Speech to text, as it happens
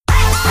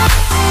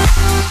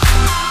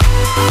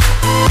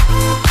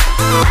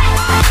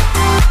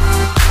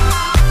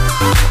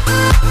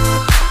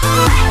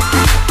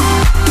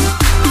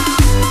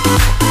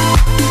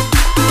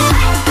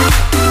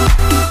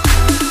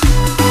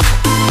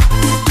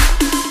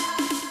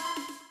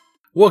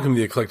Welcome to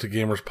the Eclectic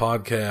Gamers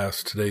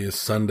Podcast. Today is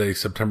Sunday,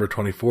 September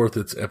 24th.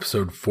 It's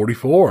episode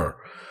 44.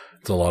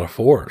 It's a lot of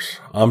fours.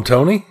 I'm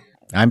Tony.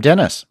 I'm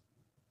Dennis.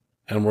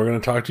 And we're going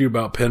to talk to you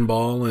about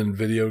pinball and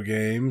video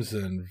games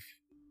and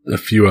a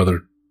few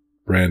other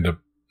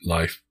random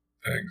life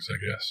things, I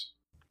guess.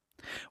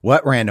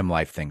 What random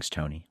life things,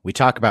 Tony? We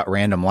talk about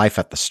random life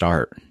at the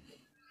start.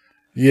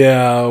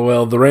 Yeah,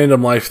 well, the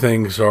random life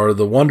things are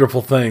the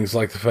wonderful things,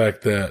 like the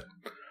fact that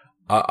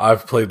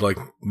I've played like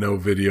no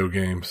video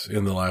games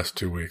in the last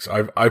 2 weeks.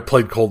 I've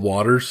played Cold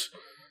Waters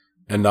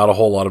and not a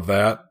whole lot of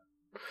that.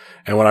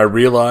 And when I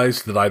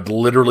realized that I'd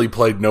literally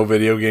played no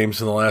video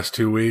games in the last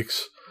 2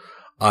 weeks,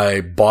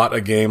 I bought a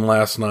game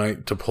last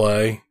night to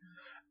play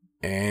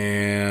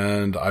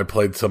and I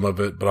played some of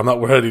it, but I'm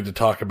not ready to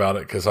talk about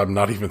it because I'm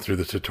not even through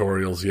the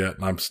tutorials yet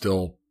and I'm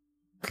still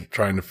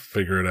trying to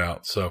figure it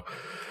out. So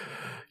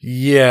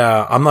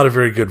yeah, I'm not a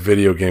very good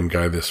video game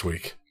guy this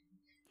week.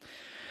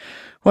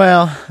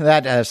 Well,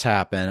 that does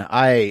happen.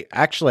 I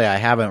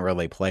haven't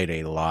really played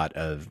a lot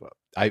of.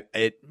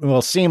 It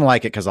will seem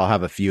like it because I'll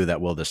have a few that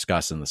we'll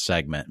discuss in the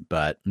segment,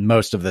 but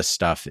most of this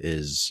stuff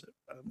is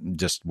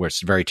just where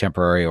it's very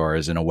temporary or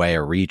is in a way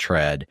a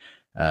retread.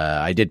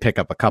 I did pick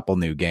up a couple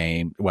new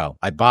games. Well,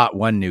 I bought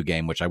one new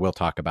game, which I will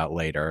talk about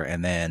later,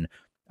 and then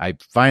I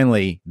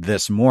finally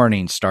this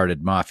morning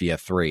started Mafia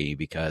 3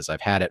 because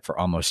I've had it for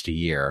almost a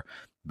year,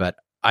 but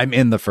I'm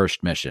in the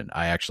first mission.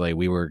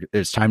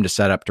 It's time to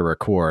set up to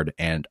record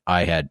and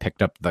I had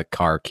picked up the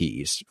car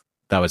keys.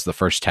 That was the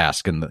first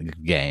task in the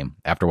game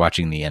after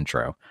watching the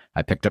intro.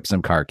 I picked up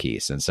some car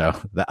keys. And so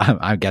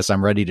I guess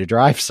I'm ready to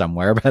drive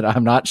somewhere, but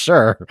I'm not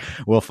sure.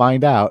 We'll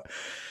find out.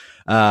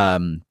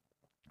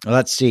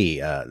 Let's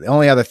see. The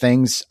only other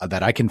things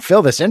that I can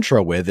fill this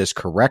intro with is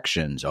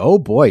corrections. Oh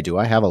boy, do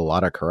I have a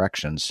lot of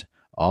corrections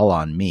all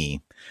on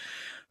me.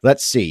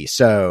 Let's see.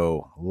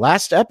 So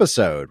last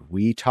episode,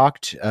 we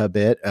talked a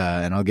bit,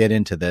 and I'll get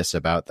into this,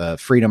 about the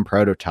Freedom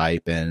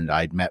prototype, and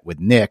I'd met with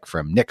Nick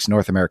from Nick's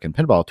North American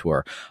Pinball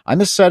Tour. I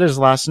missaid his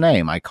last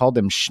name. I called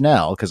him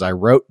Schnell because I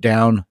wrote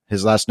down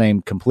his last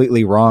name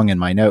completely wrong in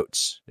my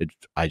notes.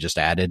 I just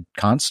added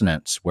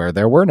consonants where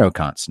there were no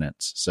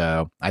consonants.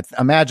 So I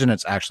imagine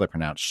it's actually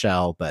pronounced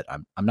Shell, but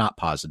I'm not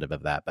positive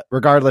of that. But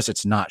regardless,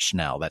 it's not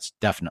Schnell. That's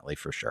definitely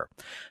for sure.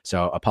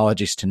 So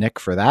apologies to Nick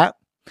for that.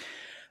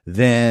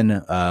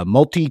 Then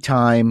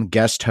multi-time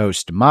guest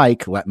host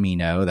Mike let me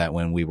know that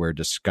when we were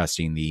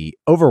discussing the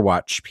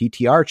Overwatch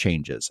PTR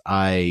changes,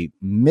 I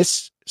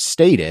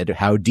misstated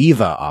how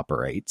Diva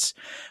operates.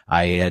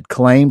 I had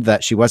claimed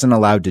that she wasn't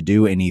allowed to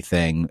do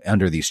anything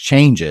under these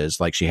changes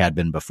like she had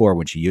been before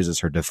when she uses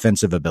her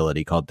defensive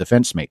ability called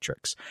Defense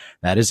Matrix.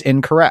 That is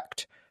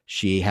incorrect.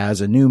 She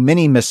has a new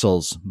mini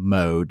missiles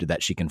mode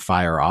that she can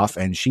fire off,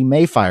 and she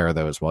may fire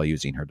those while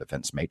using her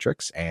Defense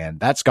Matrix, and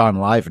that's gone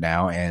live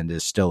now and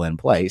is still in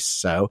place,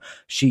 so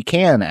she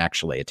can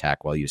actually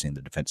attack while using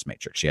the Defense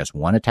Matrix. She has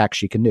one attack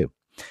she can do.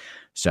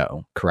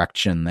 So,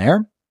 correction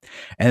there.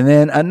 And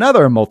then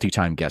another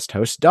multi-time guest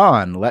host,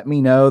 Don, let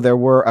me know there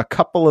were a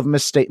couple of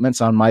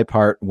misstatements on my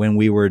part when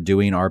we were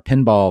doing our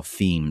pinball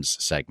themes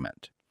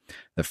segment.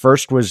 The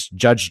first was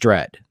Judge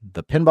Dredd.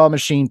 The pinball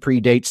machine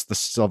predates the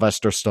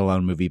Sylvester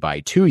Stallone movie by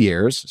 2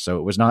 years, so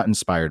it was not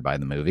inspired by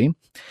the movie.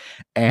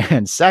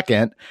 And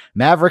second,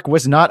 Maverick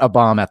was not a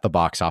bomb at the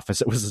box office.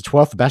 It was the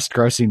 12th best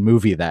grossing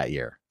movie that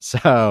year.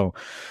 So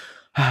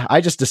I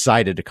just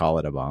decided to call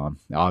it a bomb.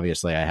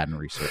 Obviously, I hadn't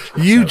researched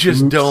it. You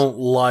just don't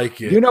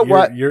like it. You know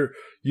what?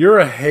 You're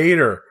a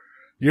hater.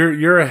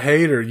 You're a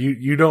hater.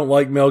 You don't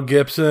like Mel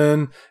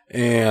Gibson,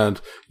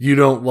 and you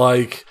don't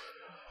like...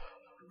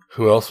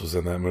 Who else was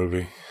in that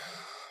movie?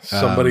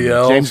 Somebody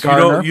else. James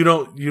Garner. You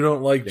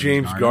don't like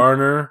James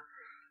Garner.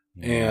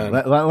 And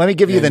let me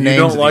give you the names.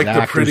 You don't like of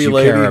the pretty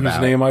lady whose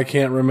name I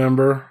can't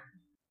remember.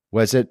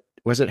 Was it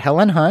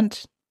Helen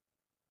Hunt?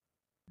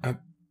 I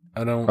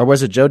don't. Or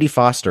was it Jodie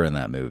Foster in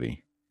that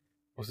movie?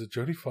 Was it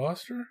Jodie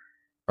Foster?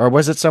 Or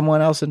was it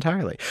someone else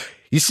entirely?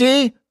 You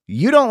see,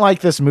 you don't like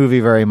this movie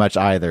very much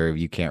either if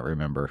you can't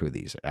remember who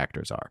these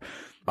actors are.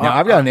 Now,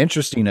 I've got an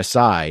interesting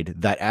aside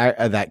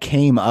that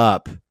came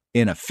up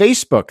in a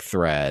Facebook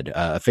thread,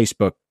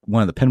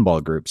 one of the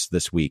pinball groups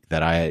this week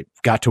that I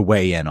got to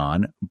weigh in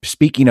on.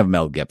 Speaking of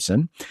Mel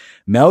Gibson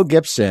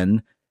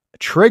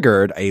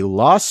triggered a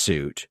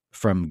lawsuit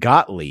from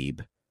Gottlieb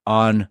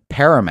on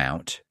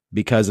Paramount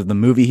because of the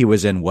movie he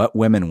was in, What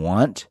Women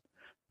Want.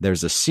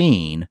 There's a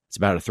scene, it's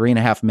about a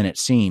 3.5 minute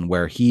scene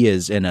where he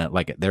is in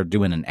they're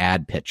doing an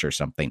ad pitch or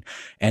something.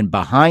 And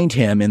behind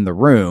him in the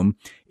room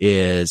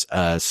is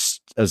a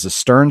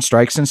Stern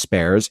Strikes and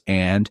Spares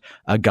and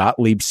a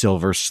Gottlieb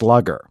Silver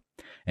Slugger.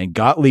 And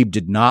Gottlieb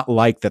did not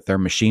like that their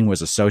machine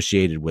was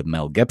associated with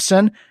Mel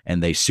Gibson,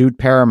 and they sued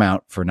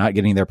Paramount for not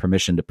getting their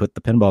permission to put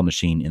the pinball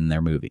machine in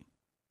their movie.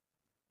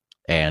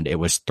 And it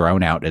was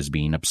thrown out as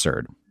being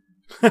absurd.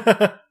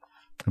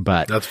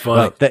 But that's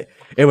funny.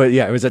 It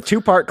was a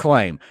 2-part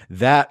claim.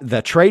 That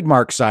the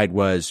trademark side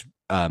was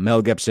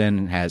Mel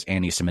Gibson has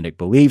anti-Semitic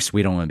beliefs.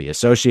 We don't want to be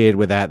associated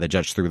with that. The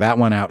judge threw that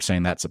one out,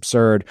 saying that's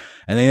absurd.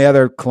 And then the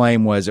other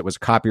claim was it was a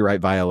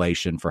copyright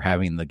violation for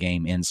having the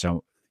game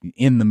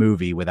in the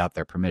movie without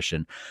their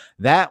permission.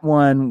 That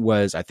one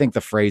was, I think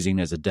the phrasing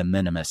is a de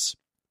minimis.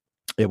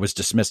 It was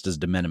dismissed as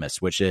de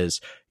minimis, which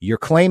is your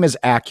claim is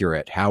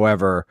accurate.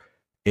 However,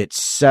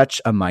 it's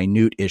such a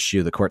minute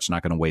issue, the court's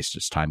not going to waste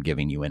its time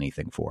giving you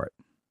anything for it.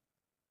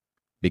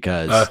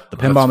 Because the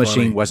pinball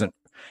machine wasn't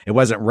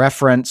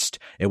referenced,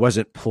 it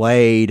wasn't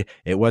played,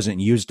 it wasn't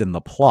used in the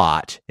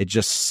plot. It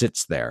just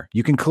sits there.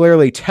 You can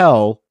clearly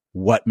tell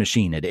what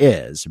machine it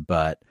is,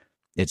 but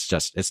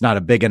it's not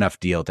a big enough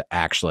deal to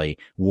actually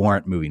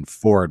warrant moving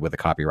forward with a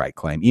copyright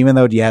claim, even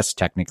though, yes,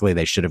 technically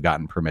they should have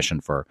gotten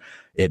permission for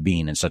it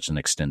being in such an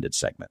extended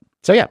segment.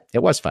 So yeah,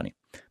 it was funny.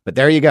 But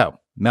there you go.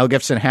 Mel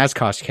Gibson has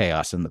caused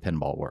chaos in the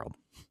pinball world.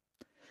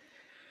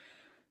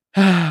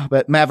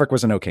 But Maverick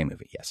was an okay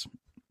movie, yes.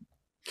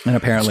 And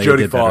apparently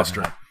Jodie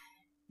Foster.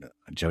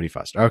 Jodie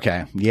Foster.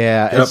 Okay.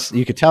 Yeah.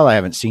 You could tell I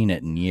haven't seen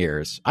it in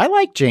years. I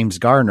like James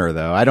Garner,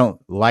 though. I don't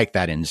like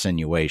that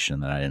insinuation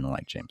that I didn't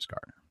like James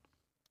Garner.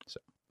 So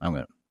I'm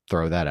going to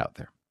throw that out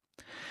there.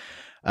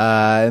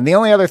 And the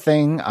only other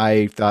thing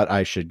I thought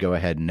I should go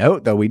ahead and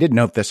note, though we did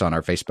note this on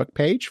our Facebook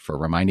page for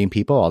reminding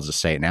people, I'll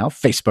just say it now,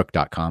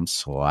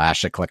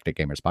 facebook.com/Eclectic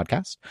Gamers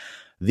Podcast.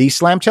 The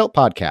Slam Tilt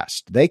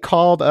podcast, they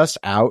called us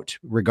out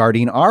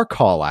regarding our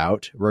call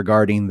out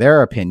regarding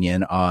their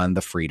opinion on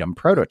the Freedom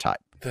prototype.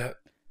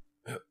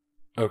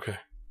 Okay.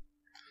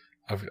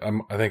 I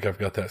think I've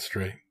got that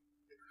straight.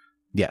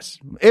 Yes.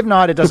 If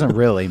not, it doesn't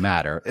really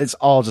matter. It's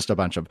all just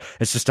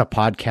it's just a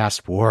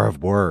podcast war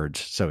of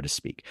words, so to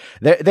speak.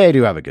 They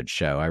do have a good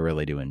show. I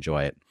really do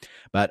enjoy it.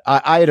 But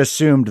I had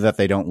assumed that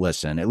they don't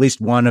listen. At least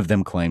one of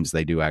them claims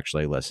they do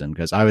actually listen,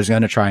 because I was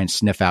going to try and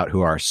sniff out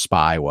who our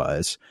spy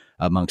was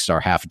amongst our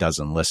half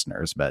dozen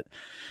listeners. But,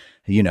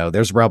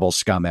 there's rebel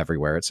scum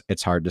everywhere.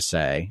 It's hard to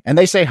say. And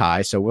they say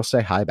hi, so we'll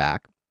say hi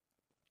back.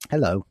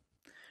 Hello.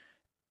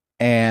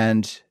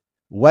 And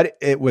what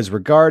it was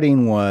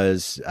regarding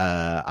was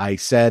I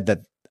said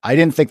that I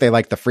didn't think they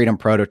liked the Freedom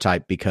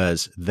prototype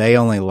because they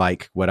only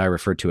like what I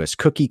refer to as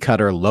cookie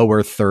cutter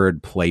lower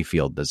third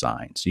playfield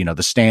designs.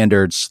 The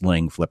standard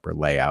sling flipper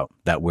layout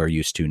that we're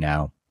used to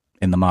now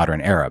in the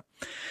modern era.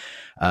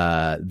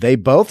 They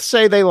both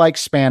say they like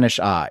Spanish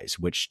Eyes,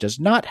 which does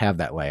not have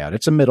that layout.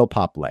 It's a middle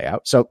pop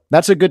layout. So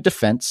that's a good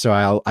defense.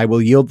 So I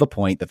will yield the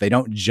point that they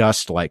don't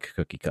just like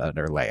cookie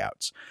cutter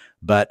layouts.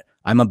 But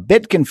I'm a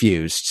bit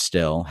confused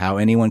still how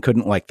anyone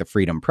couldn't like the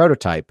Freedom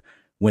prototype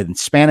when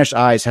Spanish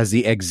Eyes has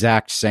the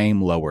exact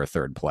same lower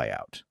third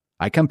playout.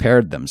 I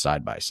compared them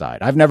side by side.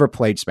 I've never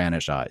played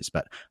Spanish Eyes,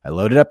 but I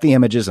loaded up the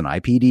images in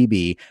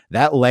IPDB.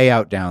 That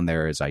layout down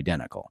there is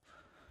identical.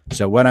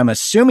 So what I'm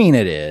assuming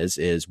it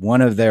is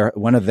one of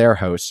their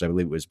hosts, I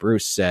believe it was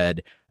Bruce,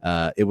 said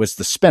it was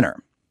the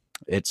spinner.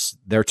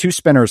 There are two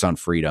spinners on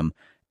Freedom,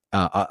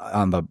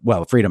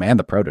 Freedom and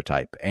the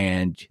prototype,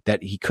 and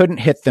that he couldn't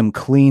hit them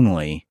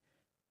cleanly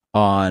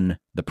on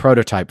the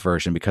prototype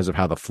version because of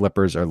how the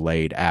flippers are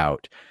laid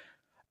out.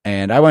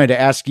 And I wanted to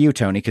ask you,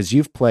 Tony, because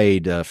you've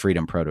played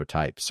Freedom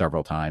prototype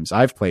several times.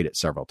 I've played it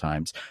several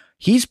times.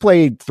 He's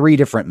played 3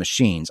 different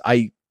machines.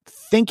 I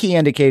think he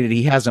indicated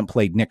he hasn't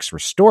played Nick's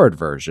restored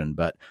version,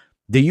 but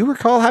do you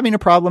recall having a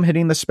problem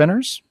hitting the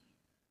spinners?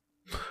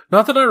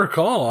 Not that I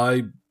recall.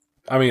 I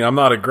mean, I'm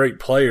not a great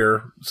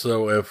player,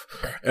 so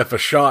if a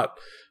shot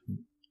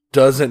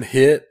doesn't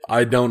hit,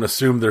 I don't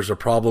assume there's a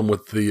problem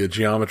with the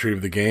geometry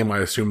of the game. I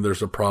assume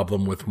there's a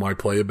problem with my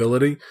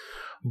playability.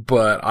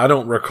 But I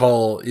don't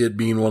recall it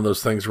being one of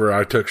those things where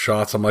I took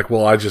shots. I'm like,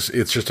 well,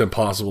 it's just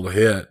impossible to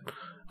hit.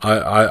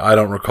 I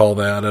don't recall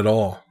that at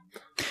all.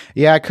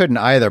 Yeah, I couldn't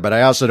either, but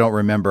I also don't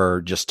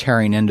remember just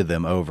tearing into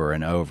them over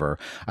and over.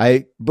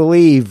 I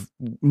believe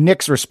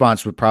Nick's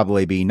response would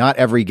probably be not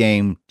every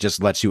game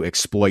just lets you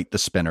exploit the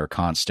spinner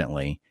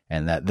constantly,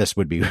 and that this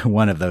would be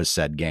one of those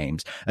said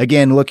games.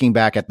 Again, looking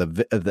back at the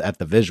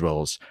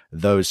visuals,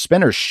 those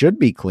spinners should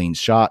be clean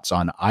shots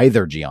on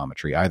either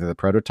geometry, either the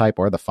prototype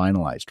or the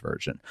finalized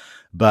version.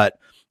 But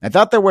I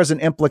thought there was an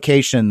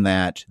implication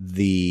that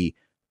the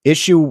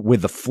issue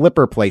with the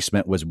flipper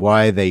placement was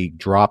why they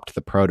dropped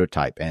the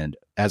prototype. And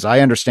as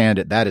I understand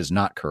it, that is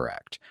not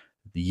correct.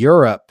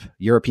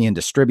 European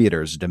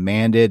distributors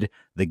demanded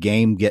the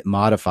game get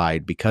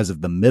modified because of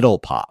the middle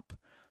pop.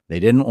 They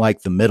didn't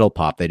like the middle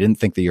pop. They didn't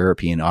think the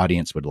European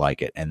audience would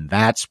like it. And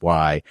that's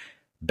why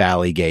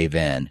Bally gave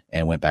in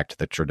and went back to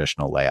the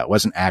traditional layout. It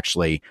wasn't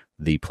actually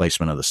the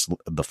placement of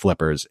the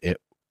flippers. It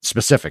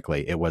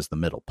was the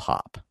middle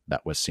pop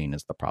that was seen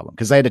as the problem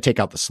because they had to take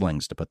out the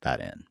slings to put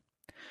that in.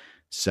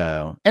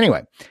 So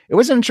anyway, it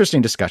was an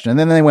interesting discussion. And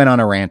then they went on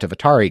a rant of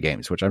Atari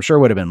games, which I'm sure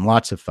would have been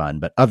lots of fun.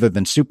 But other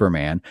than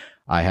Superman,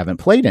 I haven't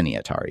played any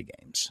Atari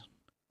games.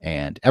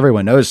 And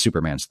everyone knows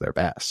Superman's their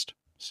best.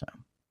 So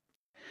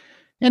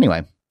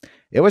anyway,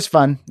 it was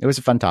fun. It was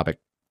a fun topic.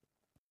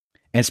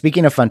 And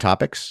speaking of fun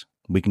topics,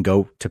 we can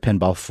go to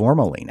pinball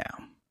formally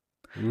now.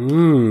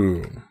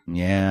 Ooh.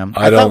 Yeah.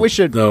 I thought don't we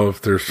should know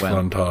if there's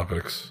fun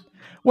topics.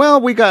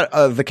 Well, we got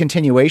the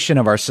continuation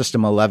of our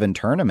System 11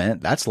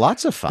 tournament. That's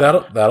lots of fun.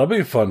 That'll be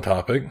a fun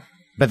topic.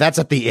 But that's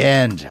at the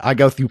end. I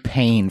go through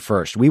pain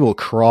first. We will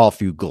crawl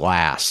through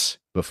glass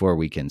before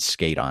we can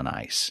skate on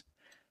ice.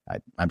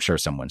 I'm sure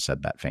someone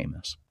said that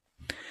famous.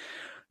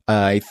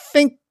 I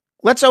think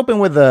let's open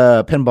with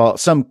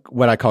some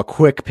what I call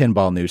quick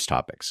pinball news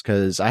topics,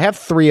 because I have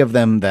 3 of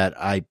them that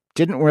I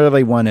didn't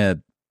really want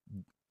to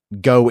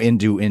go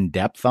into in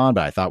depth on,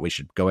 but I thought we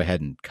should go ahead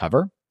and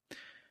cover.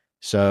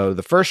 So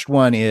the first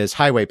one is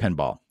Highway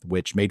Pinball,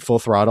 which made Full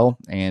Throttle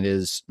and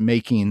is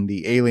making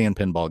the Alien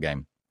Pinball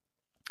game.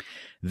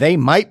 They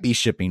might be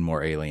shipping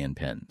more Alien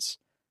pins.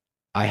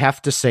 I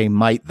have to say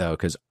might, though,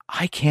 because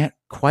I can't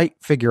quite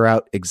figure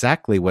out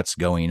exactly what's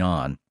going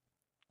on.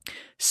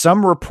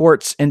 Some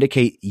reports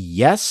indicate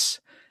yes,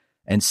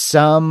 and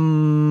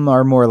some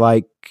are more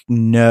like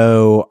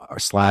no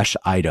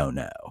 / I don't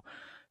know.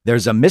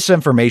 There's a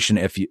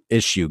misinformation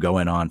issue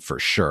going on for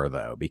sure,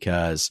 though,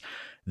 because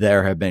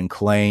there have been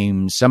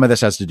claims. Some of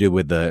this has to do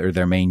with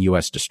their main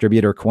U.S.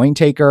 distributor,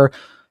 CoinTaker,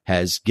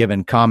 has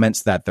given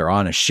comments that they're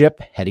on a ship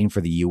heading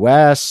for the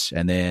U.S.,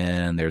 and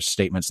then there's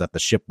statements that the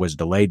ship was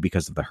delayed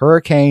because of the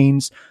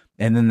hurricanes,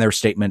 and then there's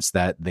statements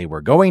that they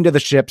were going to the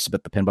ships,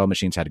 but the pinball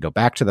machines had to go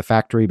back to the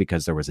factory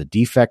because there was a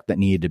defect that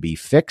needed to be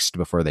fixed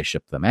before they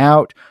shipped them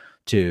out,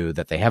 to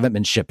that they haven't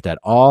been shipped at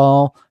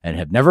all and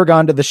have never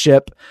gone to the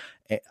ship.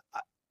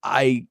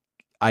 I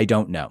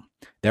don't know.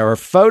 There are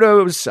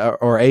photos,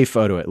 or a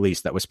photo at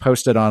least, that was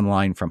posted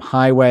online from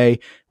Highway,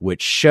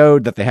 which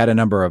showed that they had a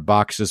number of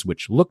boxes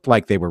which looked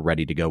like they were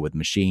ready to go with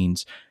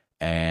machines.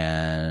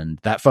 And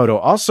that photo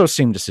also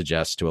seemed to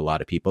suggest to a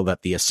lot of people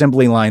that the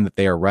assembly line that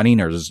they are running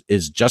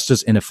is just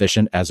as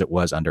inefficient as it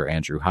was under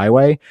Andrew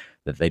Highway,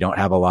 that they don't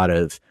have a lot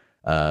of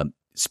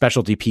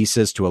specialty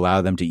pieces to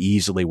allow them to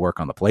easily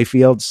work on the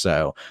playfield.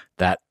 So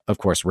that, of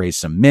course, raised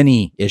some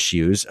many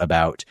issues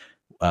about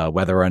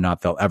whether or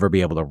not they'll ever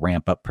be able to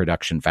ramp up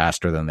production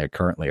faster than they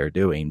currently are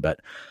doing.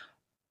 But,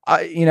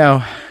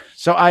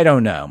 so I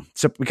don't know.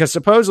 So, because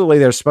supposedly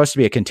there's supposed to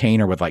be a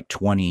container with like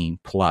 20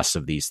 plus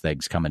of these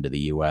things coming to the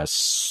U.S.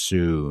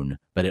 soon.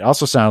 But it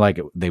also sounded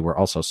like they were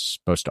also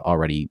supposed to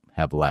already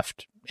have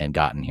left and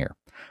gotten here.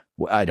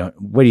 What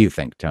do you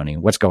think, Tony?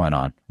 What's going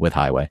on with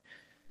Highway?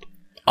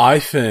 I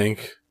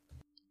think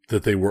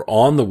that they were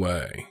on the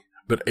way,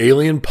 but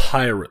alien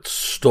pirates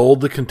stole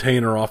the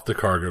container off the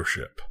cargo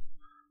ship.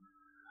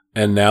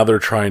 And now they're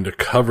trying to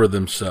cover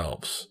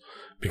themselves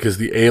because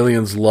the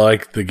aliens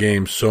liked the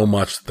game so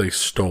much that they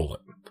stole it.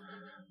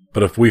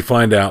 But if we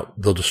find out,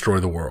 they'll destroy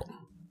the world.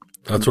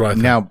 That's what I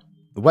think. Now,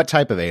 what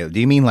type of alien? Do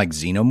you mean like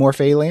xenomorph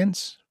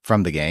aliens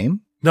from the game?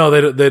 No,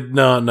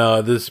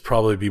 no. This would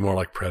probably be more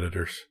like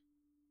predators.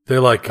 They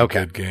like a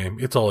good game.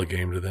 It's all a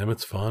game to them.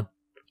 It's fun.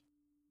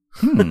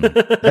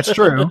 That's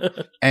true.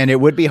 And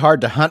it would be hard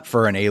to hunt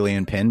for an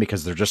alien pin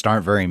because there just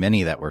aren't very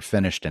many that were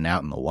finished and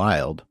out in the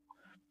wild.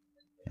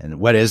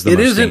 And what is the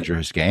most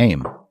dangerous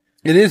game?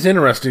 It is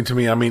interesting to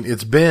me. I mean,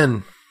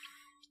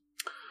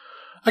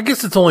 I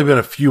guess it's only been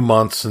a few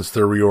months since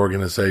their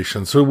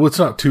reorganization, so it's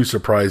not too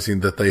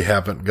surprising that they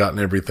haven't gotten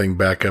everything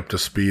back up to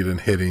speed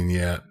and hitting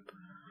yet.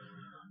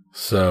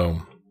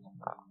 So,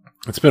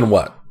 it's been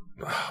what?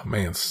 Oh,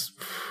 man,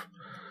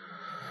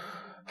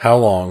 how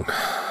long?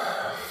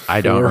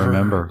 I don't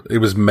remember. It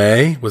was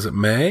May? Was it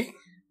May?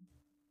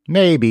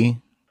 Maybe.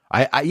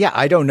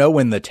 I don't know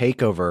when the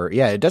takeover.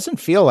 Yeah, it doesn't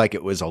feel like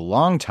it was a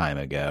long time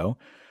ago.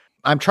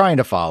 I'm trying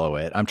to follow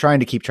it. I'm trying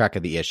to keep track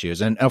of the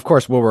issues. And of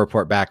course, we'll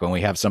report back when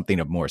we have something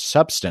of more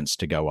substance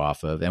to go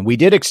off of. And we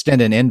did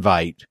extend an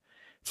invite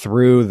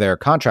through their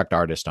contract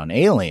artist on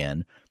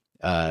Alien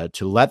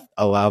to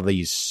allow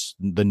the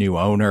new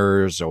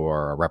owners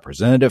or a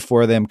representative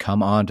for them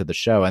come on to the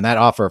show. And that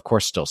offer, of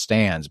course, still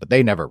stands, but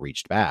they never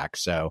reached back.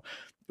 So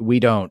we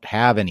don't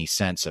have any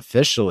sense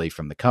officially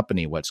from the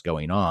company what's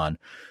going on.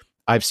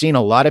 I've seen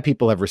a lot of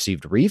people have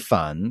received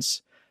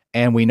refunds,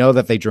 and we know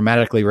that they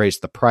dramatically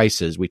raised the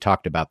prices. We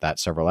talked about that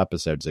several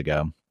episodes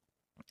ago.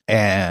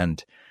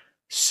 And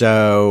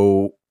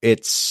so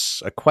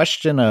it's a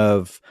question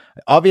of,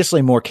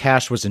 obviously more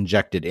cash was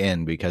injected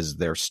in because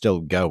they're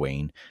still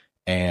going.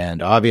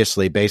 And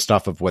obviously based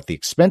off of what the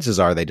expenses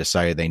are, they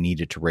decided they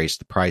needed to raise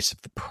the price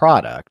of the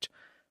product.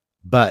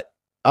 But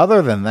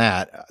other than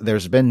that,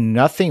 there's been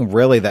nothing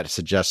really that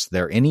suggests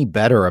they're any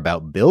better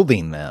about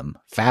building them,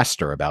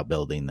 faster about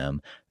building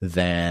them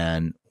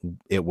than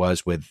it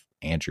was with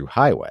Andrew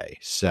Highway.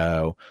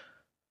 So,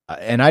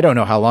 and I don't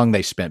know how long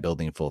they spent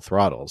building Full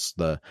Throttles.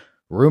 The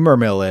rumor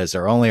mill is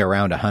there are only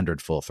around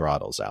 100 Full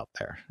Throttles out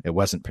there. It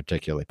wasn't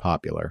particularly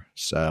popular.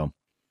 So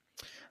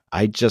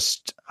I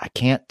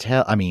can't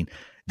tell. I mean,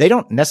 they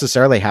don't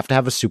necessarily have to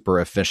have a super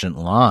efficient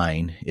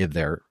line if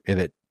their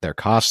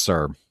costs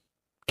are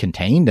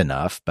contained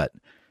enough,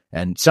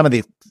 and some of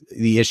the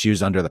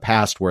issues under the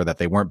past were that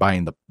they weren't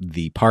buying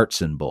the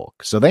parts in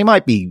bulk. So they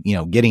might be,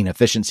 getting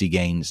efficiency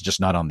gains,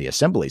 just not on the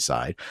assembly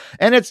side.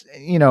 And it's,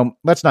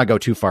 let's not go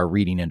too far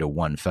reading into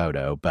one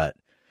photo, but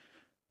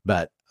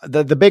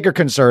the bigger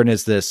concern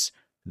is this,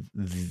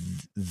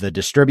 the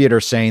distributor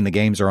saying the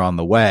games are on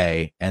the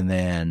way, and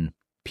then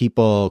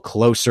people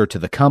closer to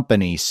the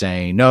company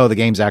saying, no, the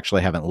games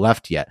actually haven't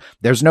left yet.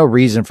 There's no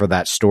reason for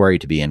that story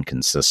to be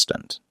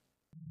inconsistent.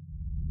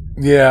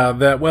 Yeah,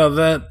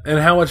 and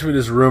how much of it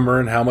is rumor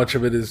and how much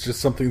of it is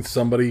just something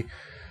somebody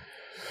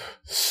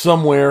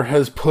somewhere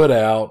has put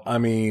out. I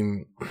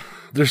mean,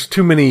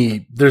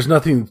 there's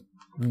nothing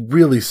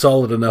really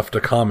solid enough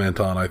to comment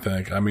on, I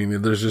think. I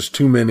mean, there's just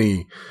too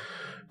many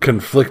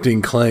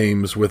conflicting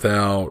claims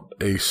without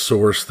a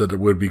source that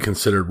would be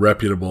considered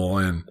reputable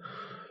and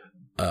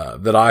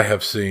that I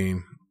have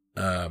seen.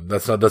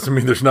 Doesn't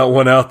mean there's not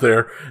one out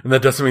there, and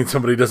that doesn't mean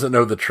somebody doesn't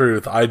know the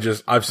truth.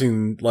 I've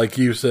seen, like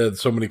you said,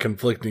 so many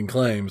conflicting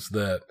claims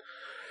that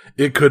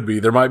it could be.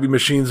 There might be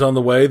machines on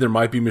the way. There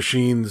might be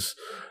machines.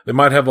 They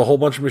might have a whole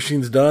bunch of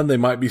machines done. They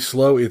might be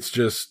slow. It's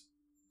just,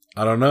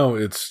 I don't know.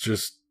 It's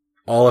just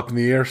all up in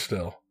the air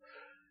still.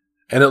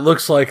 And it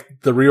looks like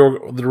the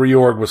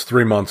reorg was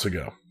 3 months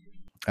ago.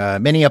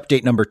 Mini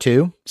update number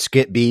 2,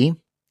 Skit B.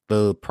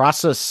 The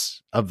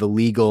process of the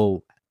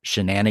legal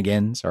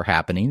shenanigans or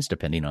happenings,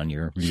 depending on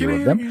your view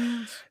of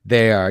them.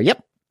 They are,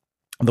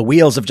 the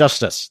wheels of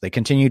justice. They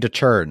continue to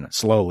churn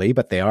slowly,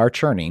 but they are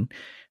churning.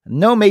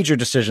 No major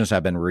decisions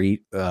have been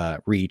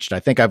reached. I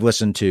think I've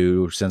listened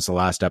to, since the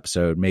last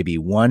episode, maybe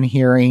one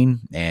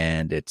hearing,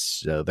 and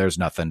it's there's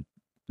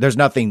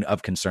nothing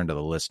of concern to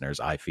the listeners,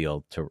 I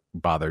feel, to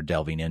bother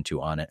delving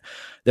into on it.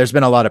 There's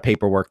been a lot of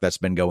paperwork that's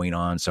been going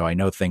on, so I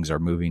know things are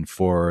moving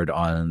forward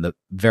on the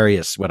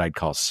various, what I'd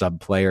call, sub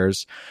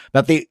players.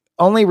 But the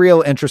only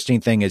real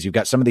interesting thing is you've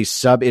got some of these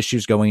sub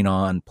issues going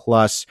on,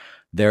 plus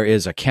there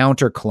is a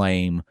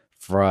counterclaim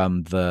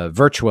from the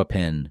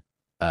VirtuaPin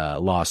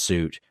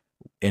lawsuit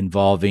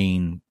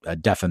involving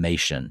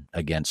defamation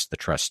against the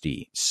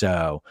trustee.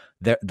 So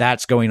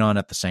that's going on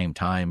at the same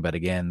time. But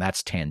again,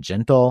 that's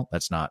tangential.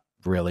 That's not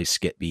really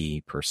Skit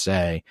B per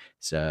se.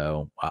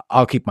 So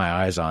I'll keep my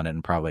eyes on it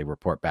and probably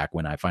report back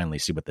when I finally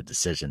see what the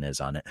decision is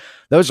on it.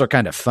 Those are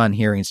kind of fun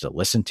hearings to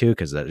listen to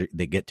because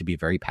they get to be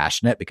very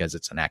passionate because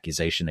it's an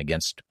accusation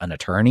against an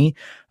attorney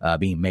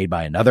being made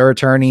by another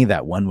attorney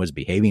that one was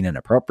behaving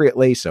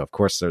inappropriately. So of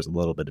course there's a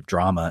little bit of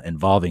drama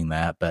involving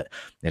that, but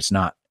it's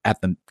not at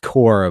the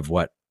core of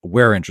what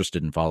we're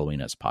interested in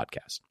following as a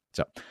podcast.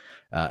 So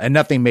and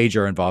nothing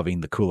major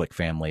involving the Kulik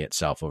family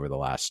itself over the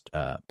last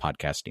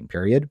podcasting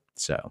period.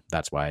 So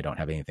that's why I don't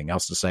have anything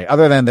else to say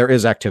other than there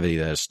is activity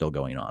that is still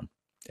going on.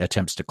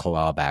 Attempts to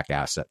claw back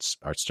assets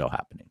are still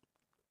happening.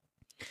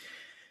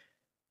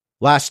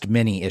 Last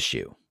mini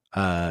issue,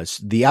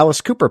 the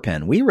Alice Cooper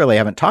pin. We really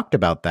haven't talked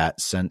about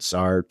that since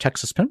our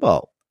Texas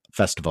Pinball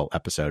Festival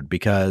episode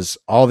because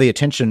all the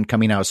attention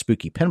coming out of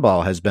Spooky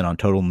Pinball has been on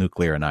Total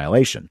Nuclear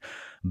Annihilation.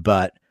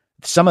 But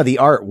some of the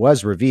art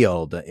was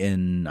revealed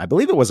in, I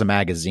believe it was a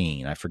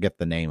magazine. I forget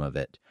the name of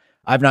it.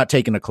 I've not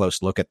taken a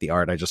close look at the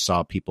art. I just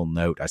saw people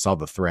note. I saw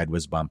the thread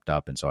was bumped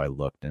up, and so I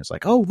looked, and it's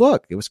like, oh,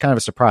 look. It was kind of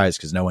a surprise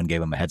because no one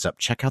gave them a heads up.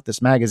 Check out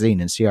this magazine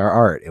and see our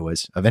art. It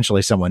was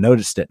eventually someone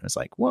noticed it, and it's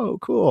like, whoa,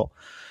 cool.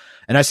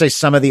 And I say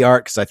some of the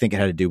art because I think it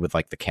had to do with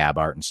like the cab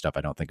art and stuff.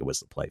 I don't think it was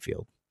the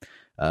playfield.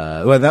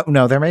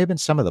 No, there may have been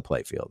some of the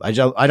playfield.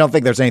 I don't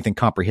think there's anything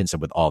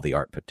comprehensive with all the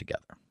art put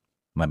together.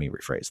 Let me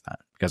rephrase that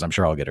because I'm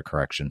sure I'll get a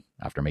correction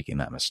after making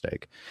that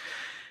mistake.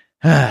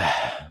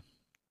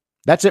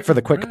 That's it for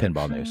the quick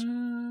pinball news.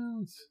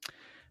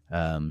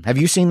 Have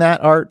you seen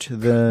that art?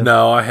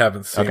 No, I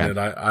haven't seen it.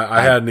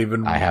 I hadn't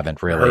even I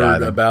haven't really heard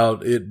either.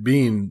 about it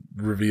being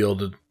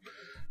revealed.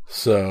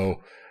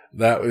 So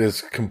that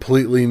is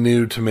completely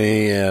new to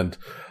me, and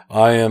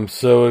I am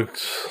so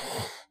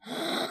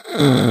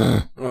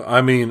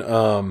I mean,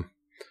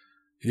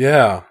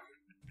 yeah.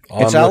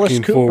 It's I'm Alice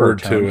looking Cooper, forward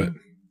Tony. to it.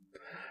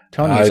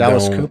 Tony, it's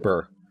Alice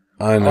Cooper.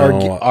 I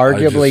know.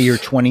 Arguably your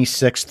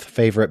 26th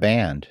favorite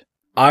band.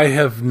 I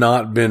have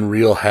not been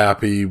real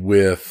happy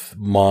with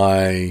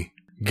my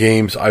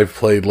games I've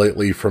played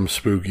lately from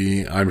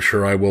Spooky. I'm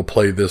sure I will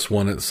play this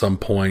one at some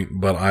point,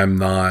 but I'm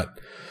not.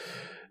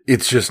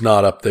 It's just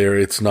not up there.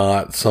 It's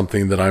not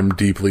something that I'm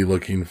deeply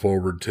looking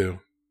forward to.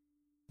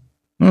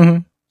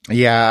 Mm-hmm.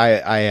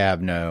 Yeah, I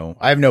have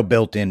no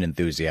built-in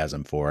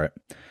enthusiasm for it.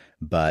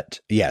 But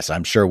yes,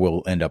 I'm sure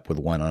we'll end up with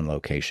one on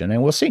location,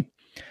 and we'll see.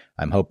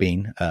 I'm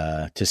hoping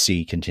to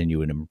see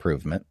continued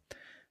improvement.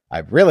 I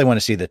really want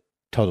to see the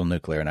Total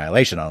Nuclear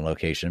Annihilation on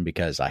location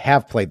because I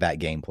have played that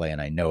gameplay and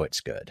I know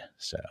it's good.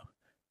 So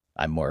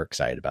I'm more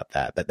excited about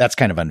that. But that's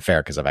kind of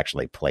unfair because I've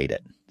actually played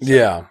it. So.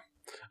 Yeah.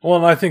 Well,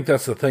 and I think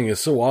that's the thing is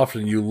so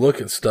often you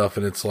look at stuff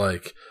and it's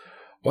like,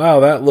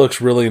 wow, that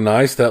looks really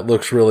nice. That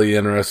looks really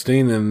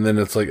interesting. And then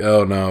it's like,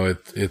 oh no,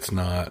 it's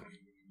not.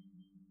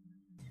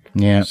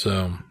 Yeah.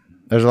 So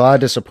there's a lot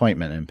of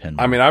disappointment in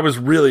pinball. I mean, I was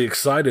really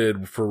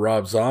excited for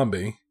Rob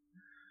Zombie.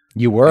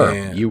 You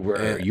loved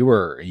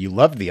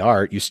the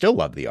art. You still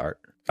love the art.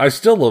 I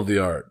still love the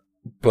art,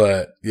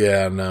 but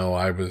yeah, no,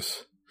 I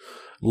was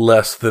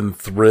less than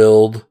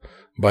thrilled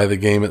by the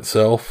game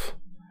itself.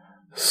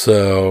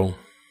 So,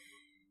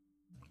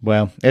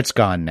 well, it's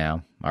gone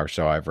now. or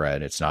so I've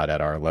read. It's not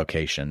at our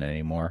location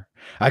anymore.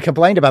 I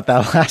complained about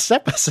that last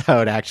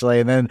episode, actually,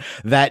 and then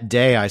that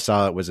day I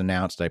saw it was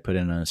announced, I put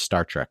in a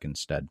Star Trek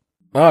instead.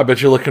 Oh, I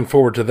bet you're looking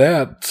forward to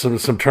that.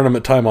 Some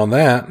tournament time on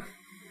that.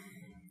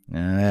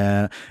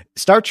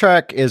 Star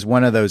Trek is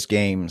one of those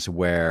games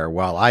where,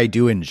 while I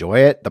do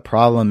enjoy it, the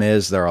problem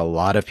is there are a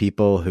lot of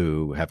people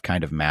who have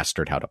kind of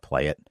mastered how to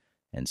play it.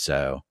 And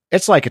so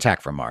it's like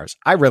Attack from Mars.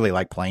 I really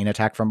like playing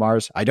Attack from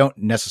Mars. I don't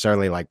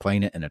necessarily like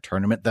playing it in a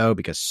tournament, though,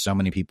 because so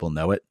many people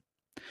know it.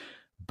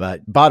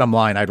 But bottom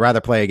line, I'd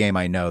rather play a game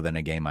I know than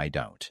a game I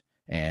don't.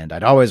 And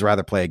I'd always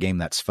rather play a game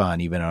that's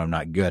fun, even though I'm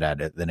not good at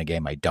it, than a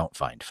game I don't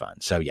find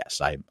fun. So yes,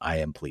 I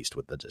am pleased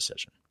with the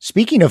decision.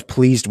 Speaking of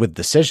pleased with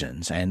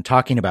decisions and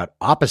talking about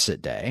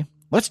opposite day,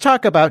 let's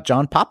talk about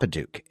John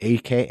Popadiuk,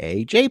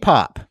 a.k.a.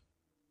 J-Pop.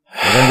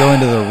 We're going to go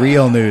into the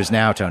real news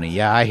now, Tony.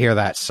 Yeah, I hear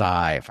that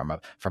sigh from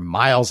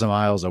miles and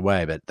miles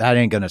away, but that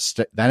ain't going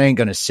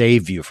to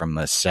save you from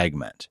this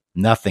segment.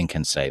 Nothing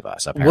can save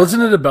us. Apparently.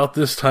 Wasn't it about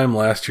this time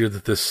last year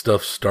that this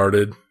stuff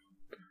started?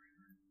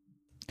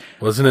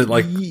 Wasn't it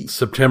like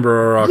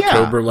September or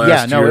October last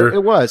year? Yeah, no,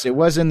 it was. It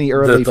was in the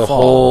early fall. The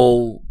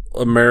whole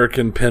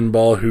American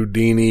Pinball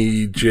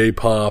Houdini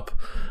J-Pop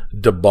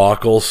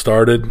debacle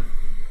started.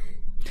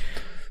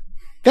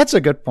 That's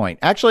a good point.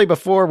 Actually,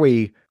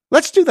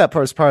 let's do that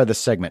as part of this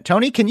segment.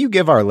 Tony, can you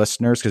give our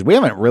listeners, because we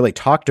haven't really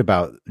talked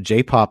about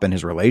J-Pop and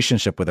his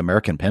relationship with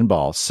American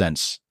Pinball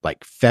since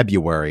like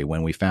February,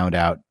 when we found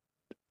out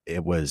he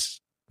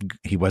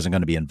wasn't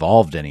going to be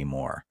involved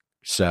anymore.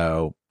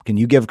 So can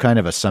you give kind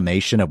of a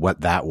summation of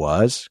what that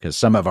was? Because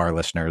some of our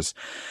listeners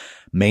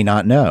may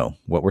not know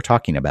what we're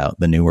talking about,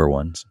 the newer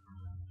ones.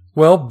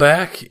 Well,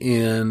 back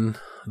in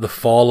the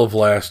fall of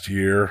last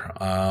year,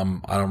 I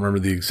don't remember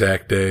the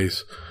exact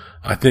days.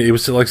 I think it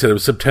was, like I said, it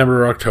was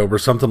September or October,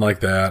 something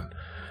like that.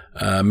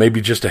 Maybe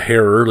just a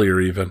hair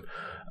earlier even.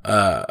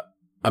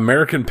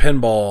 American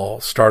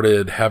Pinball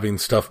started having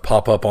stuff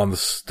pop up on the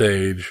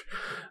stage.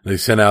 They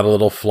sent out a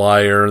little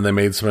flyer and they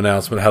made some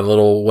announcement, had a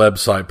little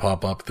website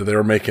pop up that they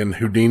were making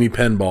Houdini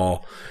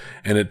Pinball.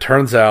 And it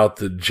turns out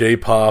that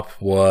J-Pop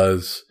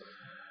was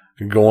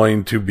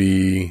going to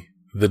be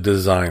the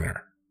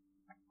designer.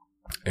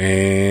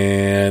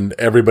 And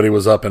everybody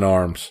was up in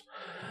arms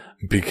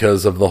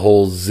because of the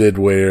whole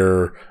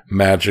Zidware,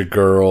 Magic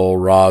Girl,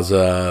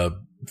 Raza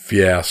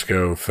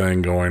fiasco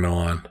thing going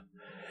on.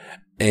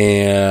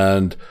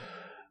 And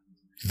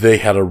they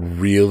had a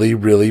really,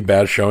 really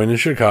bad showing in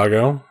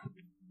Chicago.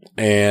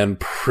 And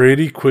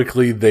pretty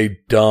quickly they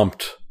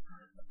dumped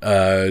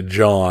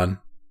John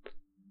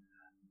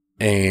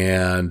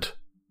and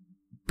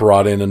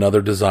brought in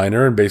another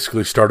designer and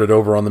basically started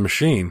over on the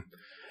machine.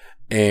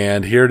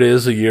 And here it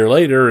is a year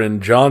later,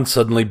 and John's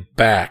suddenly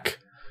back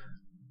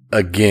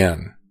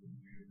again.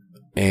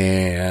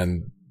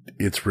 And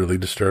it's really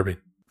disturbing.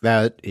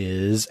 That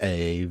is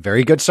a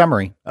very good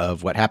summary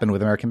of what happened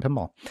with American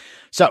Pinball.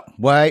 So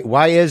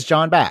why is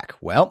John back?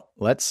 Well,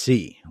 let's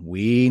see.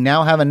 We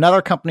now have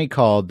another company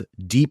called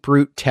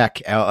Deeproot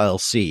Tech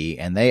LLC,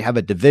 and they have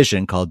a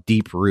division called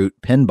Deeproot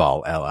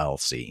Pinball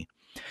LLC.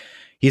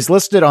 He's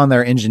listed on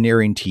their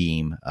engineering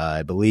team.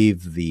 I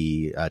believe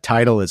the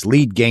title is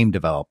Lead Game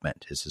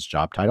Development is his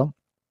job title.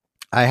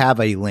 I have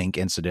a link,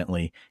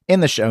 incidentally,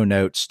 in the show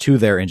notes to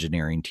their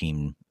engineering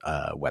team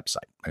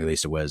website. Or at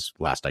least it was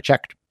last I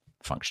checked.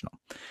 Functional.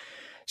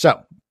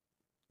 So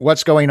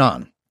what's going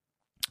on?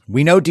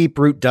 We know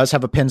Deeproot does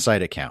have a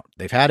Pinside account.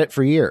 They've had it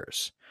for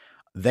years.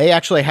 They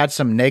actually had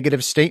some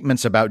negative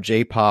statements about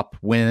J-Pop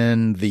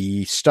when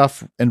the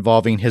stuff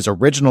involving his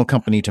original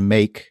company to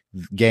make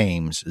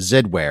games,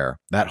 Zidware,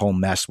 that whole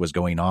mess was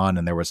going on,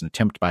 and there was an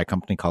attempt by a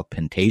company called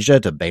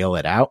Pentasia to bail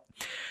it out.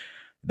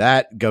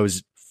 That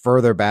goes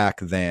further back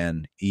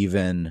than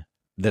even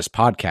this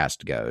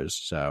podcast goes.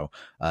 So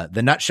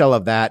the nutshell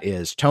of that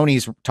is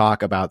Tony's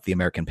talk about the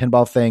American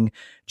Pinball thing.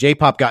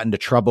 J-Pop got into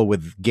trouble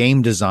with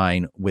game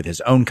design with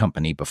his own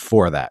company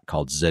before that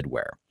called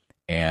Zidware.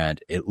 And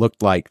it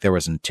looked like there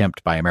was an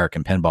attempt by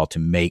American Pinball to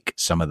make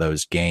some of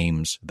those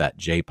games that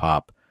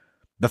J-Pop,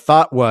 the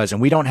thought was,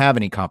 and we don't have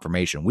any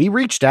confirmation. We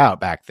reached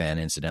out back then,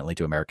 incidentally,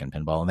 to American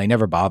Pinball, and they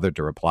never bothered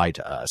to reply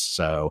to us.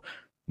 So,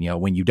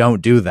 when you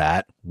don't do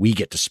that, we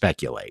get to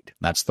speculate.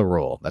 That's the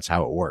rule. That's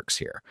how it works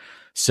here.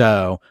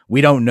 So we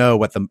don't know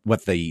what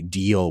the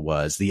deal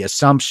was. The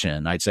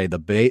assumption, I'd say the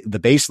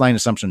baseline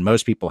assumption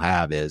most people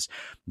have is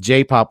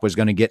J-Pop was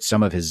going to get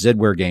some of his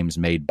Zidware games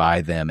made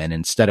by them. And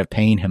instead of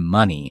paying him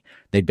money,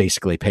 they'd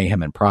basically pay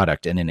him in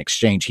product. And in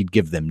exchange, he'd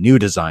give them new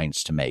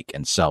designs to make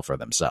and sell for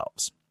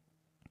themselves.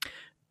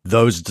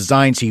 Those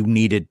designs he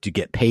needed to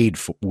get paid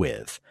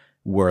with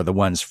were the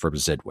ones for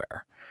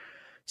Zidware.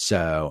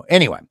 So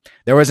anyway,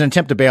 there was an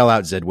attempt to bail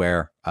out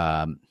Zidware,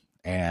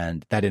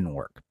 and that didn't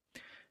work.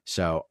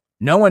 So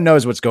no one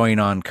knows what's going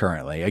on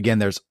currently. Again,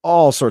 there's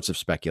all sorts of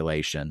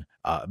speculation,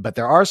 but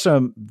there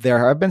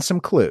have been some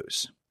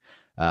clues.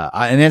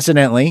 And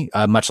incidentally,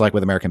 much like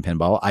with American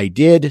Pinball, I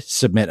did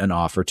submit an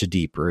offer to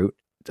Deeproot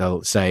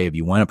to say, if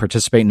you want to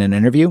participate in an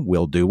interview,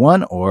 we'll do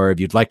one. Or if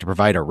you'd like to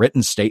provide a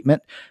written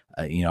statement,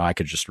 I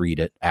could just read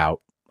it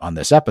out on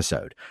this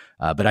episode.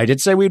 But I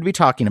did say we'd be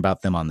talking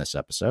about them on this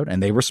episode,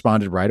 and they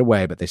responded right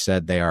away, but they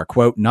said they are,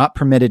 quote, not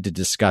permitted to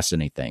discuss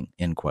anything,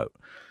 end quote.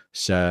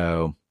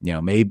 So,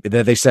 maybe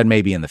they said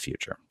maybe in the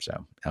future.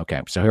 So,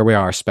 okay. So here we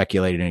are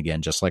speculating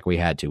again, just like we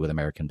had to with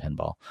American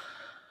Pinball.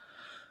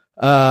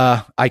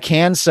 I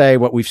can say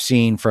what we've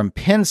seen from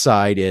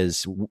Pinside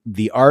is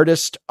the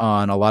artist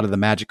on a lot of the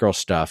Magic Girl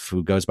stuff,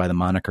 who goes by the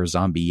moniker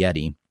Zombie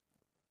Yeti.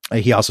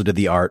 He also did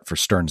the art for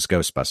Stern's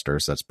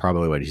Ghostbusters. That's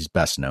probably what he's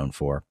best known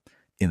for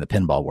in the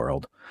pinball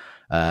world.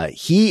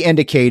 He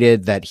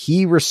indicated that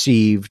he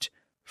received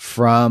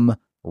from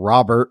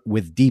Robert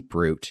with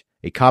Deeproot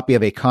a copy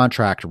of a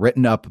contract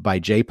written up by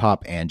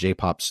J-Pop and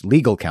J-Pop's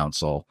legal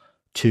counsel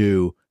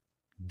to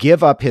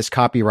give up his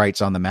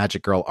copyrights on the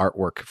Magic Girl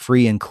artwork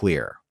free and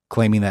clear,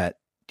 claiming that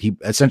he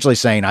essentially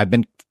saying, I've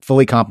been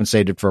fully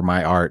compensated for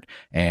my art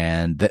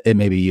and that it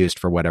may be used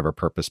for whatever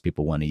purpose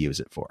people want to use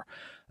it for.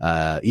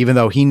 Even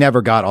though he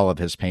never got all of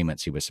his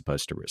payments he was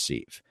supposed to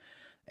receive.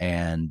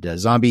 And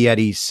Zombie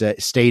Yeti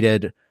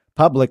stated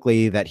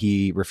publicly that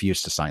he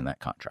refused to sign that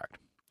contract.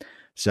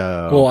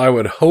 So, well, I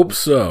would hope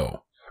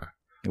so.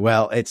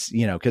 Well, it's,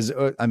 because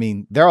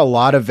there are a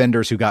lot of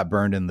vendors who got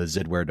burned in the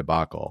Zidware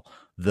debacle.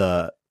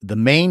 The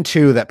main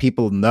two that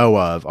people know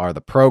of are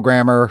the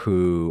programmer,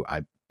 who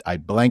I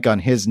blank on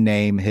his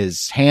name.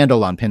 His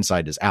handle on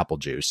Pinside is Apple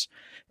Juice,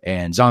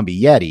 and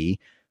Zombie Yeti,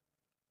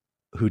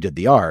 who did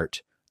the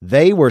art.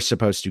 They were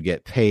supposed to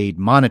get paid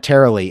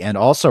monetarily and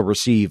also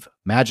receive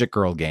Magic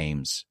Girl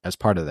games as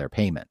part of their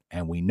payment.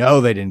 And we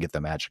know they didn't get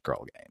the Magic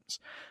Girl games.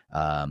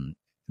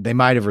 They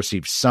might have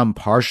received some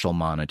partial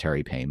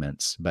monetary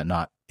payments, but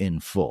not in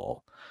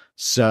full.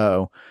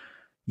 So,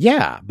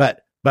 yeah,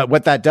 but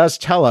what that does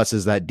tell us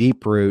is that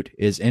Deeproot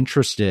is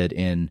interested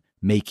in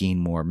making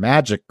more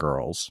Magic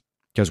Girls,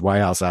 because why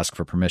else ask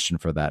for permission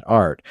for that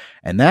art?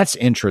 And that's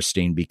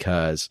interesting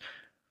because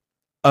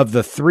of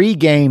the 3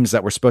 games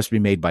that were supposed to be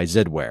made by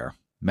Zidware,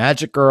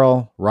 Magic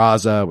Girl,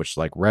 Raza, which is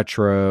like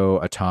Retro,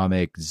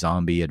 Atomic,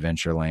 Zombie,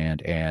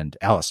 Adventureland, and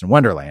Alice in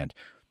Wonderland,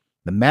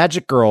 the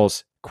Magic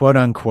Girls, quote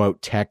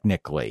unquote,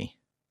 technically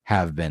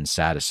have been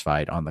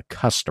satisfied on the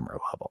customer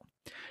level.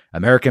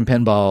 American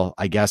Pinball,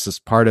 I guess, as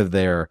part of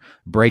their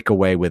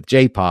breakaway with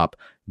J-Pop,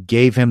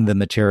 gave him the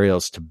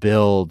materials to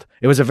build.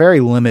 It was a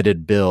very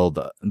limited build.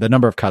 The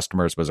number of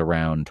customers was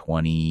around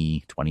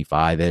 20,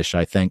 25-ish,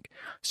 I think.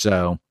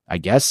 So I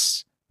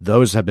guess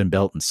those have been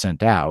built and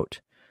sent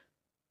out.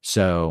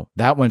 So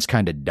that one's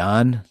kind of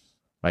done.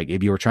 Like,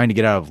 if you were trying to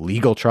get out of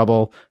legal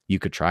trouble, you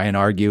could try and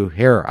argue,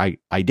 here,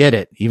 I did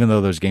it, even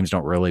though those games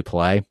don't really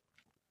play.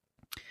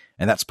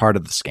 And that's part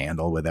of the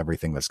scandal with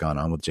everything that's gone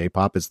on with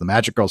J-Pop, is the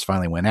Magic Girls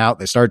finally went out.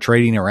 They started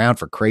trading around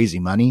for crazy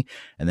money,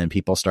 and then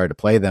people started to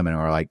play them and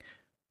were like,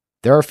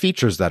 there are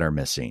features that are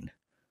missing.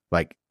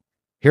 Like,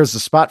 here's the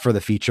spot for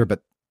the feature,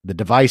 but the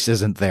device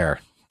isn't there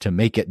to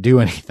make it do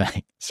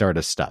anything, sort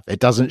of stuff. It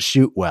doesn't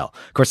shoot well.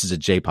 Of course, it's a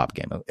J-Pop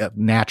game. It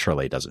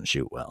naturally doesn't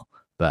shoot well,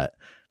 but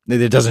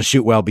it doesn't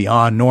shoot well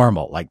beyond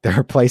normal. Like, there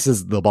are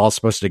places the ball's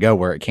supposed to go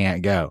where it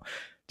can't go.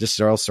 Just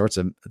all sorts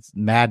of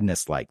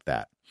madness like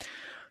that.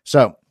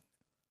 So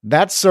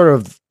that's sort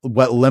of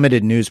what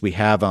limited news we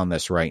have on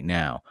this right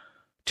now.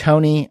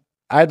 Tony,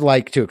 I'd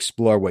like to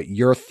explore what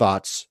your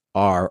thoughts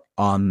are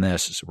on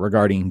this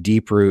regarding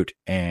Deeproot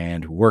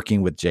and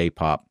working with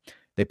J-Pop.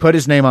 They put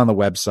his name on the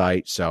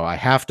website, so I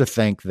have to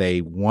think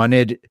they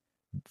wanted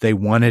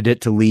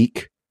it to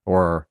leak,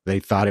 or they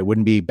thought it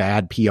wouldn't be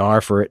bad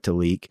PR for it to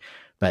leak.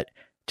 But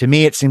to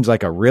me, it seems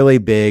like a really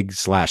big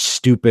 /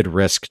 stupid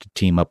risk to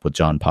team up with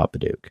John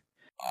Papaduke.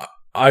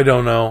 I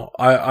don't know.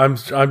 I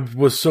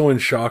was so in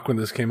shock when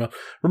this came out.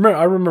 I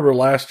remember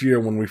last year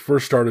when we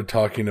first started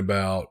talking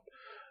about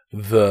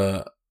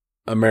the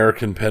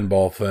American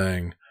Pinball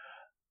thing,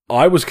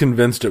 I was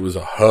convinced it was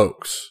a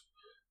hoax.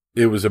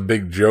 It was a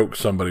big joke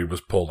somebody was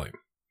pulling.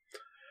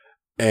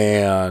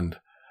 And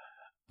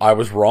I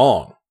was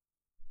wrong.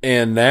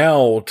 And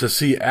now to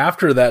see,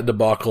 after that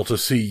debacle, to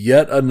see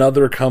yet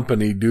another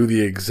company do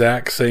the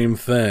exact same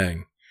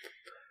thing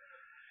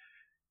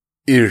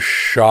is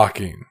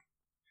shocking.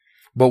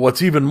 But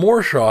what's even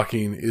more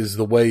shocking is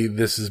the way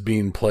this is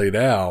being played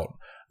out,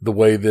 the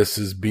way this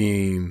is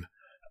being,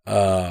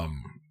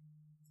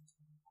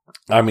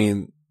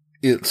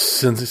 it's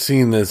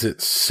seen as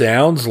it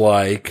sounds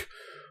like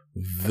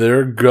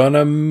they're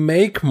gonna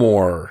make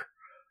more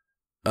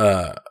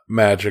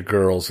Magic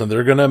Girls, and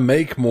they're gonna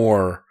make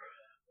more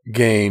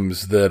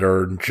games that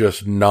are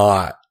just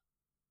not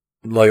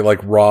like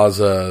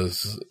Raza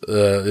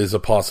is a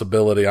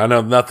possibility. I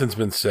know nothing's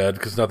been said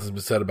because nothing's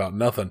been said about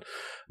nothing,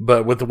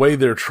 but with the way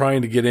they're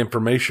trying to get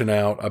information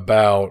out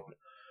about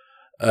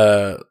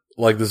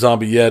like the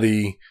Zombie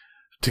Yeti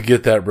to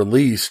get that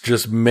release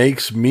just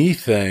makes me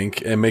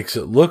think and makes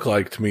it look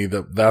like to me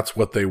that that's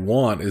what they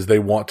want, is they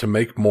want to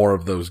make more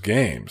of those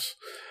games,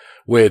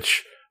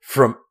 which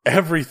from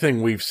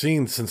everything we've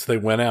seen since they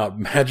went out,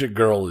 Magic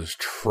Girl is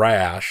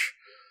trash.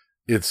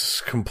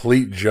 It's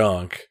complete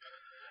junk.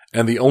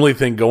 And the only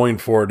thing going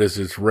for it is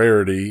its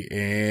rarity,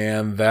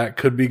 and that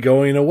could be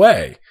going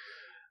away,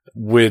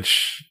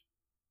 which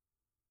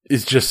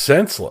is just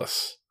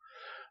senseless.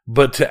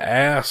 But to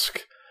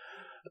ask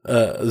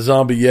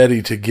Zombie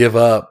Yeti to give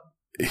up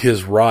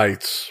his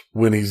rights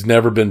when he's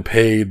never been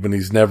paid, when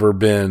he's never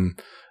been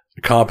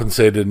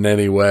compensated in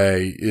any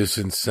way is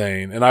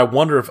insane. And I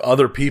wonder if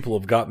other people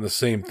have gotten the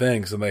same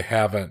things and they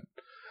haven't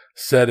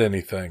said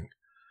anything.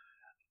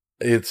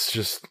 It's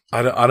just,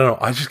 I don't know.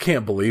 I just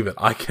can't believe it.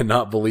 I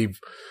cannot believe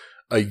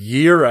a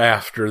year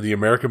after the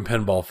American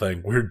Pinball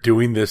thing, we're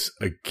doing this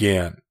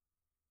again.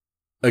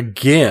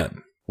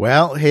 Again.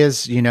 Well,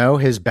 his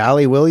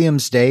Bally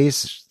Williams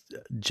days,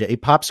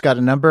 J-Pop's got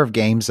a number of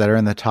games that are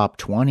in the top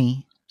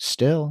 20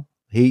 still.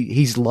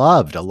 He's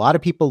loved. A lot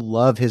of people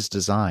love his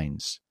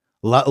designs.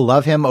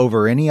 Love him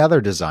over any other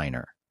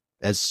designer,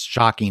 as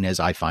shocking as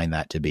I find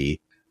that to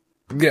be.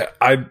 Yeah,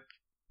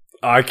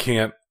 I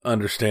can't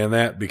understand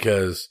that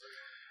because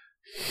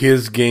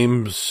his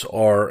games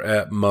are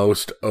at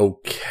most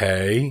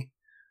okay.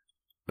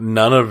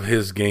 None of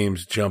his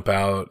games jump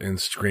out and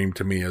scream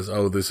to me as,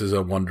 oh, this is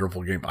a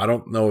wonderful game. I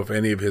don't know if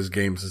any of his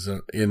games is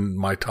in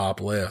my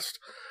top list.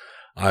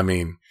 I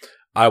mean,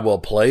 I will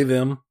play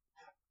them.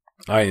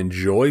 I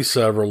enjoy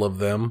several of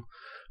them,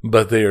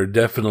 but they are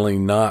definitely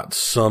not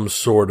some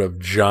sort of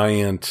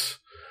giant,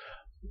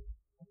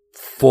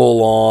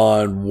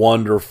 full-on,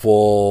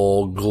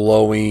 wonderful,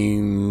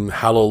 glowing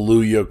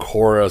hallelujah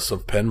chorus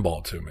of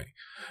pinball to me.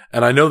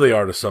 And I know they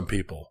are to some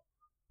people,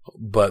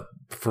 but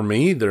for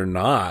me, they're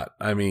not.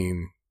 I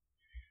mean,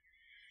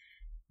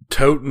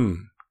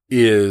 Toten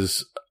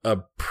is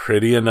a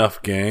pretty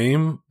enough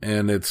game,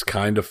 and it's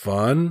kind of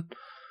fun,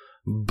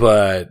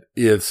 but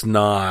it's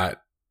not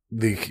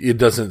it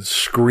doesn't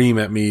scream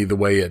at me the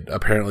way it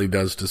apparently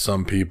does to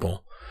some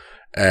people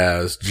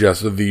as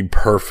just the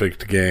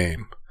perfect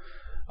game.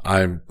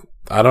 I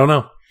don't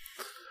know.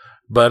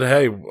 But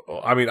hey,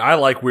 I mean, I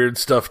like weird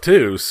stuff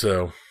too,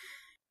 so.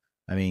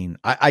 I mean,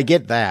 I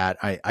get that.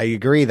 I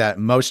agree that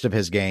most of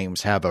his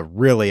games have a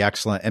really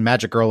excellent, and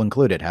Magic Girl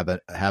included, have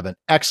an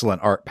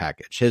excellent art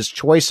package. His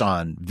choice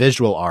on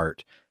visual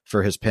art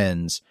for his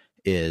pins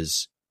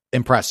is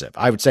impressive.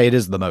 I would say it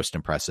is the most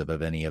impressive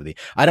of any of the.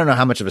 I don't know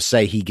how much of a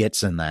say he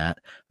gets in that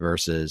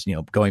versus,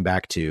 going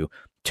back to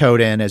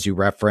Toten, as you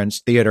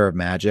referenced, Theater of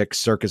Magic,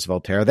 Circus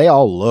Voltaire. They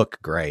all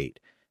look great.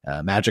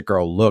 Magic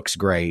Girl looks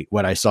great.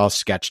 What I saw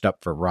sketched up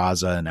for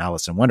Raza and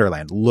Alice in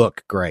Wonderland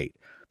look great.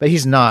 But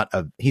he's not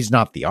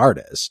the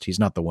artist. He's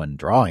not the one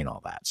drawing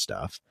all that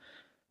stuff.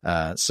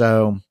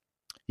 So,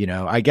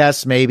 I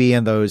guess maybe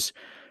in those,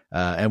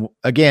 and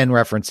again,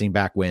 referencing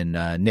back when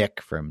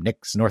Nick from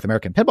Nick's North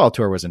American Pinball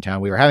Tour was in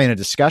town, we were having a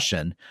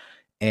discussion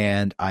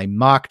and I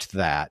mocked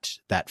that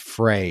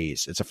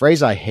phrase. It's a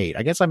phrase I hate.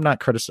 I guess I'm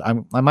not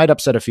I might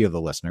upset a few of the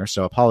listeners,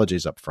 so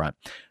apologies up front.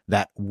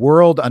 That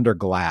world under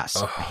glass.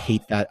 Oh. I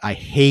hate that. I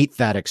hate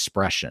that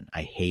expression.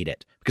 I hate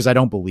it because I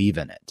don't believe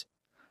in it.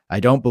 I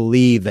don't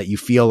believe that you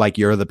feel like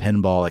you're the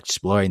pinball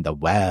exploring the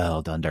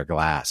world under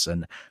glass.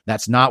 And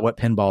that's not what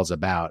pinball's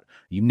about.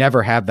 You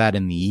never have that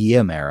in the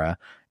EM era.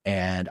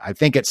 And I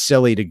think it's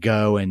silly to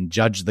go and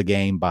judge the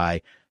game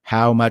by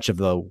how much of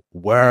the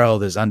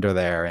world is under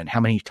there and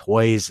how many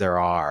toys there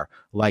are.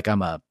 Like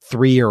I'm a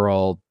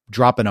 3-year-old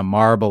dropping a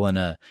marble in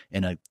a,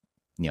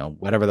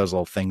 whatever those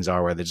little things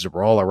are where they just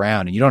roll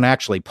around and you don't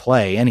actually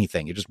play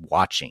anything. You're just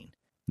watching.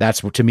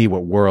 That's to me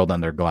what world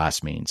under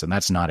glass means. And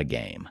that's not a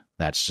game.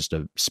 That's just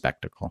a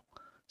spectacle.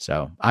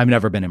 So I've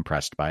never been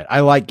impressed by it.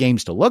 I like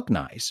games to look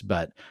nice,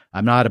 but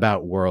I'm not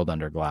about world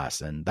under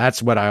glass. And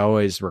that's what I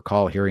always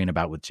recall hearing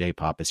about with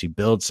J-Pop is he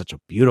builds such a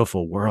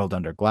beautiful world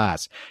under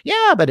glass.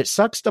 Yeah, but it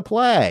sucks to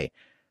play.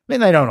 I mean,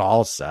 they don't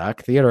all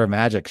suck. Theater of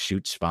Magic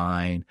shoots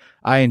fine.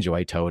 I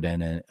enjoy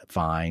Toten and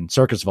fine.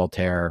 Circus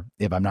Voltaire,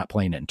 if I'm not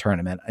playing it in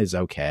tournament, is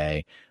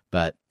okay.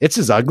 But it's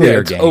his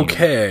uglier game.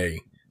 Okay.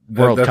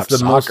 World That's Cup the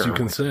Soccer, most you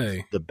can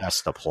say. The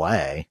best to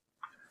play.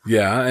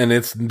 Yeah, and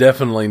it's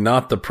definitely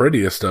not the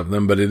prettiest of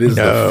them, but it is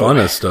the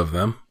funnest of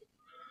them.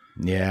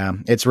 Yeah,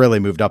 it's really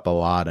moved up a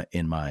lot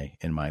in my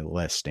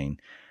listing.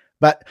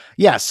 But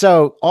yeah,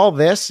 so all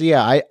this,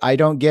 yeah, I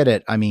don't get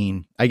it. I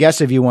mean, I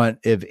guess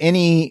if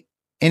any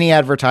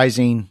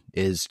advertising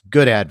is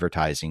good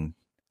advertising,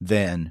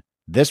 then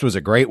this was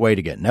a great way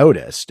to get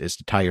noticed, is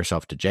to tie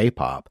yourself to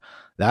J-Pop.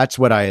 That's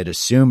what I had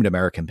assumed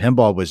American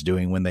Pinball was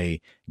doing when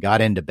they got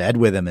into bed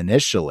with him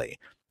initially.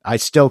 I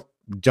still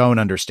don't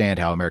understand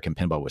how American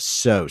Pinball was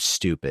so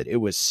stupid.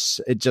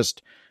 It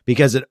just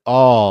because it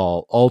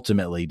all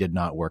ultimately did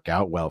not work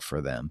out well for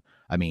them.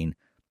 I mean,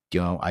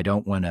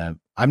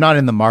 I'm not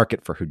in the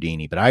market for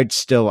Houdini, but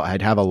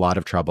I'd have a lot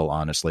of trouble,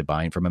 honestly,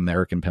 buying from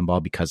American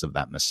Pinball because of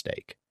that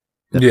mistake.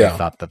 They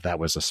thought that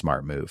was a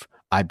smart move.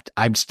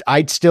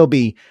 I'd still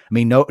be, I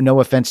mean, no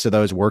offense to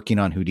those working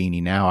on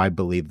Houdini now. I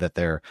believe that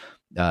they're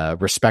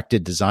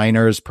respected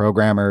designers,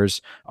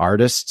 programmers,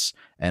 artists,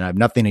 and I have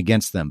nothing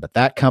against them. But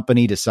that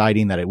company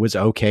deciding that it was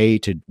okay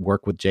to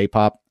work with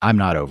J-Pop, I'm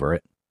not over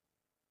it.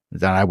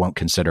 That I won't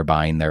consider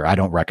buying I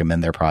don't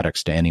recommend their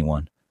products to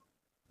anyone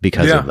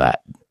because of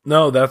that.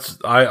 No,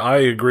 I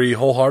agree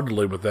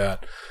wholeheartedly with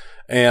that.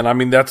 And I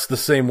mean, that's the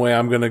same way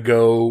I'm going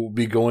to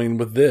be going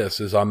with this,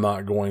 is I'm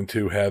not going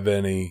to have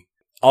any,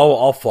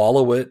 I'll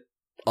follow it.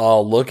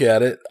 I'll look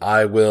at it.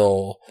 I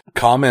will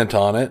comment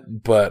on it,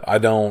 but I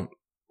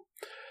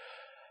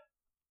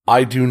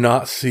do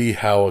not see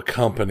how a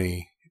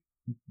company,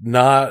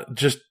 not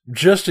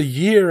just a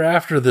year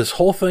after this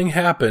whole thing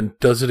happened,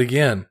 does it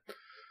again.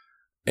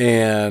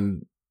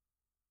 And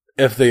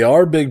if they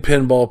are big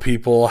pinball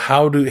people,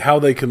 how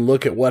they can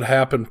look at what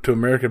happened to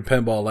American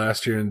Pinball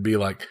last year and be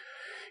like,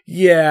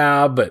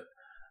 yeah, but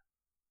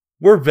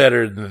we're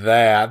better than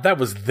that. That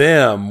was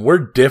them.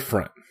 We're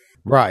different.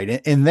 Right.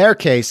 In their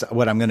case,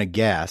 what I'm going to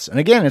guess, and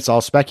again, it's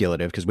all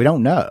speculative because we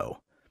don't know,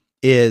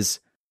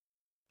 is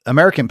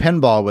American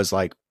Pinball was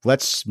like,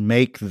 let's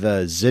make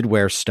the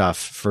Zidware stuff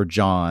for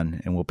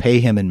John and we'll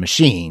pay him in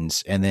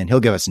machines and then he'll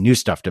give us new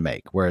stuff to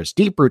make. Whereas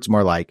Deep Root's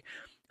more like,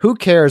 who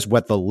cares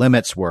what the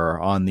limits were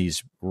on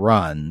these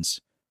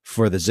runs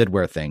for the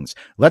Zidware things?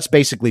 Let's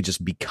basically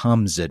just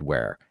become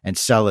Zidware and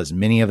sell as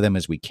many of them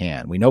as we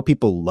can. We know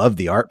people love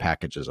the art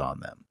packages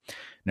on them.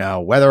 Now,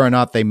 whether or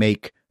not they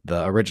make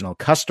the original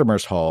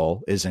customers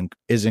whole is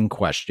in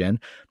question.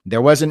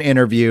 There was an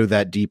interview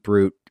that Deep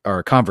Root, or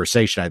a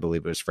conversation, I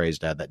believe it was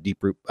phrased at, that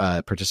Deep Root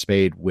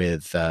participated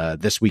with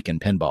This Week in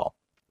Pinball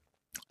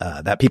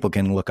that people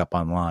can look up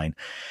online.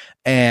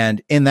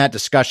 And in that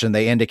discussion,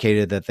 they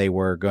indicated that they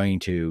were going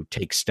to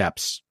take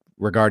steps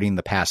regarding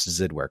the past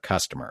Zidware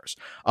customers.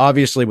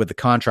 Obviously, with the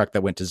contract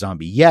that went to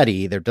Zombie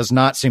Yeti, there does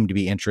not seem to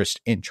be interest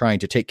in trying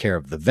to take care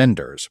of the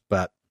vendors,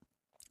 but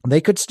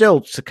they could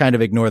still kind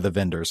of ignore the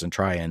vendors and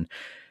try and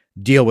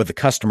deal with the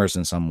customers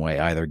in some way,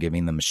 either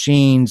giving them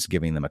machines,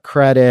 giving them a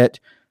credit,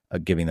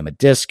 giving them a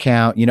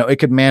discount. You know, it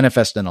could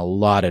manifest in a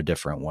lot of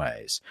different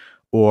ways.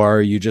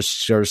 Or you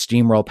just sort of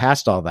steamroll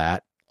past all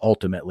that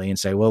ultimately and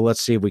say, well,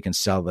 let's see if we can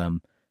sell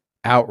them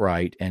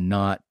outright and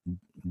not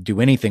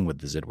do anything with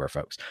the Zidware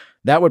folks.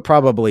 That would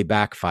probably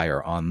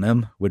backfire on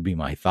them, would be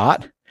my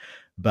thought.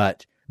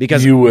 But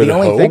because you would the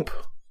only hope. thing,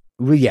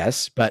 well,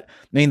 yes, but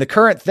I mean, the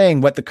current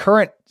thing, what the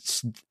current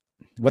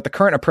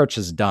approach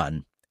has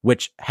done,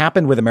 which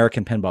happened with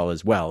American Pinball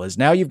as well, is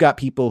now you've got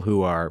people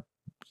who are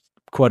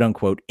quote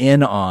unquote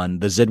in on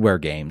the Zidware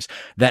games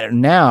that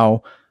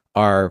now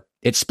are,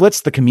 it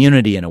splits the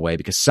community in a way,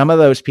 because some of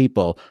those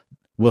people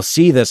will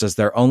see this as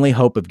their only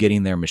hope of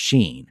getting their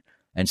machine.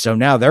 And so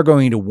now they're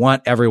going to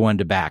want everyone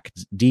to back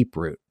Deep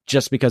Root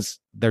just because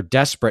they're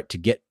desperate to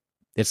get,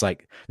 it's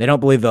like they don't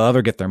believe they'll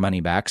ever get their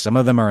money back. Some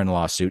of them are in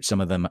lawsuit. Some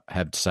of them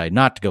have decided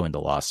not to go into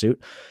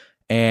lawsuit.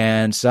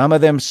 And some of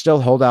them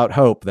still hold out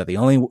hope that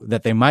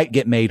that they might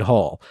get made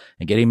whole.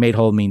 And getting made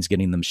whole means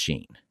getting the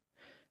machine.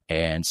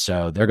 And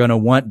so they're going to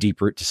want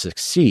Deep Root to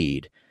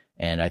succeed.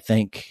 And I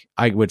think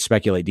I would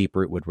speculate Deep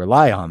Root would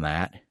rely on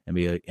that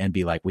and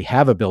be like, we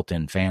have a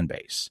built-in fan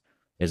base.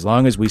 As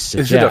long as we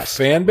suggest. Is it a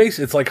fan base?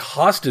 It's like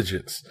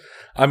hostages.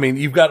 I mean,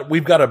 we've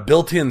got a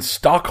built-in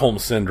Stockholm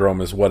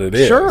syndrome is what it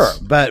is. Sure.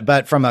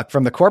 But from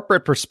the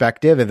corporate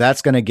perspective, if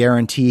that's going to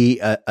guarantee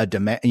a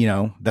demand, you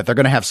know, that they're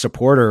going to have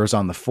supporters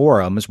on the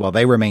forums while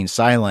they remain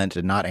silent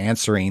and not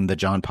answering the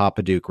John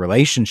Papaduke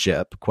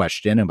relationship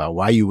question about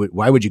why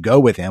would you go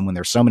with him when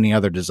there's so many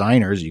other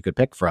designers you could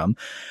pick from,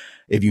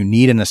 if you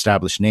need an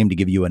established name to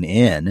give you an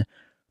in.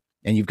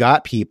 And you've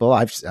got people,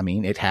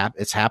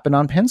 it's happened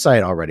on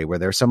Pinsight already, where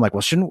there's some like,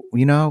 well, shouldn't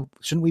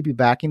we be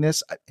backing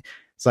this?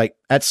 It's like,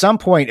 at some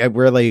point, it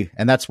really,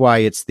 and that's why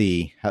it's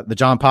the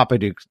John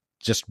Papaduke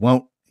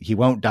he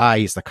won't die.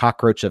 He's the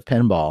cockroach of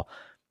pinball.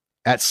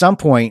 At some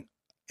point,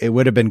 it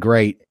would have been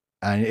great,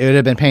 and it would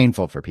have been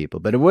painful for people,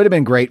 but it would have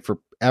been great for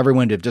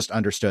everyone to have just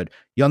understood,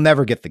 you'll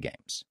never get the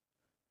games.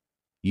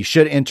 You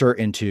should enter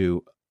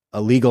into a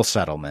legal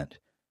settlement.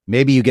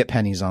 Maybe you get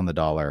pennies on the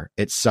dollar.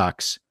 It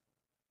sucks.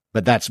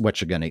 But that's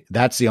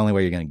the only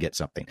way you're going to get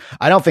something.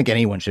 I don't think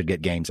anyone should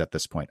get games at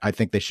this point. I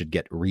think they should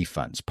get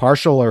refunds,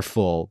 partial or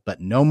full,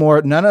 but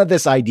none of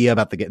this idea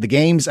about the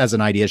games as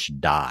an idea should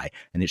die,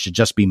 and it should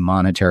just be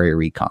monetary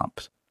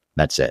recomp.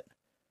 That's it.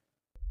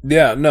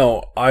 Yeah,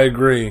 no, I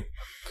agree.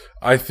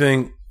 I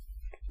think,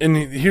 and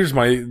here's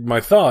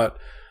my thought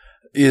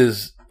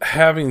is,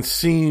 having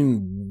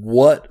seen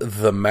what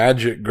the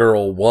Magic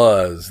Girl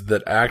was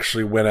that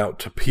actually went out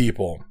to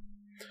people,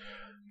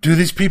 do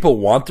these people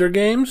want their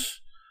games?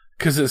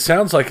 Because it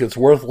sounds like it's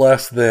worth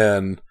less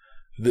than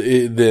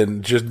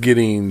just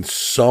getting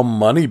some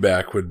money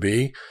back would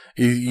be.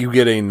 You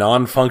get a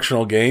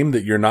non-functional game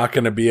that you're not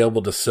going to be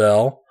able to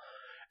sell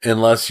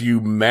unless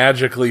you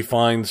magically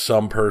find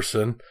some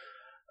person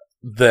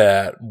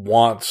that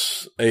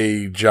wants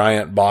a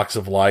giant box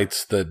of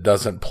lights that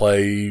doesn't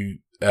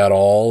play at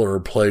all or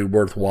play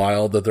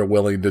worthwhile, that they're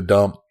willing to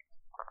dump,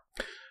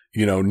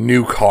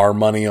 new car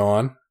money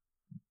on.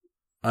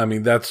 I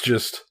mean, that's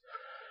just...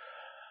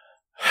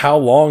 How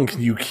long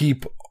can you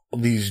keep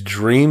these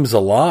dreams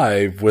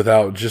alive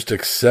without just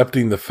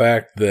accepting the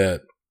fact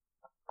that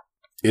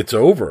it's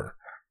over?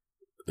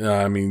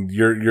 I mean,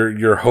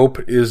 your hope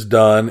is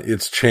done.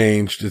 It's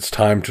changed. It's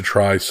time to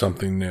try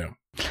something new.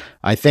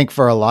 I think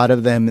for a lot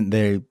of them,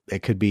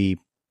 it could be,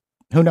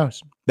 who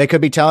knows? They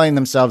could be telling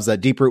themselves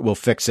that Deeproot will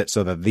fix it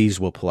so that these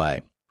will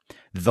play.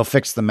 They'll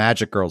fix the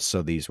Magic Girls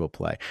so these will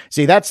play.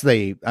 See, that's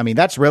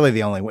really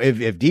the only way.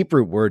 If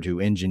Deeproot were to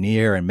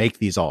engineer and make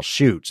these all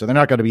shoot, so they're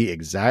not going to be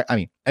exact. I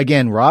mean,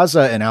 again,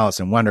 Raza and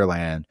Alice in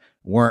Wonderland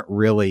weren't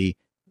really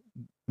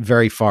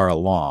very far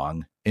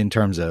along in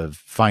terms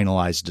of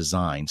finalized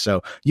design.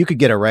 So you could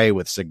get away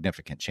with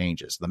significant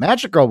changes. The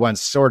Magic Girl one's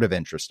sort of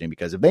interesting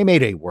because if they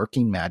made a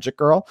working Magic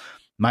Girl,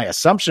 my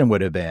assumption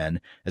would have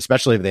been,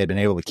 especially if they had been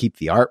able to keep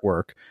the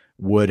artwork,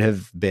 would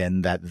have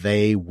been that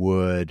they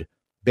would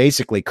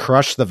basically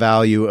crush the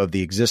value of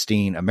the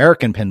existing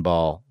American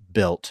Pinball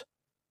built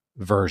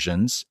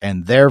versions,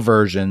 and their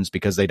versions,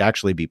 because they'd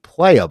actually be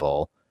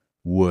playable,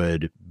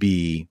 would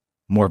be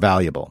more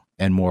valuable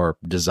and more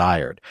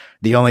desired.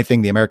 The only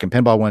thing the American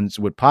Pinball ones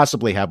would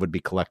possibly have would be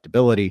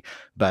collectability,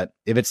 but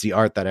if it's the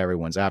art that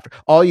everyone's after,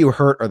 all you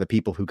hurt are the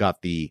people who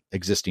got the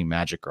existing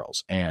Magic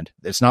Girls, and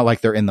it's not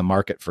like they're in the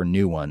market for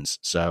new ones.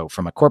 So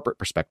from a corporate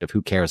perspective,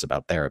 who cares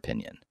about their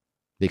opinion?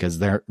 Because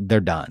they're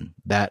done.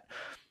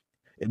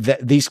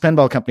 These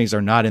pinball companies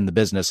are not in the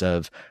business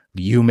of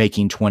you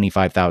making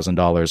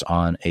 $25,000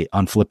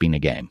 on flipping a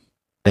game.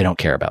 They don't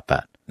care about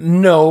that.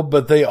 No,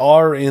 but they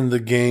are in the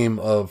game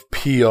of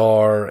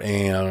PR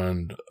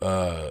and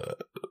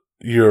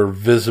your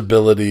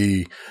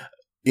visibility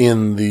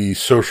in the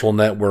social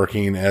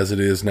networking as it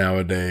is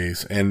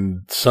nowadays.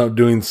 And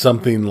doing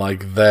something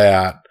like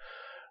that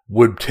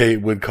would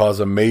cause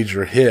a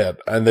major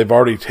hit. And they've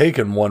already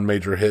taken one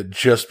major hit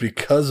just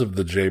because of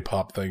the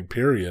J-pop thing,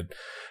 period.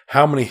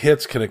 How many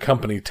hits can a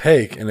company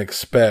take and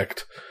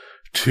expect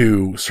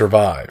to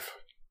survive?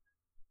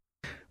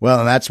 Well,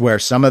 and that's where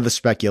some of the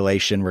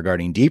speculation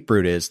regarding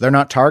Deeproot is. They're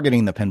not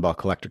targeting the pinball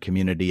collector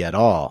community at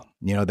all.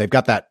 You know, they've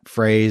got that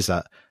phrase,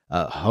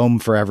 home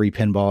for every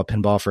pinball, a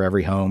pinball for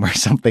every home, or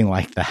something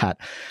like that.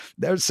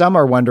 Some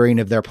are wondering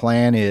if their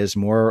plan is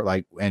more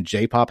like, and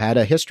J-pop had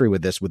a history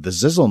with this, with the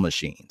Zizzle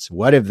machines.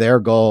 What if their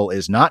goal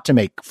is not to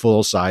make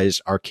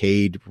full-size,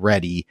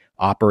 arcade-ready,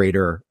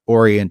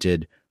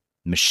 operator-oriented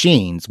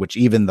machines, which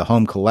even the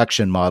home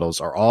collection models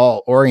are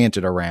all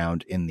oriented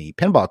around in the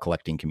pinball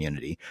collecting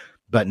community,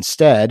 but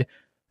instead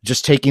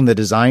just taking the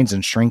designs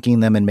and shrinking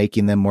them and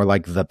making them more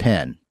like the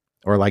Pen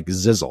or like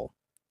Zizzle,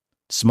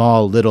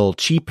 small little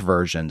cheap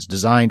versions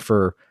designed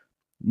for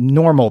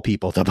normal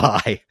people to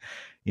buy.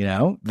 You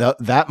know,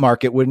 that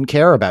market wouldn't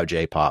care about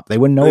J-pop. They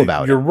wouldn't know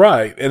about it. You're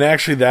right. And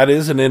actually that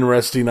is an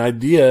interesting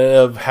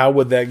idea of how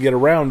would that get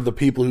around the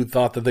people who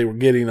thought that they were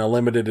getting a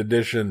limited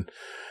edition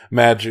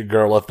Magic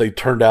Girl if they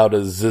turned out a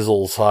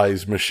Zizzle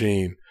size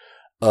machine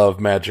of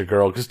Magic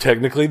Girl, because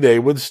technically they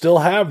would still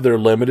have their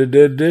limited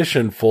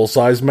edition full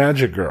size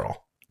Magic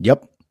Girl.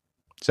 Yep.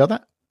 So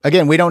that,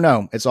 again, we don't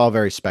know. It's all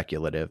very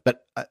speculative,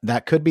 but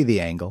that could be the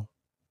angle.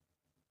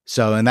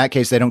 So in that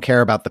case, they don't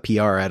care about the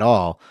PR at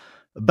all.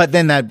 But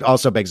then that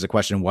also begs the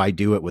question, why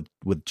do it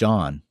with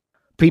John?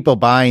 People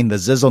buying the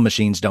Zizzle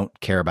machines don't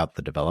care about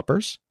the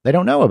developers. They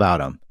don't know about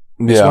them.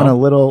 They just want a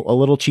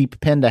little cheap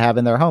pen to have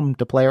in their home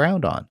to play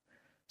around on.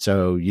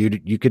 So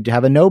you could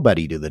have a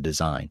nobody do the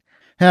design.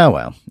 Oh,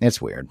 well,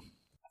 it's weird.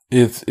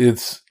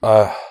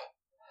 I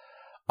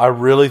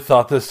really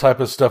thought this type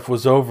of stuff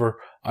was over.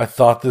 I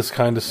thought this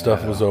kind of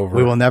stuff was over.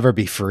 We will never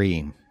be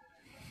free.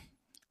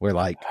 We're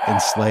like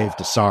enslaved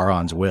to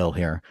Sauron's will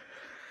here.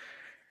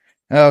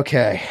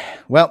 Okay.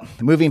 Well,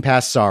 moving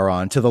past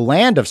Sauron to the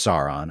land of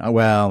Sauron.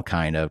 Well,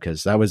 kind of,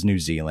 because that was New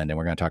Zealand, and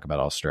we're going to talk about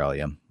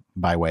Australia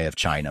by way of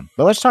China.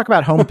 But let's talk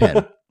about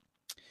Homepin.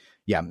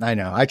 Yeah, I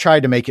know. I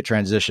tried to make it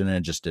transition, and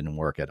it just didn't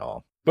work at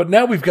all. But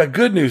now we've got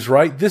good news,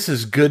 right? This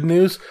is good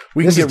news.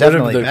 We can get rid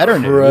of the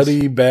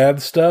cruddy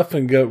bad stuff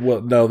and go,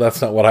 well, no,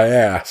 that's not what I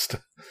asked.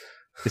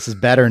 This is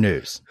better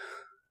news.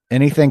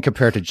 Anything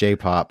compared to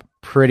J-pop,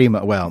 pretty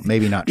much, well,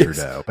 maybe not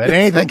Trudeau, but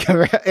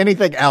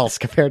anything else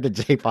compared to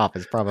J-pop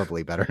is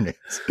probably better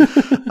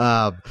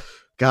news.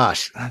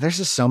 Gosh, there's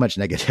just so much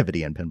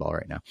negativity in pinball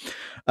right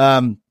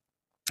now.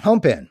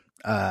 Homepin.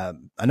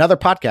 Another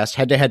podcast,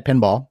 Head to Head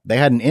Pinball. They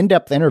had an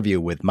in-depth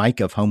interview with Mike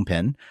of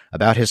Homepin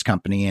about his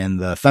company and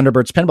the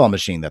Thunderbirds pinball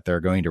machine that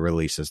they're going to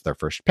release as their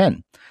first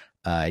pin.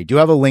 I do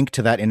have a link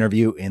to that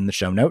interview in the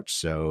show notes,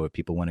 so if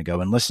people want to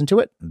go and listen to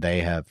it, they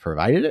have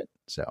provided it.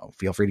 So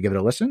feel free to give it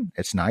a listen.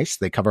 It's nice.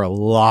 They cover a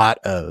lot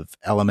of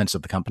elements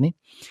of the company.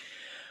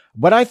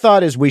 What I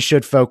thought is we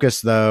should focus,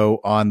 though,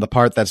 on the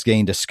part that's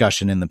getting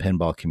discussion in the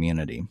pinball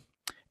community.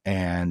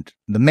 And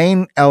the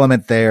main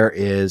element there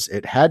is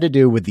it had to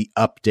do with the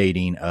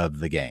updating of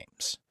the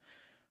games.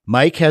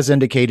 Mike has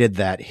indicated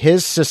that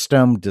his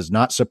system does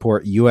not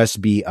support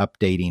USB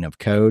updating of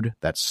code.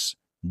 That's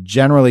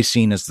generally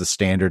seen as the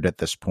standard at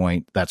this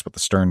point. That's what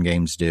the Stern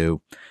games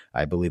do.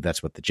 I believe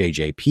that's what the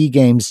JJP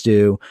games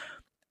do.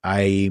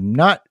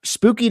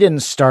 Spooky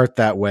didn't start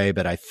that way,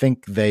 but I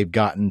think they've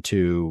gotten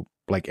to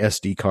like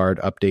SD card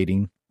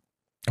updating.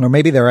 Or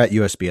maybe they're at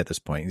USB at this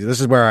point. This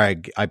is where I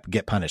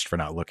get punished for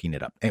not looking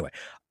it up. Anyway,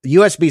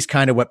 USB is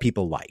kind of what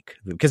people like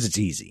because it's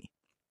easy.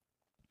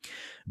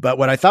 But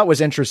what I thought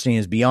was interesting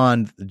is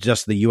beyond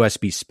just the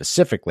USB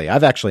specifically,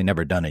 I've actually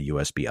never done a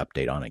USB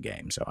update on a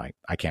game, so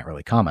I can't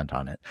really comment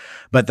on it,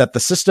 but that the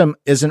system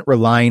isn't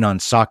relying on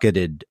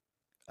socketed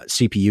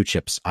CPU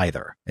chips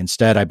either.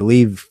 Instead, I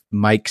believe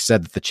Mike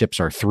said that the chips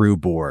are through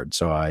board.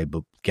 So I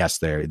guess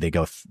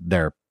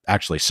they're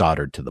actually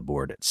soldered to the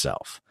board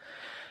itself.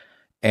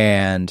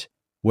 And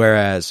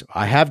whereas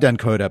I have done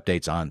code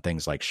updates on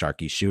things like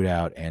Sharky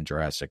Shootout and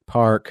Jurassic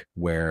Park,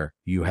 where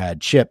you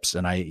had chips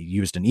and I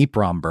used an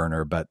EEPROM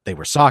burner, but they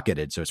were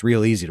socketed. So it's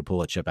real easy to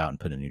pull a chip out and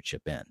put a new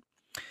chip in.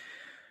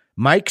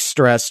 Mike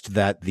stressed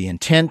that the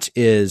intent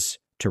is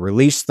to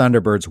release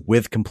Thunderbirds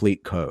with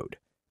complete code.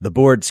 The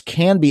boards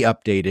can be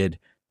updated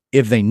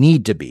if they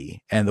need to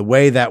be. And the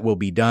way that will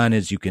be done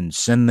is you can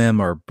send them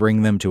or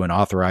bring them to an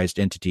authorized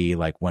entity,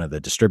 like one of the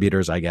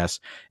distributors, I guess,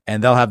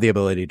 and they'll have the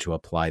ability to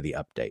apply the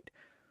update.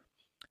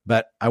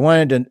 But I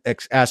wanted to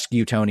ask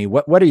you, Tony,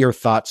 what are your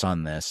thoughts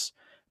on this?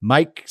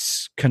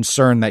 Mike's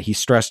concern that he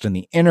stressed in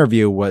the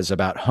interview was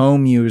about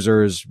home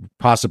users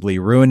possibly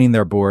ruining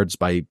their boards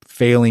by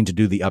failing to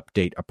do the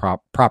update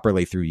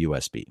properly through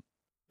USB.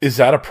 Is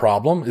that a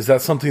problem? Is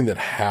that something that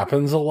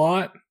happens a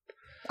lot?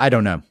 I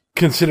don't know.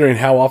 Considering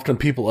how often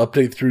people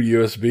update through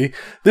USB,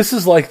 this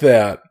is like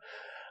that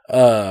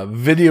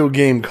video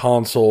game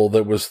console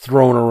that was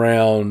thrown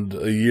around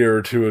a year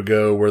or two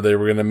ago where they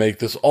were going to make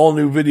this all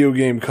new video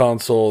game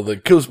console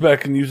that goes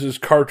back and uses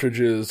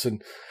cartridges,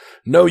 and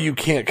no, you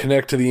can't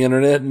connect to the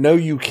internet. No,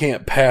 you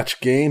can't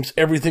patch games.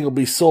 Everything will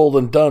be sold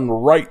and done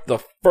right the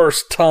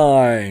first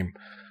time.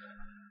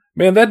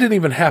 Man, that didn't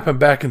even happen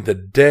back in the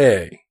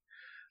day.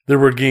 There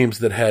were games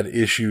that had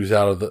issues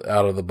out of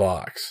the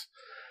box.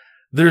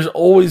 There's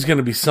always going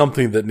to be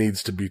something that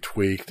needs to be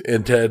tweaked,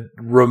 and to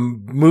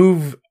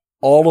remove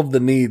all of the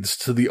needs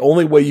to the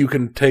only way you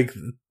can take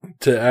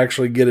to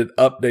actually get it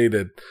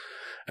updated,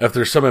 if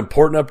there's some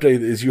important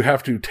update, is you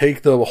have to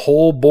take the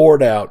whole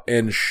board out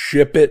and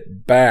ship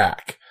it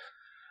back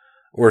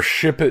or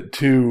ship it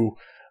to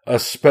a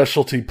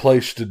specialty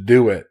place to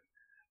do it.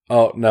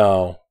 Oh,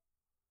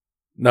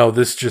 no,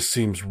 this just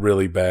seems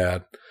really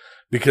bad,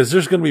 because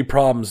there's going to be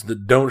problems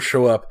that don't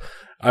show up.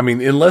 I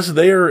mean, unless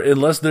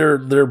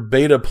they're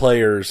beta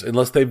players,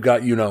 unless they've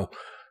got,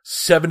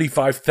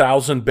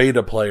 75,000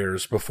 beta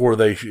players before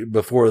they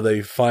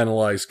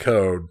finalize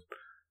code,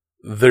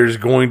 there's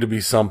going to be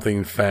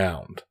something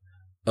found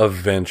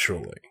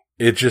eventually.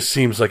 It just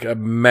seems like a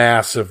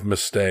massive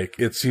mistake.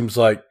 It seems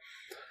like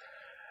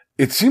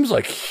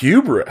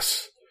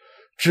hubris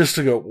just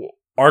to go,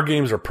 our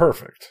games are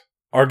perfect.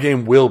 Our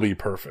game will be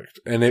perfect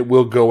and it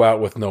will go out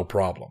with no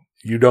problem.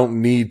 You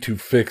don't need to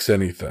fix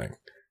anything.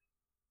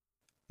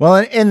 Well,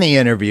 in the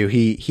interview,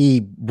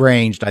 he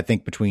ranged, I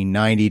think, between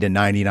 90 to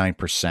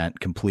 99%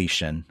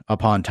 completion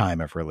upon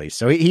time of release.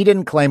 So he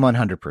didn't claim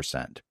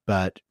 100%,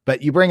 but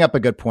you bring up a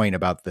good point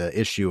about the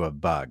issue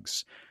of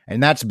bugs.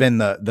 And that's been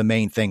the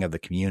main thing of the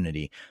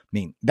community. I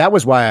mean, that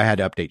was why I had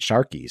to update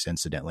Sharkies,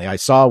 incidentally. I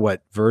saw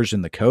what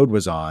version the code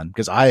was on,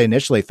 because I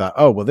initially thought,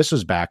 oh, well, this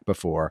was back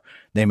before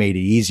they made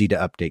it easy to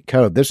update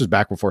code. This was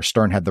back before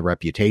Stern had the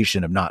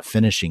reputation of not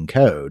finishing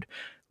code.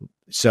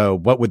 So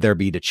what would there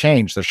be to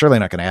change? They're surely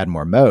not going to add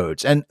more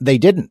modes. And they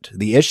didn't.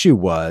 The issue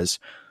was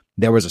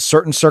there was a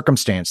certain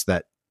circumstance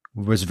that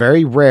was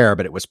very rare,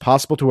 but it was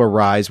possible to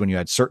arise when you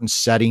had certain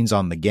settings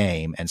on the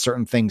game and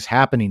certain things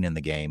happening in the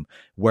game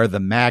where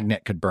the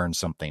magnet could burn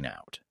something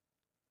out.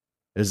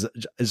 It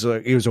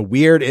was a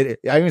weird,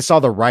 I even saw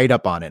the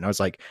write-up on it and I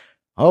was like,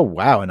 oh,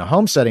 wow. In a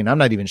home setting, I'm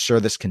not even sure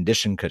this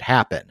condition could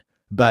happen.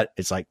 But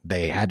it's like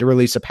they had to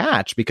release a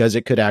patch because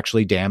it could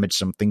actually damage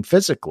something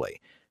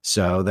physically.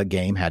 So the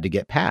game had to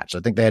get patched. I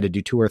think they had to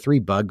do 2 or 3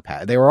 bug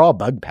patches. They were all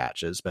bug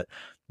patches, but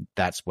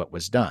that's what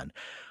was done.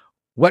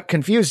 What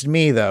confused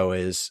me, though,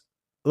 is,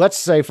 let's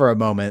say for a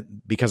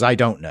moment, because I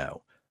don't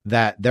know,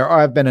 that there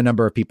have been a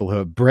number of people who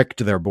have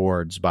bricked their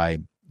boards by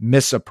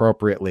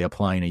misappropriately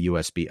applying a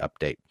USB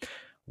update.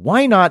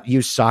 Why not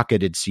use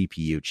socketed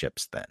CPU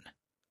chips then?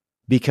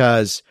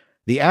 Because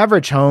the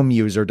average home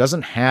user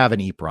doesn't have an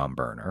EEPROM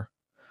burner.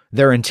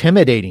 They're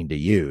intimidating to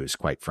use,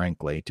 quite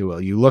frankly.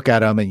 You look at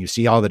them and you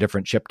see all the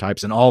different chip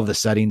types and all of the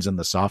settings in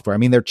the software. I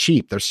mean, they're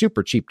cheap. They're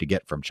super cheap to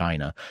get from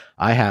China.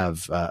 I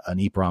have an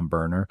EEPROM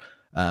burner,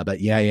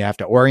 but yeah, you have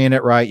to orient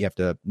it right. You have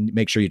to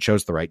make sure you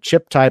chose the right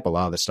chip type. A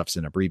lot of this stuff's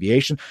in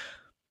abbreviation.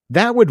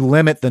 That would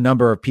limit the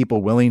number of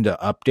people willing to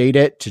update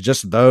it to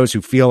just those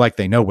who feel like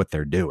they know what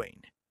they're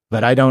doing.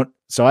 But I don't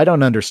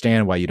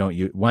understand why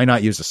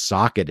not use a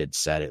socketed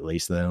set at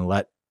least, then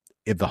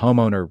if the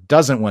homeowner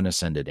doesn't want to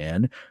send it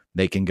in,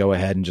 they can go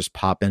ahead and just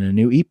pop in a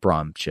new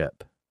EEPROM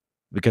chip,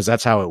 because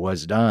that's how it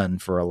was done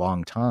for a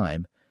long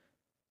time.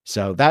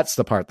 So that's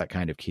the part that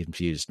kind of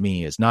confused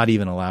me, is not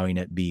even allowing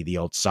it be the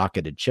old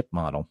socketed chip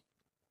model,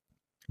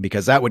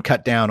 because that would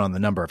cut down on the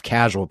number of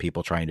casual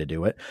people trying to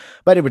do it,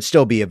 but it would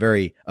still be a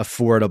very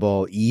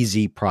affordable,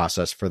 easy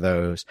process for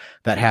those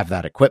that have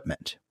that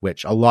equipment,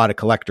 which a lot of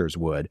collectors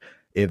would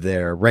if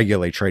they're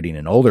regularly trading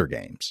in older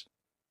games.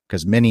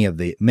 Because many of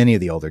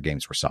the older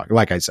games were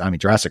socketed.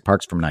 Jurassic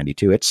Park's from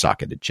 '92. It's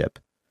socketed chip.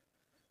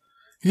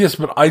 Yes,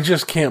 but I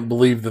just can't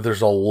believe that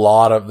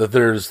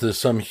there's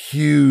some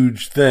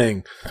huge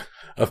thing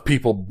of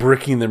people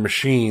bricking their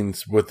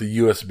machines with the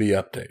USB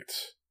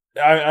updates.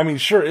 I mean,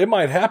 sure, it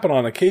might happen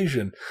on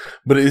occasion,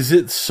 but is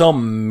it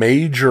some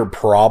major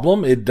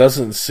problem? It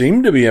doesn't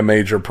seem to be a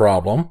major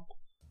problem.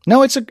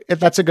 No,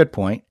 that's a good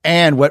point.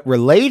 And what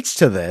relates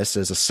to this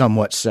is a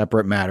somewhat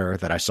separate matter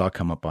that I saw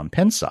come up on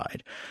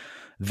Pinside.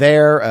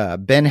 There,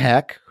 Ben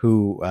Heck,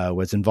 who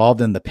was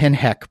involved in the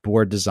PinHeck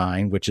board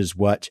design, which is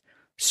what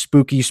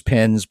Spooky's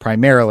pins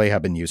primarily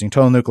have been using.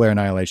 Total Nuclear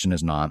Annihilation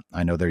is not.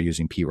 I know they're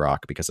using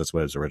P-Rock because that's what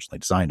it was originally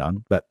designed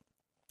on, but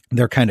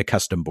they're kind of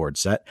custom board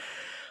set.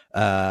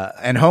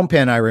 And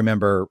HomePin, I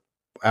remember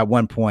at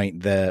one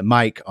point, the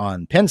Mike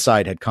on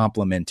Pinside had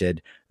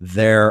complimented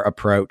their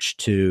approach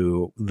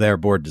to their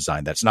board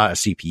design. That's not a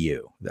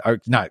CPU, or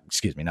not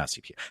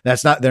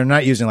CPU. They're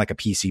not using like a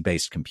PC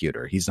based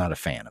computer. He's not a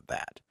fan of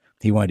that.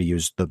 He wanted to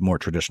use the more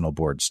traditional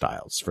board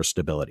styles for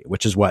stability,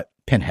 which is what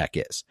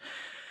PinHeck is.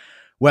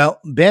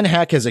 Well, Ben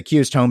Heck has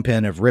accused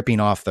HomePin of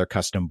ripping off their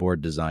custom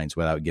board designs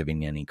without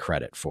giving any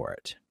credit for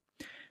it.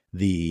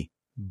 The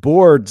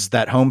boards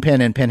that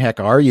HomePin and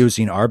PinHeck are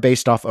using are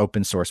based off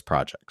open source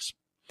projects.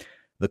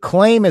 The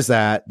claim is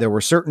that there were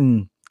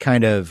certain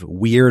kind of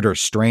weird or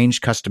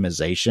strange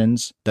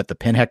customizations that the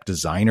PinHeck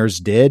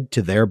designers did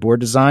to their board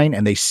design,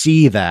 and they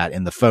see that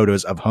in the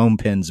photos of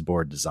HomePin's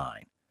board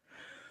design.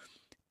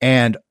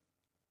 And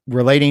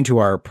relating to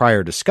our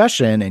prior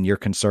discussion and your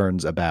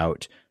concerns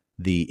about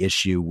the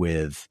issue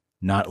with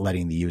not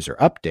letting the user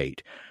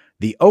update,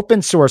 the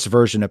open source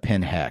version of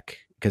PinHeck,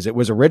 because it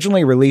was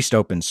originally released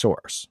open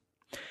source,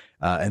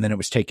 and then it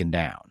was taken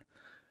down.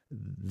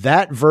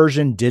 That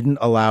version didn't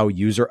allow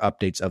user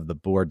updates of the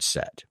board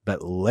set,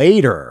 but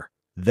later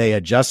they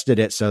adjusted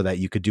it so that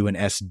you could do an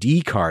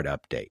SD card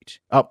update.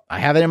 Oh, I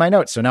have it in my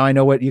notes, so now I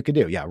know what you could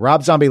do. Yeah,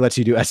 Rob Zombie lets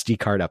you do SD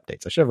card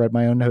updates. I should have read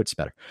my own notes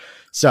better.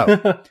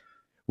 So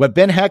what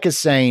Ben Heck is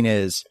saying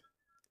is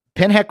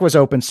PinHeck was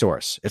open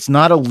source. It's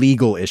not a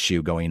legal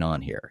issue going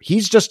on here.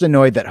 He's just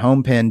annoyed that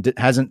HomePin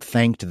hasn't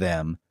thanked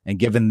them and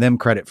given them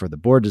credit for the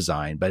board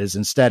design, but is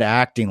instead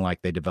acting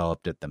like they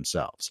developed it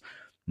themselves.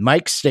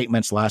 Mike's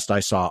statements last I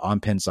saw on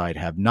Pinside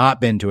have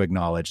not been to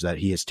acknowledge that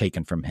he has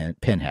taken from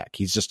PinHeck.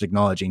 He's just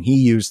acknowledging he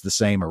used the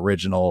same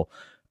original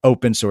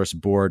open source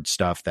board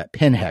stuff that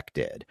PinHeck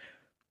did.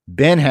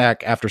 Ben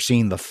Heck, after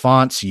seeing the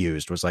fonts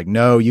used, was like,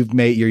 no,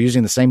 you're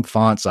using the same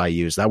fonts I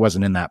used. That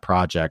wasn't in that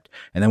project.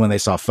 And then when they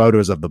saw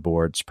photos of the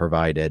boards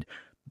provided,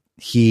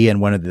 he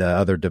and one of the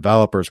other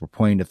developers were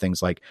pointing to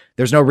things like,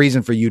 there's no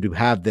reason for you to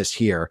have this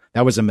here.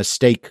 That was a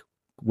mistake.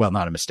 Well,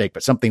 not a mistake,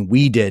 but something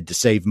we did to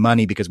save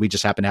money because we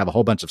just happen to have a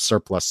whole bunch of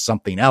surplus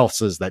something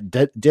else's that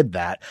did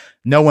that.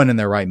 No one in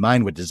their right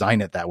mind would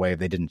design it that way if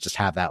they didn't just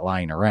have that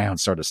lying around,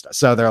 sort of stuff.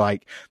 So they're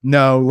like,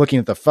 no, looking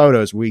at the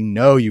photos, we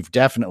know you've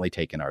definitely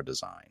taken our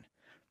design.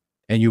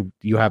 And you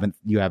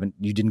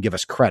didn't give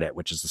us credit,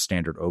 which is the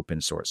standard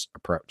open source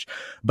approach.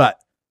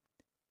 But,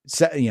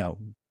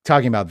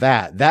 talking about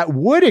that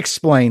would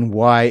explain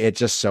why it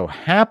just so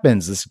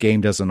happens this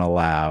game doesn't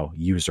allow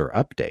user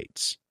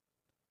updates.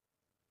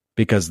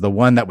 Because the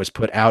one that was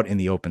put out in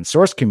the open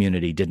source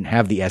community didn't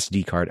have the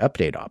SD card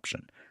update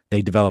option.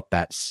 They developed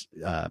that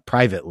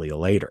privately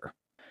later.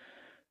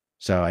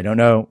 So I don't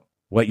know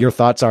what your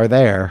thoughts are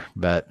there,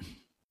 but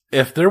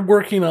if they're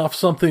working off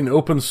something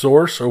open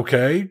source,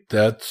 okay,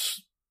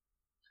 that's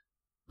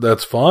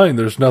fine.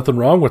 There's nothing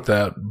wrong with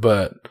that,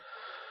 but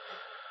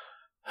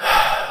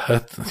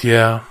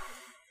yeah.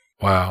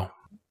 Wow.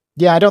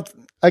 Yeah,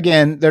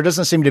 there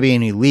doesn't seem to be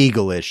any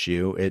legal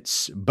issue.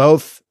 It's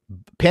both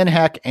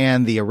PinHeck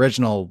and the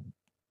original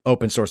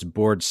open source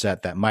board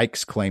set that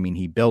Mike's claiming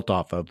he built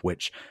off of,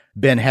 which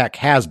Ben Heck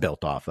has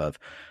built off of.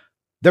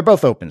 They're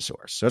both open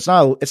source. So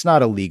it's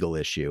not a legal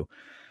issue.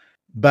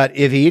 But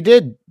if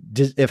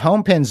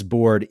HomePin's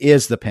board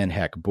is the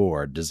PinHeck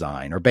board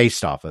design or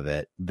based off of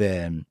it,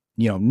 then,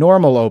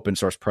 normal open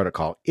source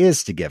protocol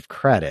is to give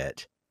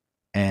credit,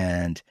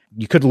 and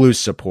you could lose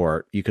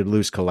support. You could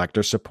lose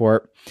collector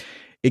support.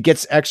 It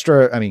gets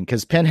extra. I mean,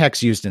 because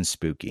PinHeck's used in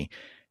Spooky.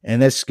 And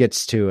this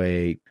gets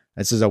to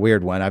this is a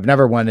weird one. I've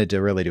never wanted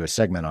to really do a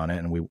segment on it,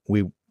 and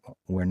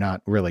we're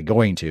not really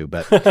going to,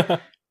 but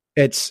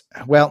here's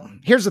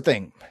the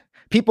thing.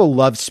 People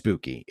love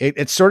Spooky.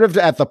 It's sort of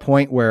at the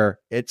point where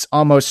it's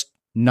almost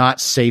not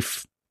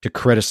safe to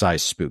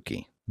criticize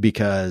Spooky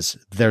because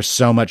there's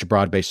so much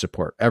broad-based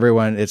support.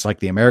 It's like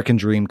the American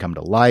dream come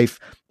to life.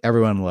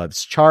 Everyone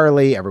loves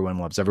Charlie. Everyone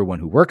loves everyone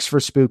who works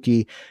for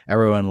Spooky.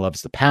 Everyone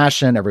loves the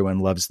passion. Everyone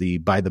loves the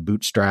by the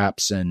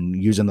bootstraps and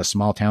using the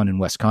small town in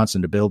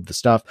Wisconsin to build the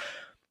stuff.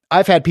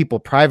 I've had people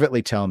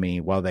privately tell me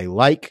while they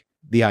like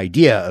the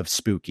idea of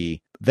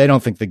Spooky, they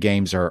don't think the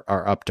games are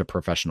up to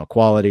professional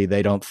quality.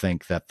 They don't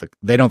think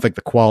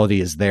the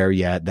quality is there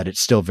yet, that it's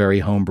still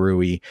very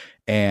homebrewy,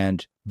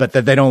 but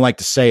that they don't like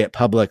to say it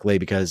publicly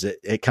because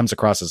it comes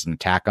across as an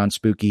attack on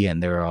Spooky.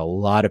 And there are a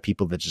lot of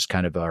people that just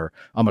kind of are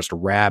almost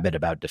rabid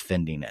about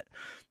defending it.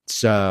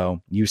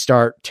 So you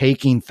start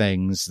taking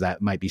things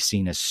that might be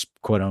seen as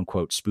quote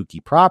unquote Spooky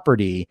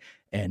property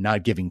and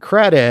not giving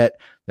credit,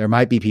 there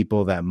might be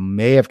people that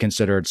may have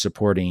considered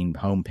supporting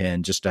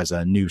Homepin just as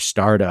a new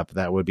startup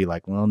that would be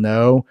like, well,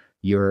 no,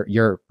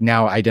 you're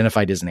now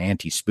identified as an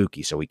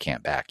anti-spooky, so we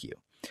can't back you.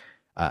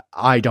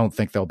 I don't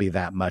think there'll be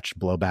that much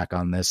blowback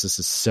on this. This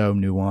is so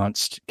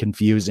nuanced,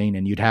 confusing,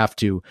 and you'd have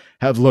to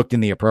have looked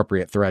in the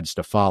appropriate threads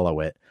to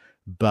follow it.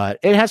 But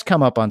it has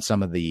come up on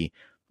some of the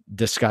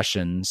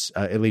discussions,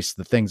 at least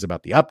the things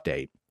about the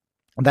update.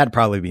 That'd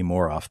probably be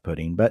more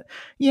off-putting. But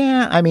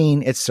yeah, I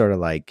mean, it's sort of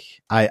like,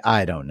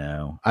 I don't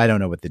know. I don't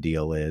know what the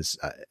deal is.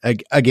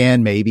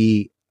 Again,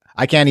 maybe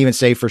I can't even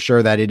say for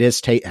sure that it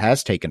is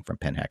has taken from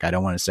Pinheck. I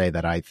don't want to say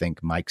that I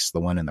think Mike's the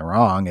one in the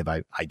wrong if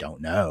I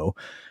don't know.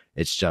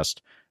 It's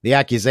just the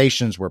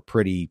accusations were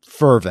pretty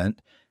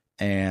fervent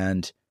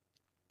and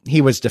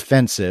he was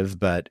defensive,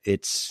 but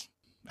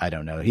I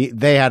don't know.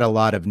 They had a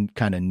lot of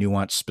kind of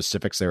nuanced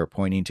specifics they were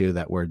pointing to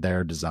that were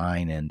their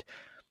design.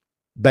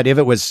 But if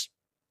it was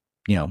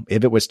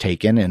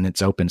taken and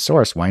it's open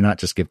source, why not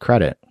just give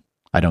credit?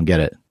 I don't get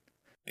it.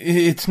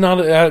 It's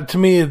not, to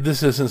me,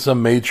 this isn't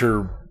some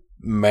major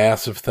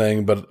massive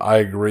thing, but I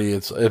agree.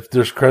 If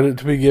there's credit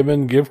to be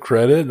given, give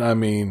credit. I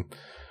mean,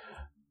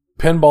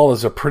 pinball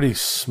is a pretty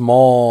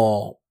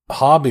small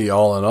hobby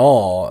all in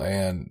all,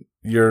 and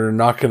you're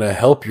not going to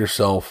help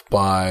yourself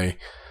by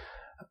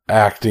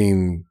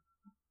acting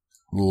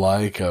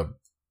like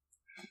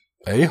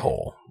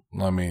a-hole.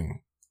 I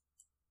mean,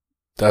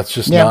 that's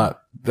just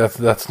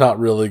that's not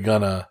really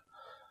gonna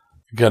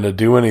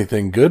do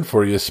anything good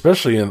for you,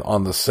 especially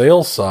on the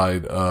sales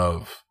side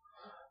of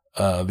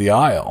the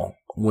aisle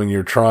when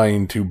you're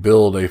trying to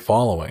build a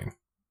following.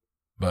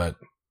 But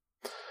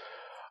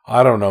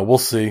I don't know. We'll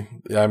see.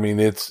 I mean,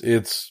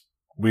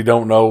 we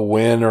don't know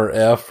when or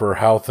if or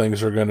how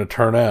things are going to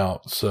turn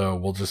out. So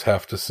we'll just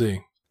have to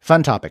see.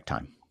 Fun topic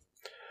time.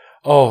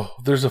 Oh,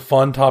 there's a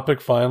fun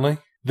topic finally.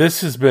 This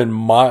has been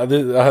I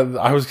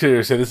was going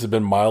to say this has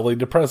been mildly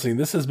depressing.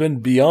 This has been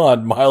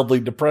beyond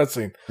mildly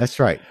depressing. That's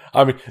right.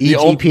 I mean,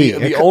 EGP,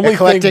 the only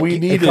thing we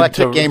needed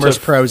Eclectic Gamers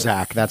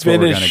Prozac. That's what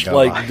we're going to go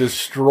like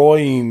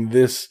destroying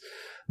this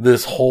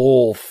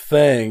whole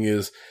thing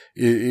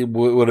it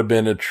would have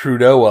been a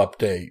Trudeau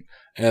update.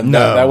 And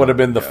that would have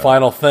been the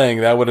final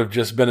thing. That would have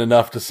just been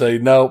enough to say,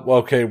 nope,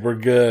 okay, we're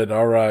good.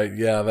 All right.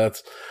 Yeah,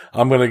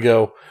 I'm going to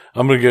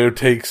go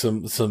take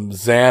some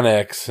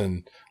Xanax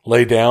and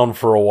lay down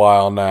for a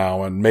while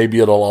now, and maybe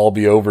it'll all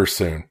be over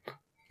soon.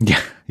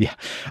 Yeah.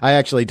 I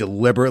actually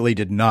deliberately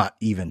did not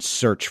even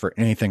search for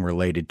anything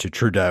related to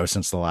Trudeau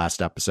since the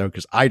last episode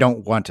because I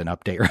don't want an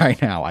update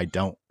right now. I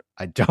don't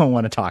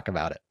want to talk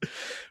about it.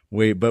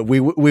 We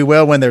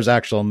will when there's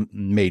actual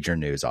major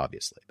news,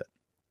 obviously. But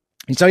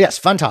so yes,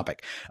 fun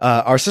topic.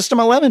 Our System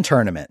 11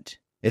 tournament.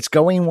 It's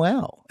going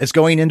well. It's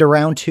going into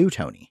round 2,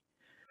 Tony.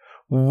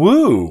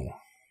 Woo!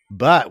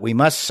 But we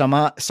must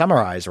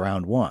summarize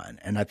round 1.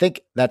 And I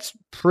think that's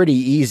pretty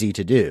easy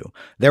to do.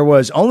 There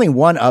was only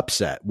one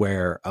upset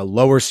where a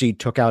lower seed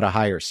took out a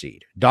higher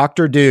seed.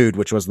 Dr. Dude,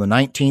 which was the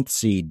 19th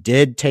seed,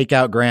 did take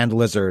out Grand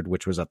Lizard,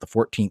 which was at the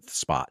 14th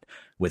spot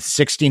with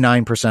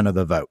 69% of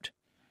the vote.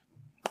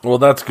 Well,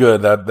 that's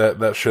good.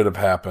 That should have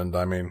happened.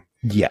 I mean,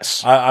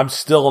 yes, I'm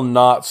still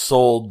not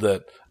sold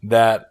that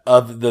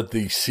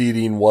the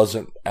seeding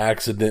wasn't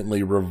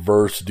accidentally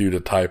reversed due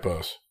to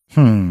typos.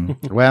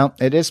 Well,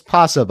 it is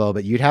possible,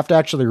 but you'd have to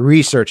actually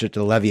research it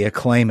to levy a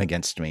claim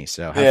against me.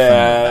 So have fun with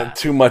that.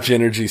 Too much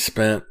energy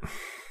spent.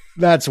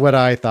 That's what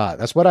I thought.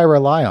 That's what I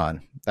rely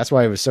on. That's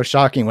why it was so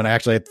shocking when I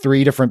actually had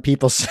 3 different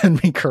people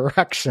send me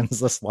corrections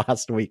this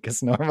last week.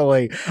 Because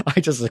normally I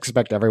just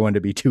expect everyone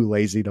to be too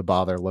lazy to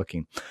bother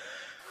looking.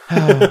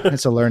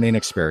 It's a learning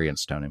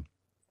experience, Tony.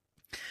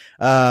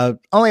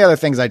 Only other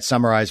things I'd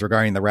summarize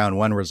regarding the round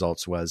 1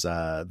 results was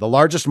the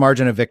largest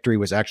margin of victory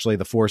was actually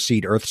the 4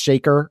 seed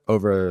Earthshaker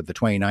over the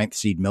 29th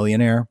seed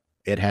Millionaire.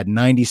 It had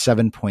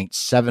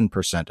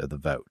 97.7% of the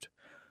vote,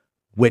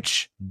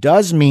 which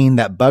does mean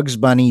that Bugs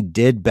Bunny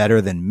did better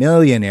than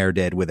Millionaire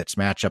did with its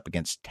matchup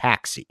against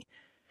Taxi.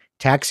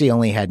 Taxi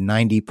only had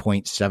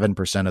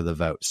 90.7% of the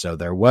vote, so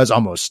there was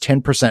almost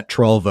 10%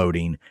 troll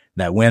voting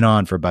that went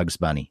on for Bugs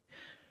Bunny.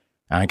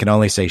 I can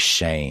only say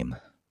shame.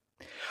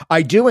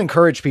 I do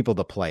encourage people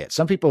to play it.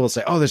 Some people will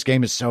say, oh, this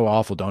game is so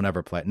awful, don't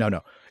ever play it.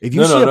 No. If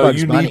you see a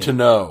Bugs Bunny, need to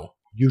know.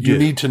 You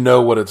need to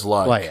know what it's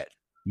like. Play it.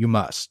 You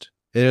must.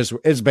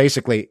 It's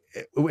basically,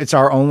 it's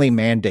our only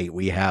mandate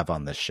we have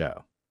on this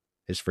show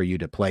is for you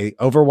to play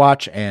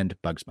Overwatch and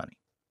Bugs Bunny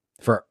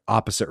for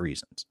opposite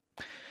reasons.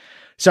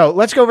 So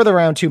let's go over the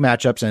round 2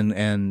 matchups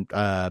and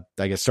I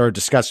guess sort of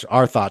discuss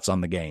our thoughts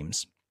on the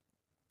games.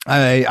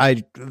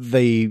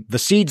 The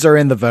seeds are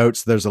in the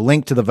votes. There's a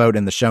link to the vote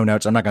in the show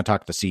notes. I'm not going to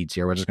talk the seeds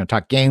here. We're just going to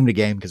talk game to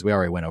game because we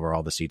already went over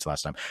all the seeds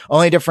last time.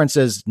 Only difference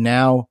is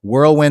now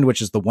Whirlwind,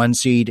 which is the 1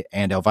 seed,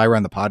 and Elvira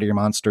and the Pottery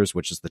Monsters,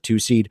 which is the 2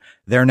 seed.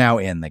 They're now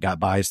in. They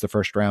got buys the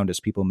first round, as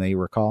people may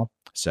recall.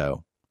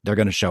 So they're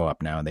going to show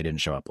up now, and they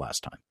didn't show up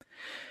last time.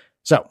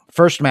 So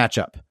first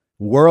matchup,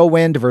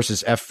 Whirlwind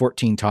versus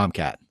F-14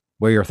 Tomcat.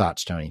 What are your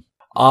thoughts, Tony?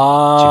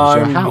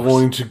 I'm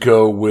going to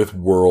go with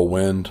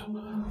Whirlwind.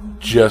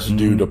 just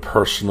due to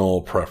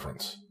personal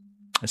preference.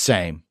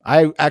 Same.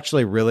 I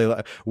actually really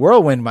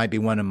Whirlwind might be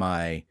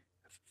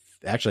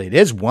actually, it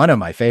is one of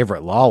my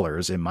favorite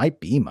Lawlers. It might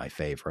be my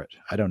favorite.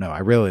 I don't know. I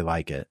really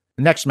like it.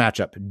 Next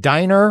matchup,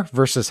 Diner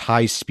versus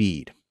High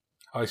Speed.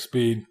 High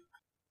Speed.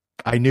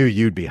 I knew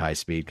you'd be High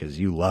Speed because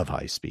you love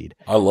High Speed.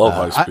 I love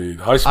High Speed.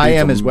 High Speed. I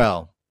am as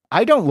well.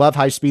 I don't love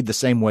High Speed the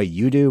same way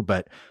you do,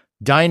 but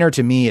Diner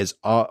to me is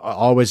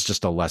always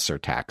just a lesser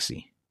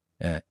Taxi.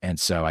 And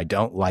so I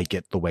don't like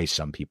it the way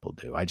some people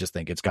do. I just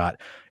think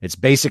it's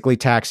basically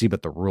Taxi,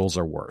 but the rules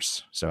are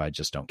worse. So I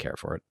just don't care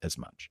for it as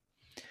much.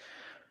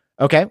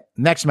 Okay,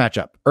 next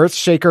matchup,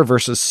 Earthshaker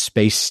versus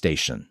Space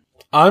Station.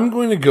 I'm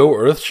going to go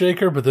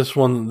Earthshaker, but this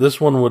one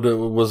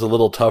was a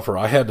little tougher.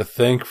 I had to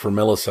think for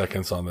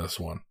milliseconds on this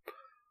one.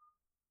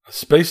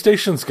 Space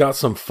Station's got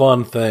some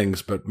fun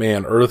things, but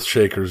man,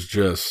 Earthshaker's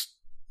just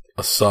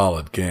a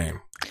solid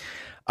game.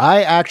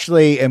 I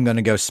actually am going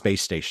to go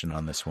Space Station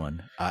on this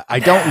one. I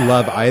don't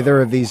love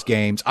either of these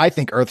games. I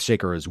think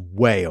Earthshaker is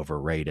way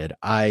overrated.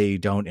 I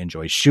don't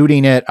enjoy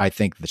shooting it. I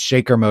think the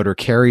shaker motor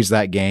carries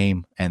that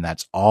game, and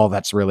that's all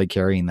that's really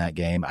carrying that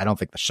game. I don't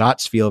think the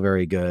shots feel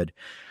very good.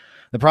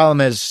 The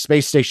problem is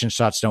Space Station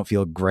shots don't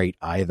feel great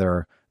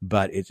either,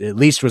 but it at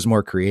least was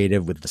more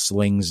creative with the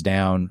slings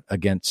down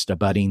against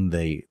abutting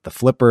the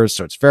flippers,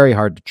 so it's very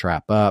hard to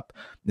trap up.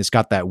 It's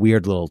got that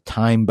weird little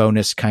time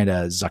bonus kind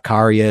of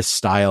Zacarias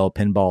style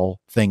pinball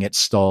thing it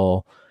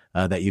stole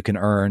that you can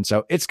earn.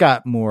 So it's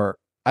got more,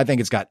 I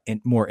think it's got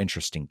more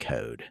interesting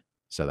code.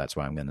 So that's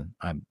why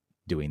I'm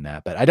doing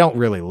that, but I don't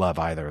really love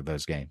either of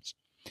those games.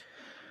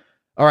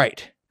 All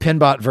right.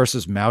 Pinbot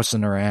versus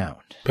Mousing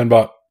Around.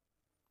 Pinbot.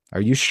 Are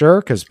you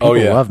sure? Because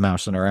people love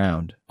Mousing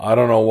Around. I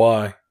don't know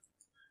why.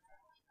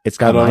 It's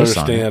got mice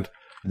on it. I don't understand.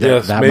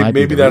 Yes,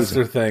 maybe that's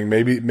their thing.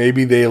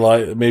 Maybe they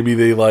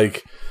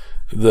like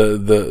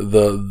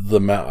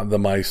the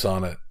mice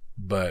on it,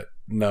 but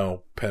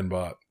no,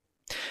 Pinbot.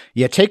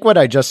 Yeah, take what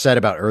I just said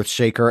about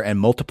Earthshaker and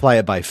multiply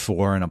it by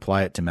 4 and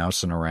apply it to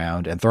Mousing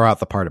Around and throw out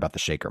the part about the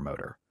shaker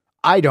motor.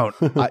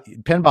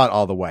 Pinbot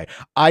all the way.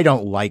 I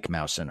don't like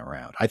Mousing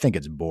Around. I think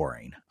it's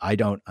boring. I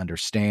don't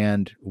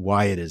understand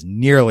why it is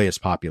nearly as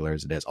popular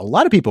as it is. A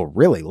lot of people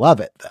really love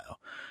it though.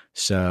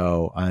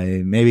 So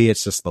maybe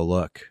it's just the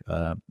look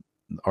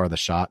or the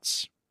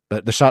shots,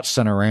 but the shots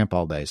center ramp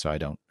all day. So I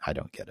don't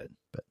get it,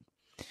 but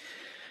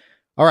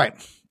all right.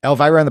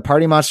 Elvira and the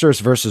Party Monsters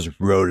versus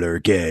Roller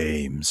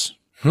Games.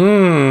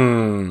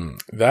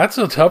 That's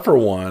a tougher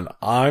one.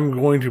 I'm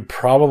going to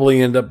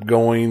probably end up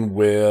going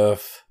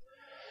with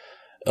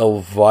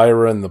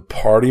Elvira and the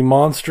Party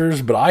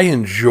Monsters, but I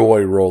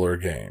enjoy Roller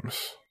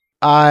Games.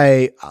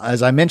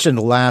 As I mentioned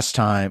last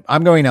time,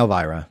 I'm going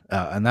Elvira,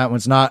 and that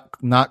one's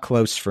not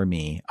close for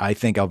me. I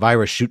think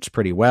Elvira shoots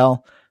pretty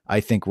well. I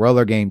think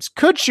Roller Games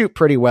could shoot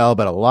pretty well,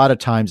 but a lot of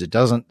times it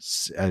doesn't.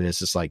 It's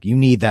just like you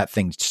need that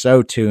thing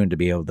so tuned to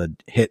be able to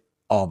hit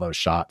all those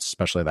shots,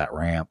 especially that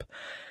ramp.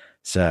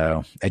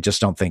 So I just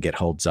don't think it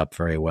holds up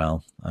very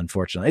well,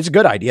 unfortunately. It's a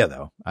good idea,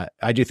 though.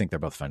 I do think they're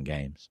both fun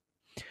games.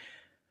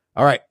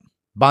 All right.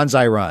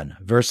 Bonsai Run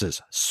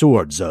versus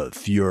Swords of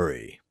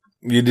Fury.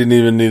 You didn't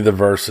even need the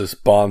versus.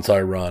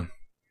 Bonsai Run.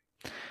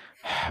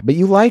 But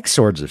you like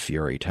Swords of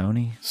Fury,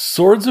 Tony.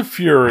 Swords of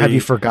Fury. Have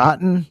you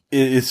forgotten?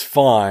 It's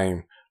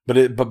fine, but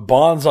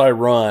Bonsai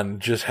Run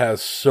just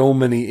has so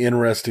many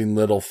interesting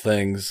little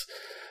things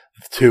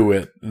to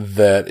it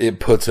that it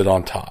puts it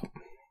on top.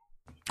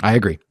 I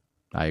agree.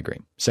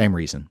 Same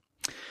reason.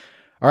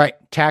 All right,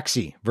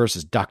 Taxi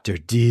versus Dr.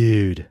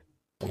 Dude.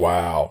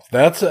 Wow,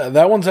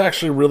 that one's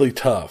actually really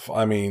tough.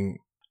 I mean,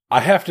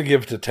 I have to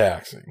give it to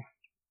Taxi.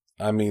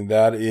 I mean,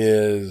 that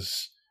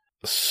is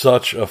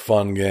such a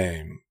fun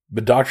game.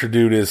 But Dr.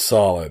 Dude is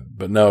solid,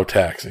 but no,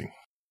 Taxi.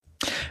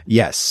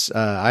 Yes,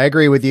 I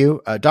agree with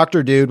you.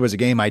 Dr. Dude was a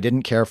game I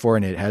didn't care for,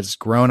 and it has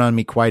grown on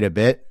me quite a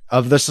bit.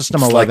 Of the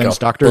System 11s, like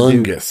Dr.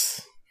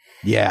 fungus.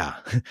 Dude. Yeah.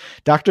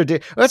 Dr.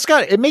 Dude.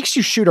 It makes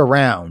you shoot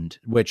around,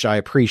 which I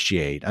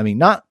appreciate. I mean,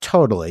 not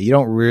totally. You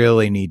don't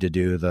really need to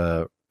do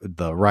the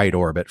right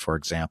orbit, for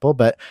example,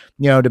 but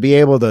to be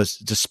able to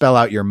spell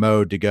out your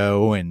mode to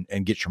go and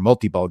get your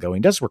multi-ball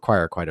going does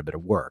require quite a bit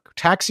of work.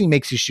 Taxi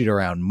makes you shoot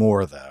around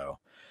more though.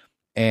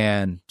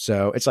 And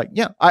so it's like,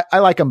 yeah, I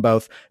like them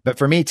both, but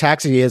for me,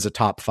 Taxi is a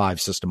top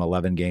 5 System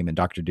 11 game and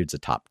Dr. Dude's a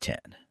top 10.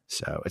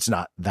 So it's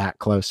not that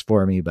close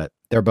for me, but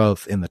they're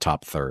both in the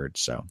top third.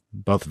 So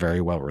both very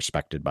well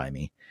respected by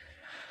me.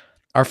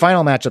 Our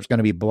final matchup is going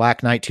to be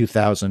Black Knight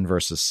 2000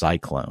 versus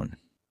Cyclone.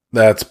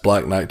 That's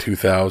Black Knight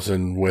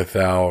 2000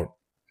 without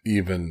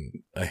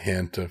even a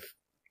hint of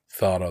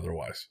thought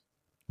otherwise.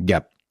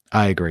 Yep,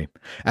 I agree.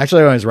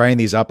 Actually, when I was writing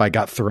these up, I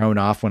got thrown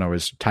off when I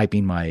was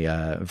typing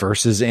my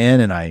verses in,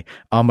 and I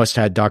almost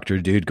had Dr.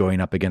 Dude going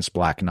up against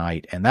Black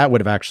Knight, and that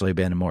would have actually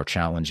been a more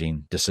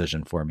challenging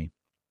decision for me.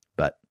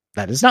 But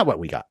that is not what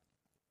we got.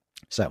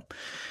 So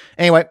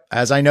anyway,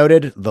 as I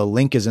noted, the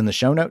link is in the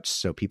show notes,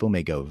 so people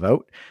may go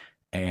vote.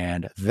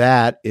 And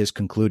that is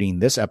concluding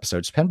this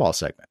episode's pinball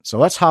segment. So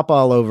let's hop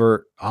all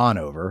over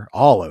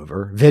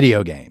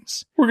video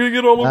games. We're going to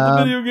get all over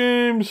the video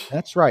games.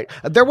 That's right.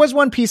 There was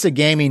one piece of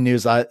gaming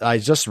news I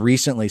just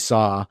recently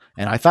saw,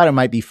 and I thought it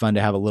might be fun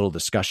to have a little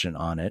discussion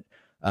on it.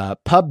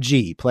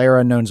 PUBG,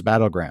 PlayerUnknown's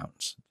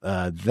Battlegrounds.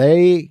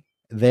 They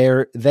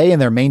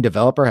and their main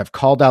developer have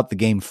called out the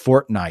game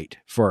Fortnite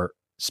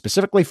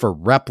specifically for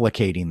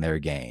replicating their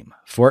game.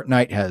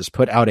 Fortnite has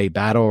put out a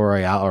battle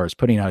royale, or is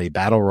putting out a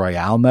battle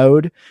royale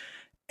mode,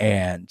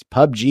 and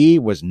PUBG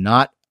was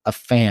not a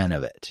fan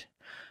of it.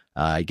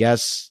 I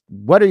guess,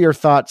 what are your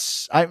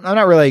thoughts? I'm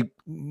not really,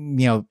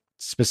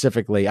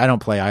 specifically, I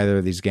don't play either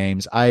of these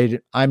games.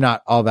 I'm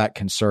not all that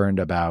concerned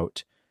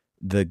about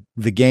the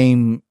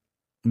game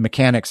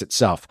mechanics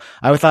itself.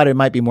 I thought it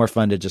might be more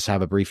fun to just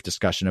have a brief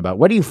discussion about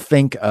what do you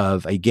think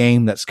of a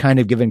game that's kind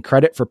of given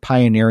credit for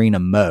pioneering a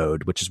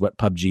mode, which is what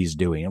PUBG is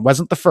doing. It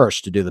wasn't the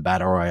first to do the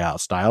battle royale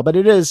style, but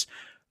it is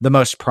the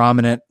most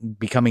prominent,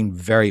 becoming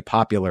very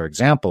popular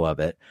example of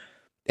it.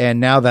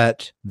 And now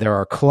that there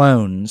are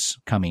clones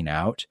coming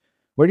out,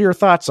 what are your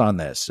thoughts on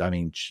this? I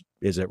mean,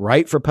 is it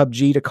right for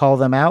PUBG to call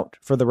them out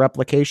for the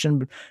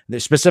replication?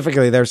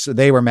 Specifically,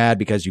 they were mad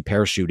because you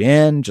parachute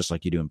in, just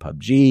like you do in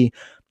PUBG.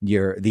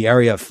 The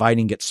area of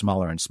fighting gets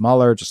smaller and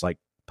smaller, just like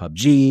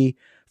PUBG.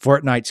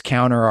 Fortnite's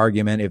counter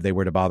argument, if they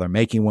were to bother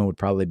making one, would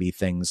probably be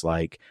things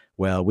like,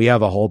 well, we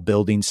have a whole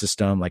building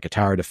system, like a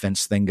tower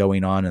defense thing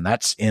going on, and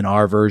that's in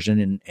our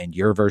version, and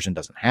your version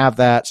doesn't have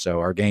that, so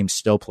our games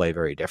still play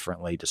very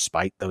differently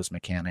despite those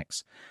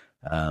mechanics.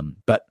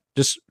 But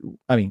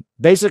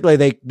basically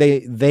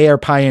they are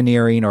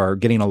pioneering or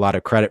getting a lot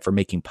of credit for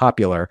making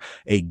popular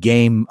a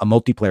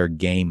multiplayer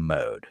game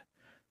mode.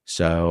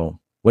 So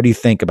what do you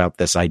think about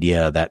this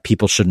idea that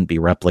people shouldn't be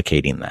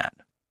replicating that?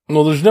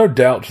 Well, there's no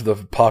doubt to the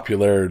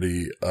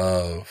popularity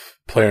of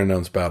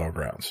PlayerUnknown's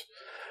Battlegrounds.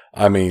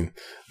 I mean,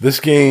 this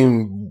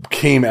game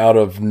came out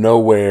of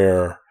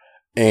nowhere,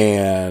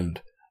 and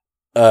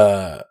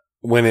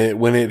when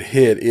it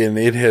hit, and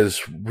it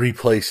has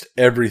replaced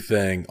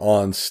everything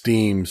on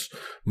Steam's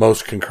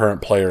most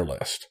concurrent player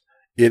list.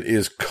 It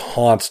is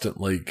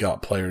constantly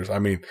got players. I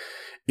mean,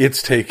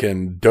 it's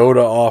taken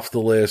Dota off the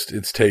list.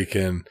 It's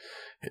taken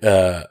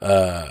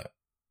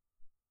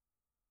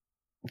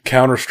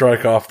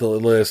Counter-Strike off the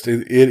list.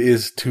 It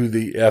is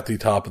at the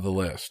top of the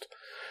list.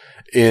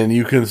 And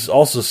you can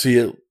also see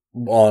it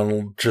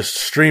on just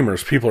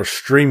streamers. People are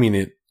streaming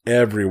it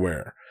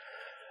everywhere.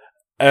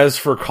 As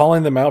for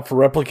calling them out for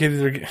replicating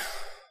their game,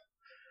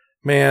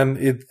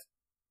 man,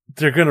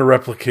 they're going to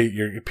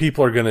replicate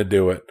people are going to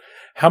do it.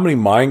 How many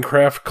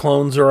Minecraft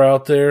clones are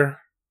out there?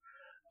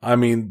 I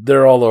mean,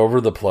 they're all over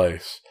the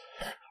place.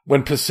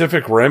 When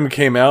Pacific Rim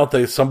came out,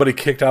 somebody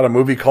kicked out a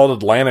movie called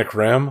Atlantic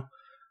Rim.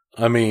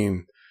 I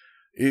mean,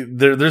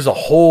 there's a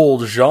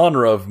whole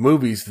genre of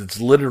movies that's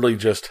literally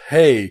just,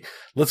 hey,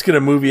 let's get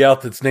a movie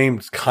out that's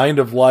named kind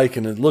of like,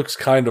 and it looks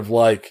kind of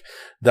like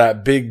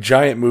that big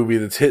giant movie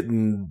that's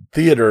hitting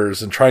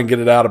theaters, and try and get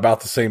it out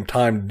about the same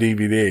time to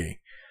DVD.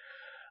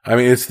 I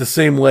mean, it's the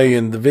same way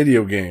in the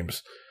video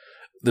games.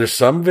 There's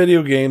some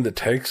video game that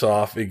takes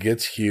off, it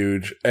gets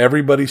huge,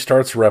 everybody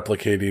starts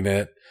replicating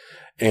it,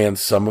 and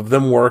some of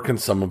them work and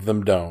some of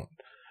them don't.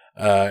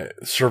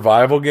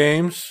 Survival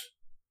games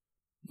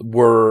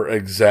were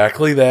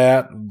exactly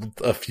that.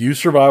 A few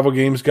survival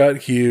games got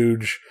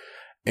huge,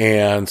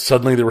 and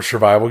suddenly there were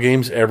survival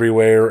games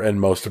everywhere, and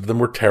most of them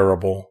were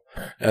terrible.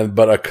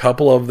 But a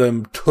couple of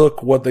them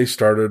took what they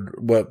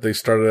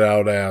started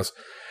out as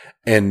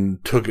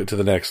and took it to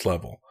the next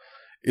level.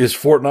 Is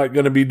Fortnite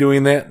going to be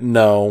doing that?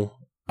 No,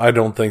 I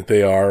don't think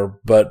they are,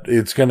 but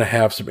it's going to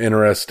have some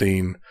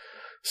interesting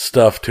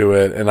stuff to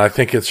it. And I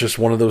think it's just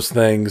one of those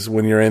things,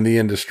 when you're in the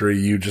industry,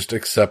 you just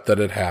accept that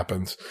it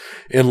happens.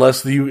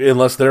 Unless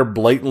they're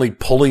blatantly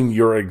pulling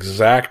your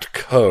exact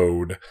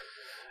code.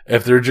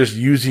 If they're just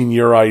using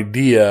your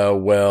idea,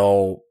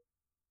 well,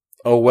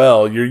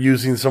 you're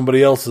using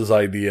somebody else's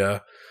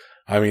idea.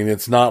 I mean,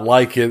 it's not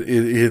like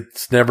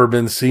it's never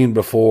been seen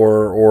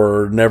before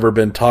or never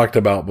been talked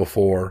about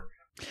before.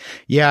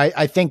 Yeah,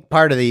 I think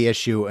part of the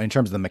issue in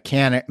terms of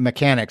the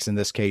mechanics in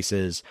this case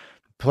is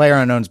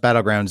PlayerUnknown's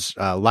Battlegrounds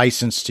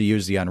license to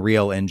use the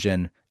Unreal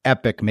Engine.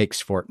 Epic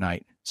makes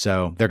Fortnite,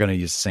 so they're going to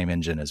use the same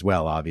engine as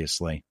well,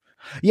 obviously.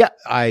 Yeah,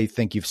 I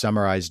think you've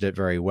summarized it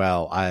very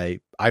well.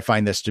 I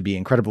find this to be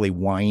incredibly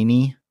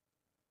whiny,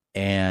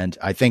 and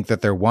I think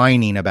that they're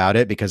whining about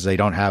it because they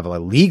don't have a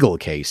legal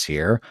case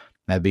here.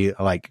 That'd be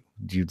like,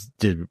 do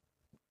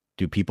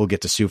people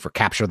get to sue for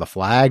capture the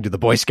flag? Do the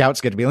Boy Scouts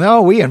get to be like,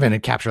 oh, we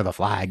invented capture the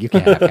flag. You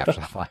can't have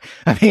capture the flag.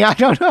 I mean, I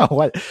don't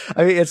know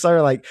it's sort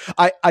of like,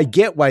 I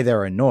get why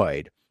they're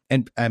annoyed.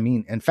 And I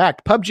mean, in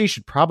fact, PUBG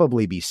should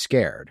probably be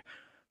scared.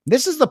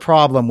 This is the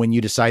problem when you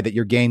decide that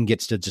your game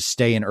gets to just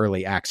stay in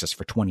early access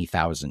for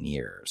 20,000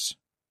 years.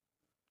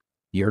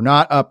 You're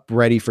not up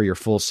ready for your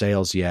full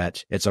sales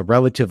yet. It's a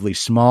relatively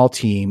small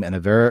team and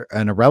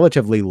a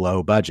relatively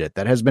low budget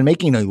that has been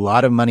making a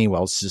lot of money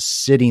while just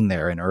sitting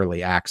there in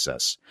early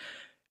access.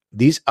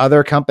 these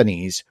other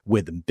companies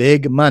with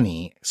big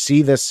money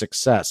see this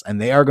success, and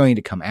they are going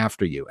to come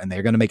after you, and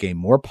they're going to make a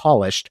more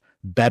polished,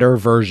 better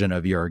version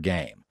of your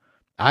game.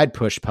 I'd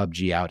push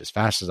PUBG out as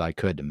fast as I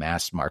could to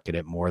mass market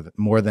it more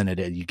than it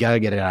is. You got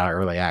to get it out of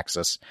early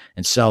access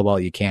and sell while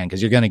you can,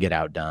 because you're going to get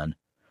outdone.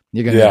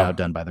 You're going to get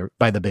outdone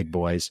by the big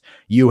boys.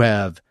 You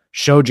have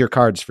showed your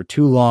cards for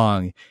too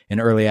long in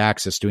early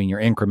access doing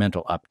your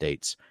incremental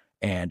updates,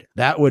 and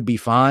that would be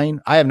fine.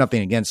 I have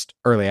nothing against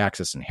early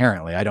access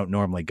inherently. I don't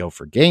normally go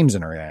for games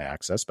in early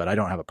access, but I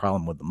don't have a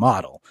problem with the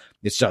model.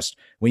 It's just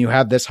when you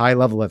have this high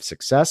level of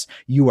success,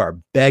 you are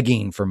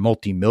begging for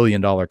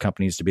multi-million-dollar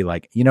companies to be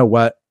like, you know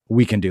what?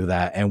 We can do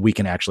that, and we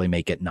can actually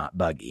make it not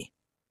buggy.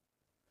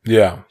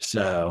 Yeah.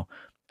 So,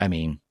 I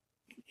mean,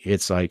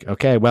 it's like,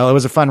 okay, well, it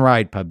was a fun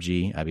ride,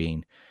 PUBG. I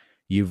mean,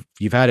 you've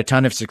had a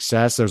ton of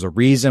success. There's a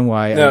reason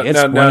why.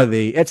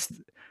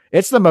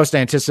 It's the most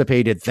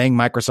anticipated thing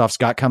Microsoft's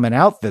got coming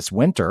out this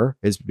winter,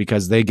 is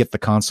because they get the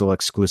console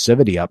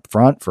exclusivity up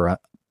front for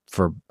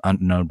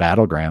Unknown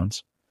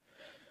Battlegrounds.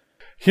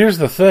 Here's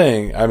the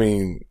thing. I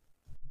mean,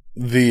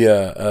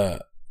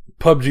 the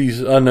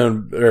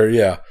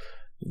PUBG's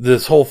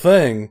this whole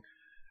thing,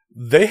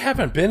 they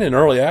haven't been in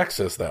early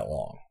access that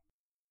long.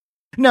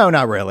 No,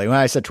 not really. When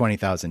I said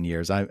 20,000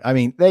 years, I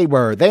mean, they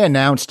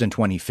announced in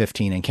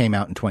 2015 and came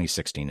out in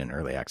 2016 in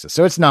early access.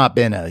 So it's not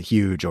been a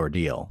huge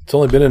ordeal. It's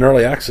only been in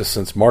early access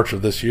since March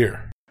of this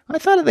year. I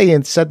thought they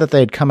had said that they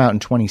had come out in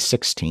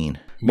 2016.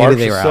 Maybe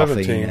they were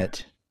alphaing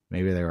it.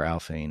 Maybe they were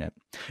alphaing it.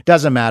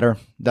 Doesn't matter.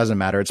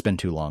 It's been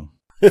too long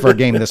for a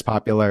game this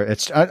popular.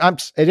 It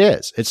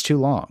is. It's too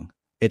long.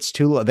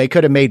 They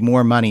could have made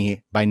more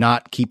money by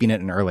not keeping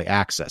it in early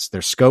access.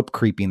 They're scope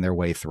creeping their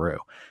way through,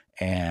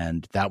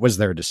 and that was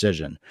their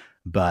decision.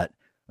 But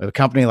a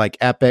company like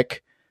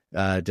Epic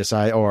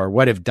or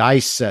what if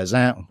DICE says,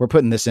 we're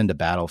putting this into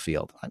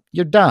Battlefield?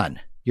 You're done.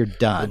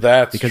 Well,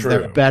 that's because true.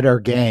 there are better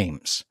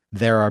games.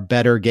 There are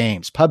better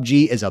games.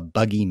 PUBG is a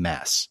buggy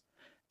mess,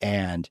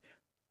 and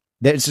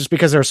it's just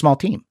because they're a small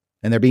team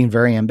and they're being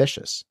very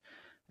ambitious,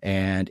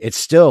 and it's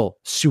still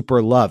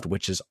super loved,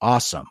 which is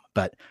awesome.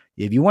 But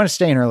if you want to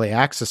stay in early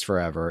access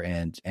forever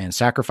and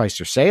sacrifice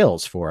your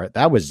sales for it,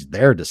 that was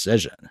their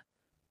decision.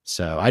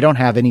 So I don't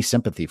have any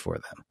sympathy for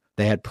them.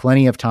 They had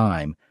plenty of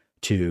time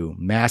to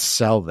mass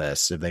sell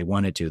this if they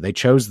wanted to. They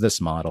chose this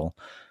model.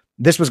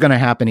 This was going to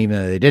happen even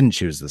though they didn't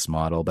choose this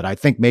model, but I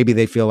think maybe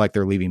they feel like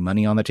they're leaving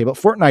money on the table.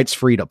 Fortnite's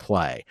free to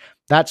play.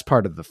 That's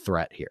part of the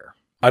threat here.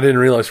 I didn't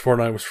realize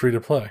Fortnite was free to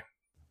play.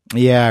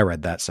 Yeah, I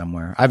read that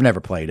somewhere. I've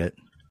never played it.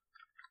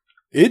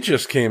 It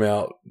just came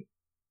out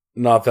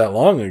not that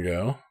long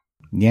ago.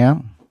 Yeah.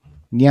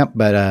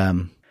 But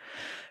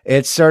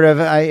it's sort of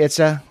it is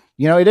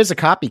a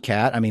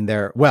copycat. I mean,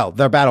 their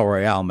battle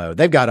royale mode.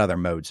 They've got other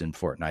modes in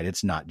Fortnite.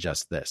 It's not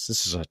just this.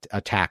 This is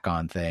a tack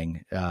on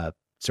thing,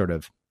 sort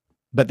of.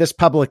 But this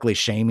publicly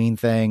shaming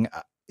thing,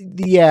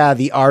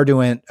 the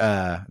ardent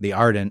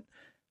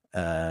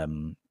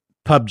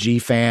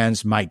PUBG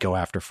fans might go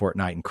after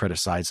Fortnite and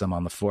criticize them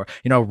on the floor.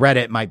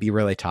 Reddit might be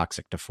really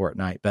toxic to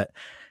Fortnite, but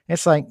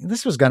it's like,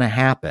 this was going to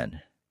happen.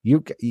 You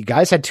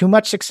guys had too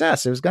much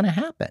success. It was going to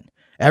happen.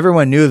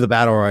 Everyone knew the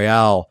battle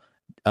royale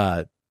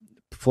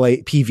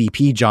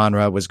PvP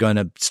genre was going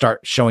to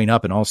start showing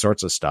up in all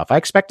sorts of stuff. I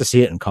expect to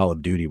see it in Call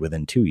of Duty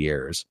within 2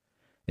 years.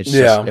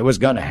 It was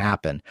going to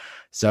happen.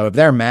 So if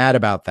they're mad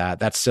about that,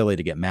 that's silly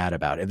to get mad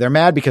about. If they're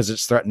mad because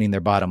it's threatening their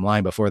bottom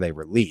line before they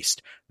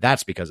released,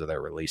 that's because of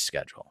their release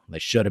schedule. They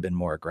should have been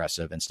more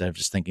aggressive instead of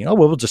just thinking,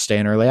 we'll just stay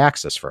in early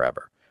access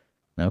forever.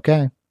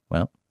 Okay,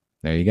 well,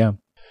 there you go.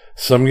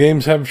 Some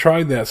games have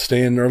tried that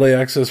stay in early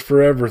access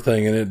forever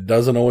thing, and it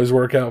doesn't always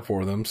work out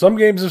for them. Some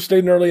games have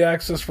stayed in early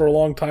access for a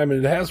long time,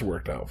 and it has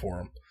worked out for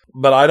them.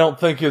 But I don't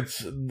think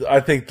I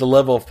think the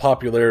level of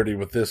popularity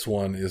with this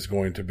one is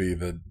going to be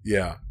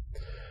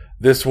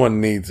this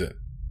one needs it.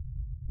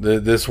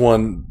 This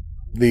one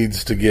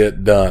needs to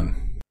get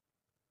done.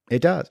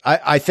 It does.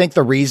 I think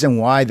the reason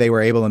why they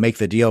were able to make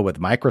the deal with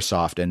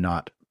Microsoft and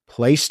not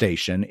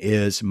PlayStation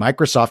is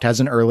Microsoft has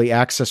an early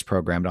access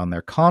program on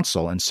their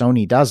console and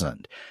Sony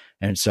doesn't.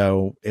 And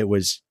so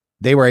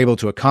they were able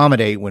to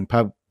accommodate when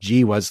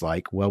PUBG was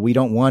like, well, we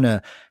don't want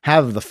to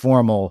have the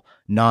formal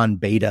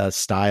non-beta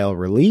style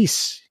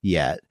release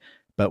yet,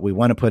 but we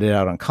want to put it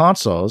out on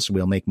consoles.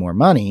 We'll make more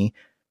money.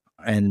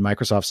 And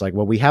Microsoft's like,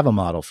 well, we have a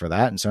model for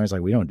that. And Sony's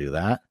like, we don't do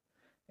that.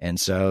 And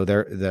so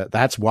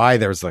that's why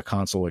there's the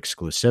console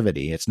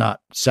exclusivity. It's not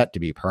set to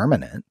be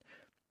permanent,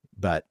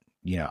 but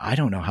I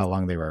don't know how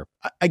long they were.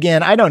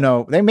 Again, I don't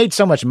know. They made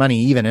so much money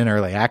even in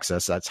early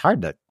access. That's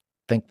hard to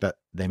think that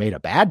they made a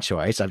bad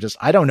choice.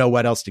 I don't know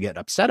what else to get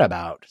upset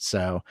about.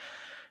 So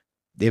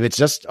if it's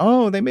just,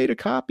 they made a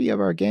copy of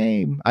our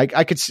game, I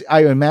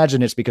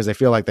imagine it's because they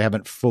feel like they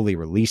haven't fully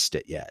released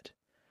it yet.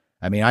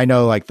 I mean, I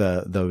know like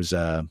those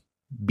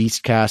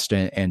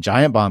Beastcast and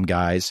Giant Bomb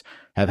guys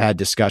have had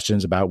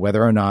discussions about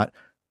whether or not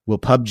will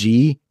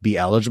PUBG be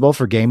eligible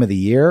for Game of the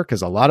Year,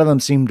 because a lot of them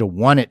seem to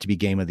want it to be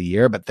Game of the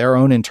Year, but their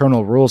own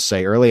internal rules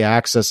say early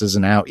access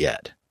isn't out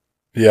yet.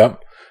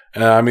 Yep.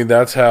 I mean,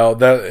 that's how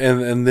that,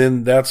 and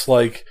then that's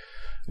like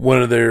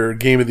one of their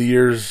Game of the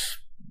Years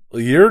a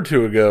year or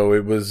two ago.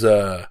 It was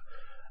an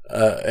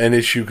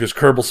issue because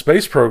Kerbal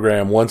Space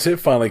Program, once it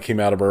finally came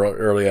out of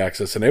early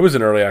access, and it was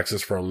in early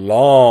access for a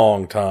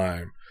long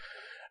time,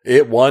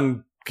 it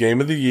won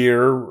Game of the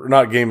Year,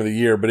 not Game of the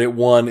Year, but it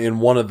won in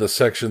one of the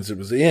sections it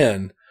was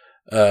in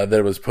that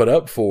it was put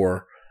up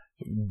for.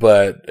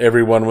 But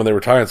everyone, when they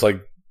were talking, it's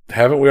like,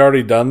 haven't we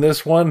already done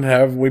this one?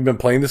 Have we been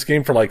playing this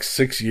game for like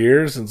 6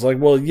 years? And it's like,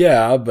 well,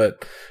 yeah,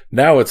 but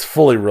now it's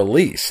fully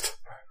released.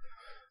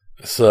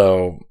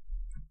 So,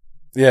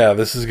 yeah,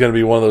 this is going to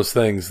be one of those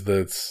things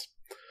that's,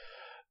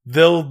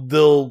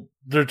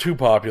 they're too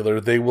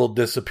popular. They will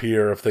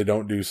disappear if they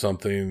don't do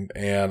something.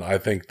 And I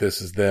think this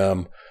is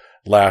them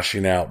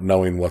lashing out,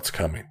 knowing what's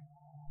coming.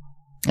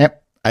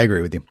 Yep. I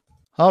agree with you.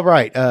 All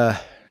right.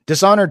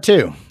 Dishonored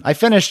 2. I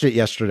finished it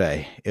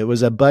yesterday. It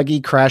was a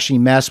buggy, crashy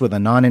mess with a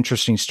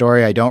non-interesting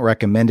story. I don't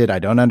recommend it. I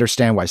don't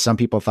understand why some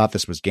people thought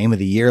this was Game of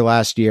the Year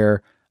last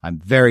year. I'm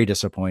very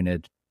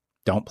disappointed.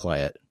 Don't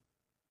play it.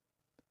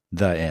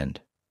 The end.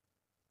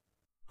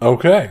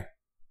 Okay.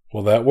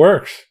 Well, that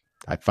works.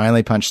 I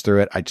finally punched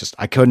through it.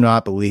 I could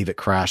not believe it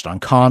crashed on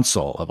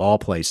console of all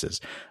places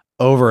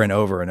over and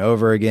over and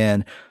over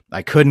again.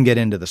 I couldn't get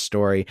into the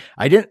story.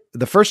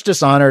 The first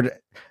Dishonored,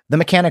 the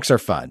mechanics are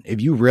fun. If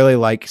you really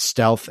like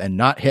stealth, and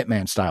not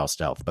Hitman style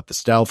stealth, but the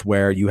stealth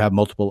where you have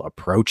multiple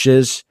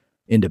approaches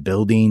into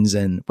buildings,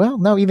 and well,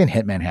 no, even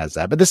Hitman has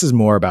that, but this is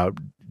more about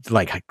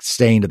like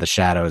staying to the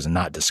shadows and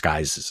not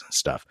disguises and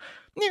stuff.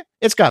 Yeah,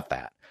 it's got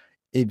that.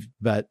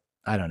 But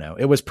I don't know.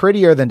 It was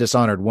prettier than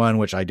Dishonored 1,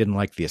 which I didn't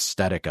like the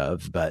aesthetic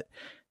of, but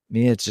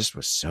it just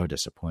was so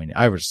disappointing.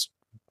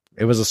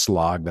 It was a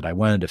slog, but I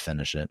wanted to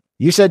finish it.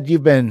 You said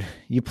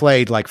you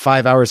played like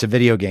 5 hours of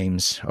video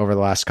games over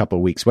the last couple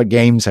of weeks. What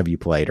games have you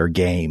played, or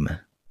game?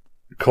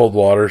 Cold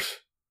Waters.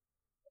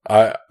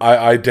 I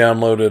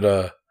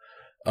downloaded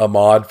a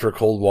mod for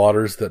Cold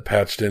Waters that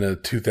patched in a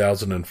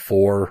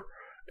 2004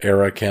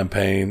 era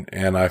campaign,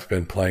 and I've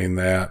been playing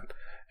that,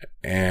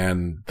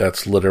 and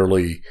that's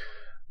literally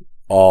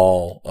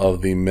all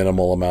of the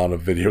minimal amount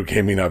of video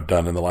gaming I've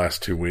done in the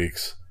last 2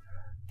 weeks.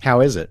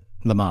 How is it,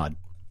 the mod?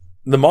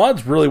 The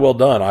mod's really well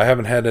done. I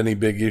haven't had any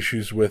big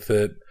issues with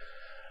it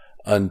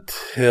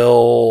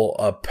until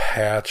a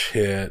patch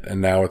hit,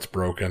 and now it's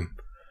broken,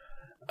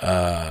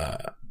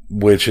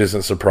 which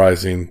isn't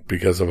surprising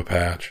because of a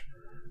patch.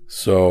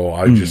 So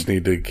I just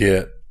need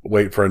to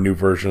wait for a new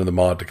version of the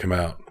mod to come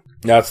out.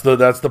 That's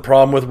the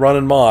problem with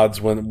running mods.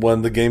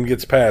 When the game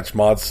gets patched,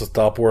 mods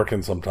stop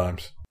working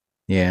sometimes.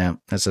 Yeah,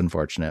 that's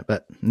unfortunate,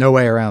 but no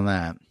way around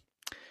that.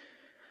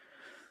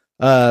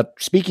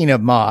 Speaking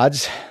of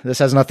mods, this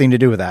has nothing to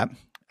do with that.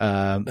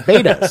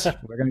 Betas.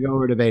 We're going to go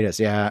over to betas.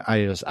 Yeah,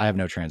 I have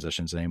no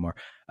transitions anymore.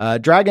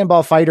 Dragon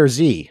Ball Fighter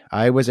Z.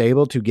 I was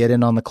able to get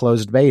in on the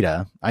closed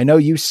beta. I know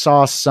you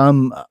saw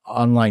some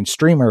online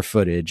streamer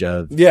footage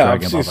of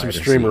Dragon Ball Fighter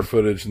some streamer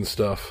footage and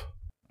stuff.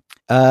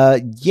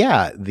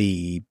 Yeah,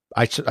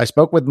 I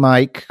spoke with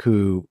Mike,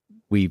 who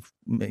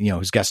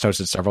who's guest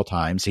hosted several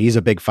times. He's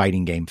a big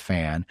fighting game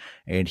fan,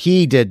 and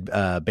he did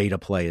beta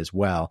play as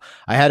well.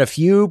 I had a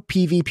few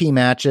PvP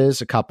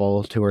matches, a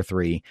couple, 2 or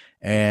 3,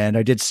 and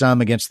I did some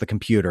against the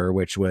computer,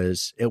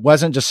 it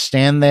wasn't just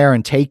stand there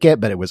and take it,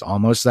 but it was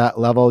almost that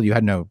level. You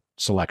had no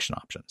selection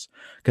options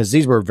because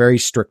these were very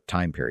strict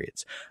time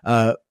periods.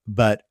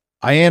 But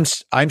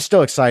I'm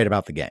still excited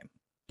about the game.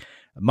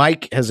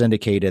 Mike has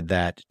indicated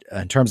that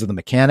in terms of the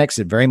mechanics,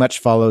 it very much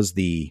follows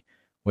the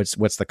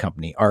what's the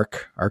company?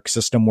 Arc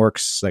System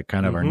Works, that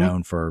kind of are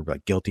known for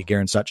like Guilty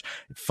Gear and such.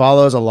 It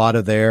follows a lot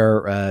of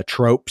their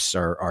tropes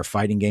or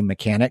fighting game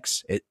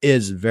mechanics. It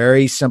is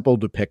very simple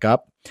to pick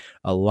up.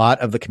 A lot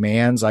of the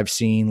commands I've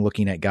seen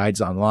looking at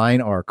guides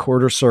online are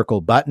quarter circle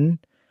button,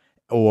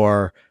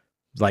 or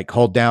like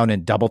hold down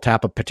and double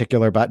tap a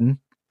particular button.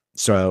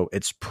 So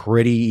it's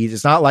pretty easy.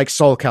 It's not like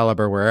Soul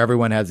Calibur where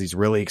everyone has these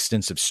really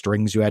extensive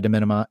strings you had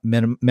to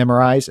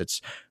memorize.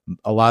 It's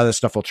a lot of this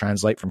stuff will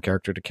translate from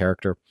character to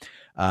character.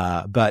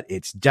 But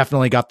it's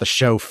definitely got the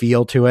show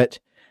feel to it.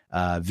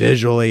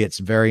 Visually, it's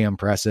very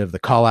impressive. The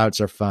call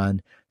outs are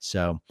fun.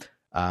 So,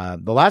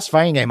 the last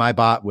fighting game I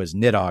bought was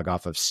Nidhogg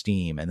off of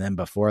Steam. And then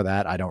before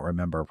that, I don't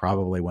remember,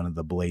 probably one of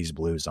the Blaze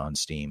Blues on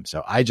Steam.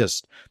 So I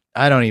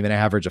don't even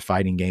average a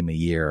fighting game a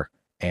year.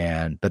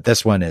 But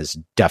this one is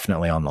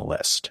definitely on the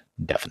list.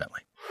 Definitely.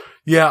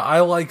 Yeah,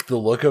 I like the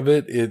look of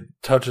it. It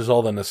touches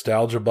all the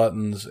nostalgia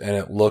buttons, and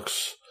it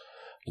looks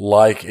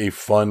like a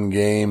fun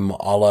game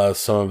a la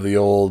some of the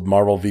old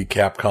Marvel v.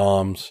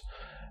 Capcoms.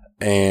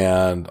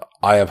 And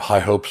I have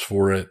high hopes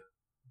for it.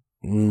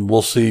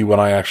 We'll see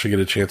when I actually get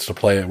a chance to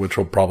play it, which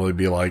will probably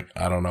be like,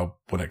 I don't know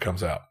when it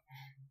comes out.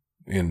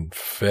 In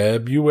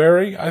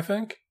February, I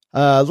think.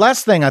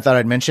 Last thing I thought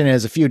I'd mention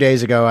is a few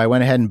days ago, I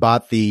went ahead and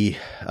bought the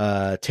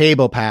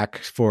table pack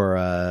for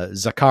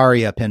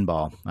Zaccaria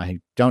Pinball. I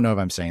don't know if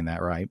I'm saying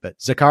that right, but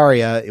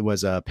Zaccaria, it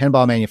was a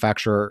pinball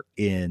manufacturer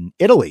in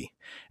Italy.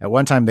 At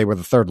one time, they were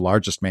the third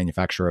largest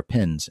manufacturer of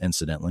pins,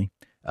 incidentally.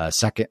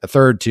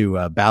 Third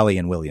to Bally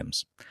and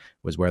Williams,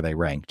 was where they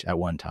ranked at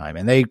one time.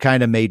 And they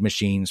kind of made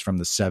machines from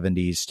the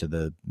 70s to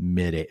the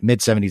mid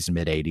 70s and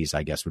mid 80s,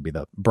 I guess would be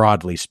the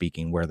broadly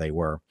speaking where they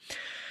were.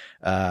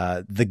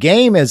 The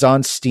game is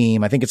on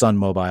Steam. I think it's on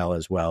mobile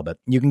as well, but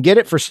you can get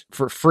it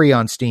for free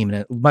on Steam.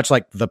 And much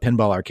like the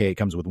Pinball Arcade,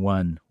 comes with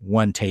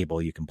one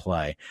table you can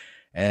play.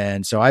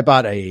 And so I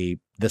bought the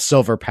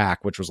silver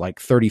pack, which was like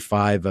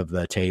 35 of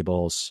the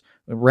tables.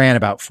 It ran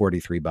about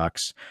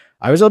 $43.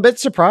 I was a bit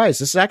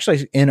surprised. This is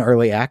actually in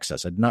early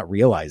access. I did not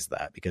realize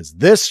that, because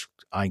this,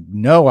 I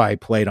know I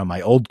played on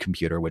my old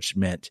computer, which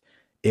meant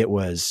it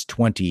was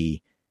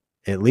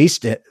at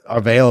least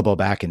available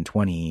back in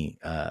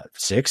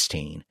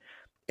 2016.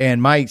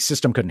 And my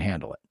system couldn't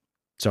handle it.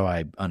 So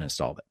I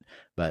uninstalled it.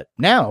 But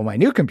now my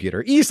new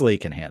computer easily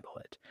can handle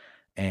it.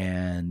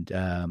 And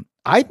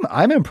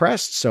I'm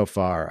impressed so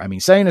far. I mean,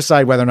 setting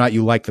aside whether or not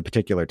you like the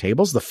particular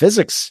tables, the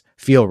physics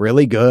feel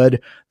really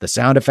good. The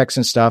sound effects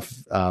and stuff,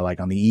 like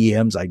on the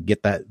EMs, I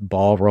get that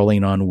ball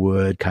rolling on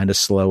wood, kind of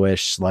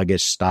slowish,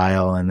 sluggish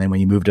style. And then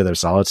when you move to their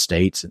solid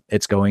states,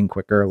 it's going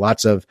quicker.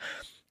 Lots of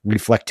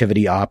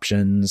reflectivity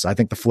options. I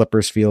think the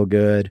flippers feel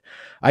good.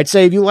 I'd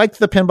say if you like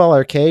the Pinball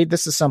Arcade,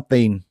 this is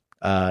something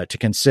to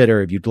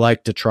consider if you'd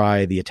like to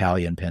try the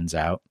Italian pins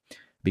out,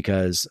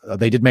 because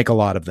they did make a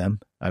lot of them.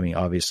 I mean,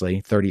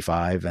 obviously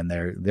 35, and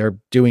they're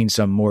doing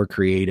some more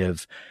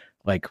creative,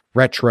 like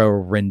retro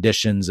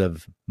renditions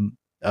of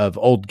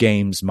old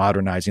games,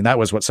 modernizing. That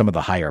was what some of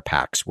the higher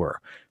packs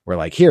were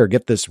like, here,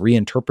 get this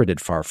reinterpreted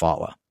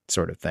Farfalla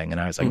sort of thing. And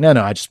I was like, no,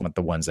 I just want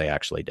the ones they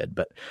actually did.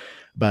 But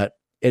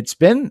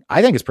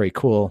I think it's pretty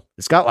cool.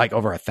 It's got like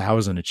over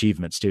 1,000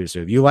 achievements too. So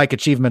if you like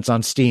achievements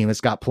on Steam,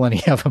 it's got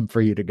plenty of them for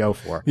you to go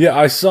for. Yeah,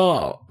 I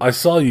saw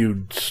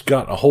you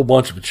got a whole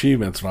bunch of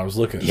achievements when I was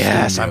looking at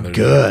Yes, Steam. I'm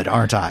good,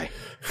 aren't I?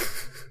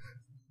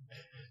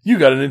 You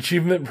got an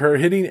achievement for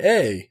hitting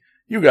A.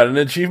 You got an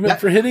achievement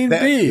for hitting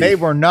B. They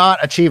were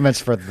not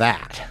achievements for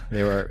that.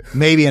 They were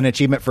maybe an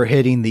achievement for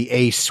hitting the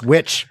A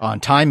switch on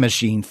Time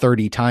Machine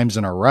 30 times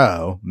in a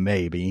row.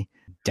 Maybe.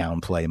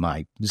 Downplay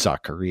my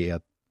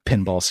Zaccaria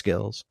pinball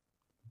skills.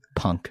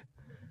 Punk.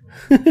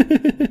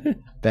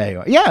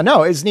 Anyway, yeah,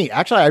 no, it's neat.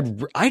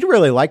 Actually, I'd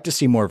really like to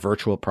see more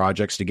virtual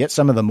projects to get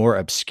some of the more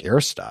obscure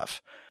stuff.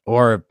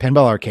 Or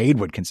Pinball Arcade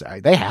would consider.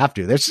 They have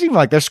to. They seem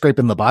like they're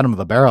scraping the bottom of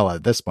the barrel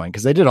at this point,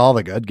 because they did all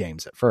the good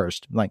games at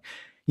first. Like,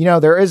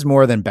 there is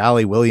more than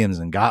Bally, Williams,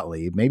 and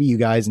Gottlieb. Maybe you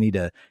guys need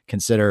to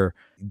consider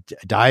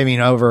diving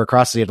over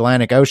across the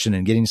Atlantic Ocean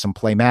and getting some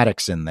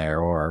Playmatics in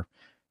there. Or,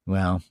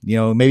 well,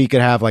 maybe you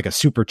could have like a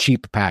super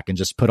cheap pack and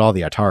just put all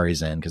the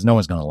Ataris in, because no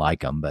one's going to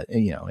like them. But,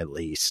 at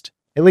least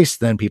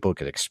then people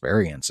could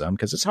experience them,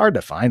 because it's hard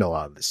to find a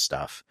lot of this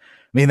stuff.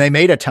 I mean, they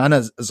made a ton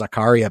of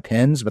Zaccaria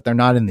pins, but they're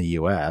not in the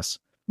US.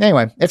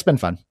 Anyway, it's been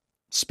fun.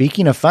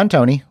 Speaking of fun,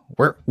 Tony,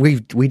 we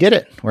did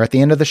it. We're at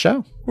the end of the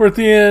show. We're at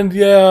the end.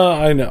 Yeah,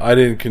 I know. I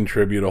didn't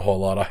contribute a whole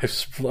lot.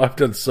 I've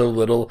done so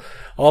little.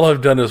 All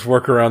I've done is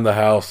work around the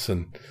house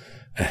and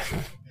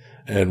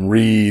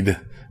read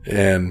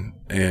and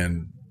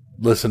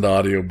listen to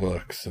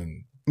audiobooks.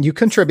 And you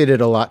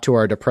contributed a lot to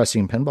our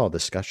depressing pinball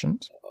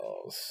discussions.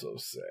 Oh, so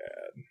sad.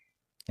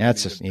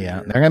 That's just,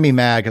 yeah, they're going to be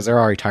mad because they're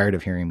already tired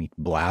of hearing me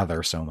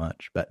blather so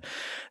much. But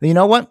you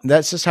know what?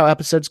 That's just how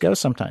episodes go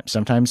sometimes.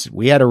 Sometimes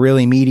we had a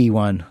really meaty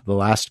one the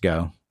last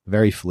go,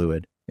 very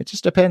fluid. It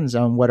just depends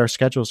on what our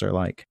schedules are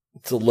like.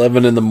 It's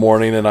 11 in the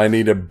morning and I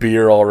need a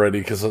beer already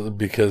because the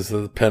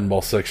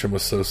pinball section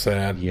was so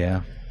sad.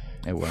 Yeah,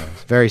 it was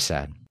very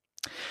sad.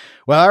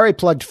 Well, I already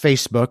plugged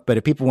Facebook, but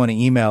if people want to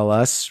email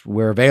us,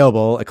 we're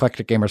available,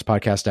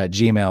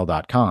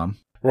 eclecticgamerspodcast@gmail.com.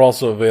 We're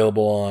also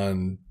available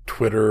on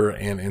Twitter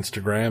and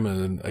Instagram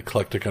and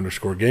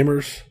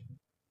eclectic_gamers.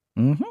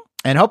 Mm-hmm.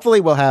 And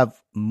hopefully we'll have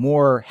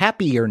more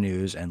happier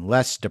news and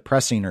less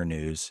depressinger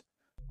news.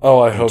 Oh,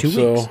 I hope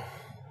so. Weeks.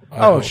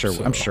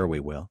 I'm sure we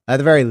will. At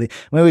the very least,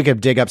 maybe we could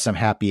dig up some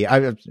happy.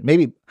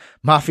 Maybe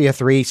Mafia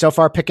 3. So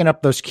far, picking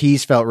up those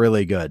keys felt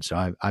really good.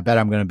 So I bet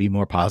I'm going to be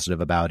more positive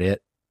about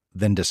it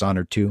than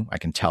Dishonored 2. I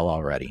can tell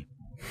already.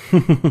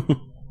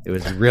 It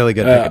was really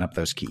good picking up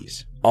those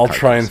keys. I'll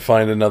try and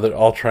find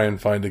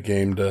a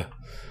game to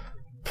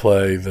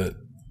play that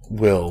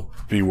will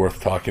be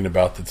worth talking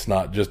about. That's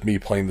not just me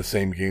playing the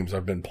same games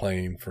I've been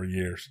playing for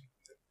years.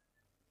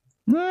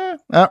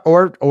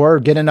 Or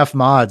get enough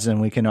mods and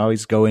we can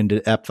always go into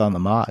depth on the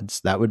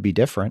mods. That would be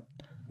different.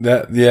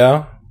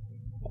 Yeah,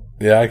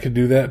 I could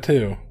do that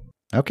too.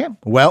 Okay.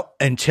 Well,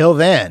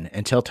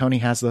 until Tony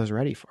has those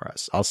ready for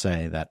us, I'll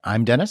say that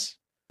I'm Dennis.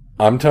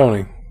 I'm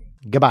Tony.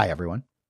 Goodbye, everyone.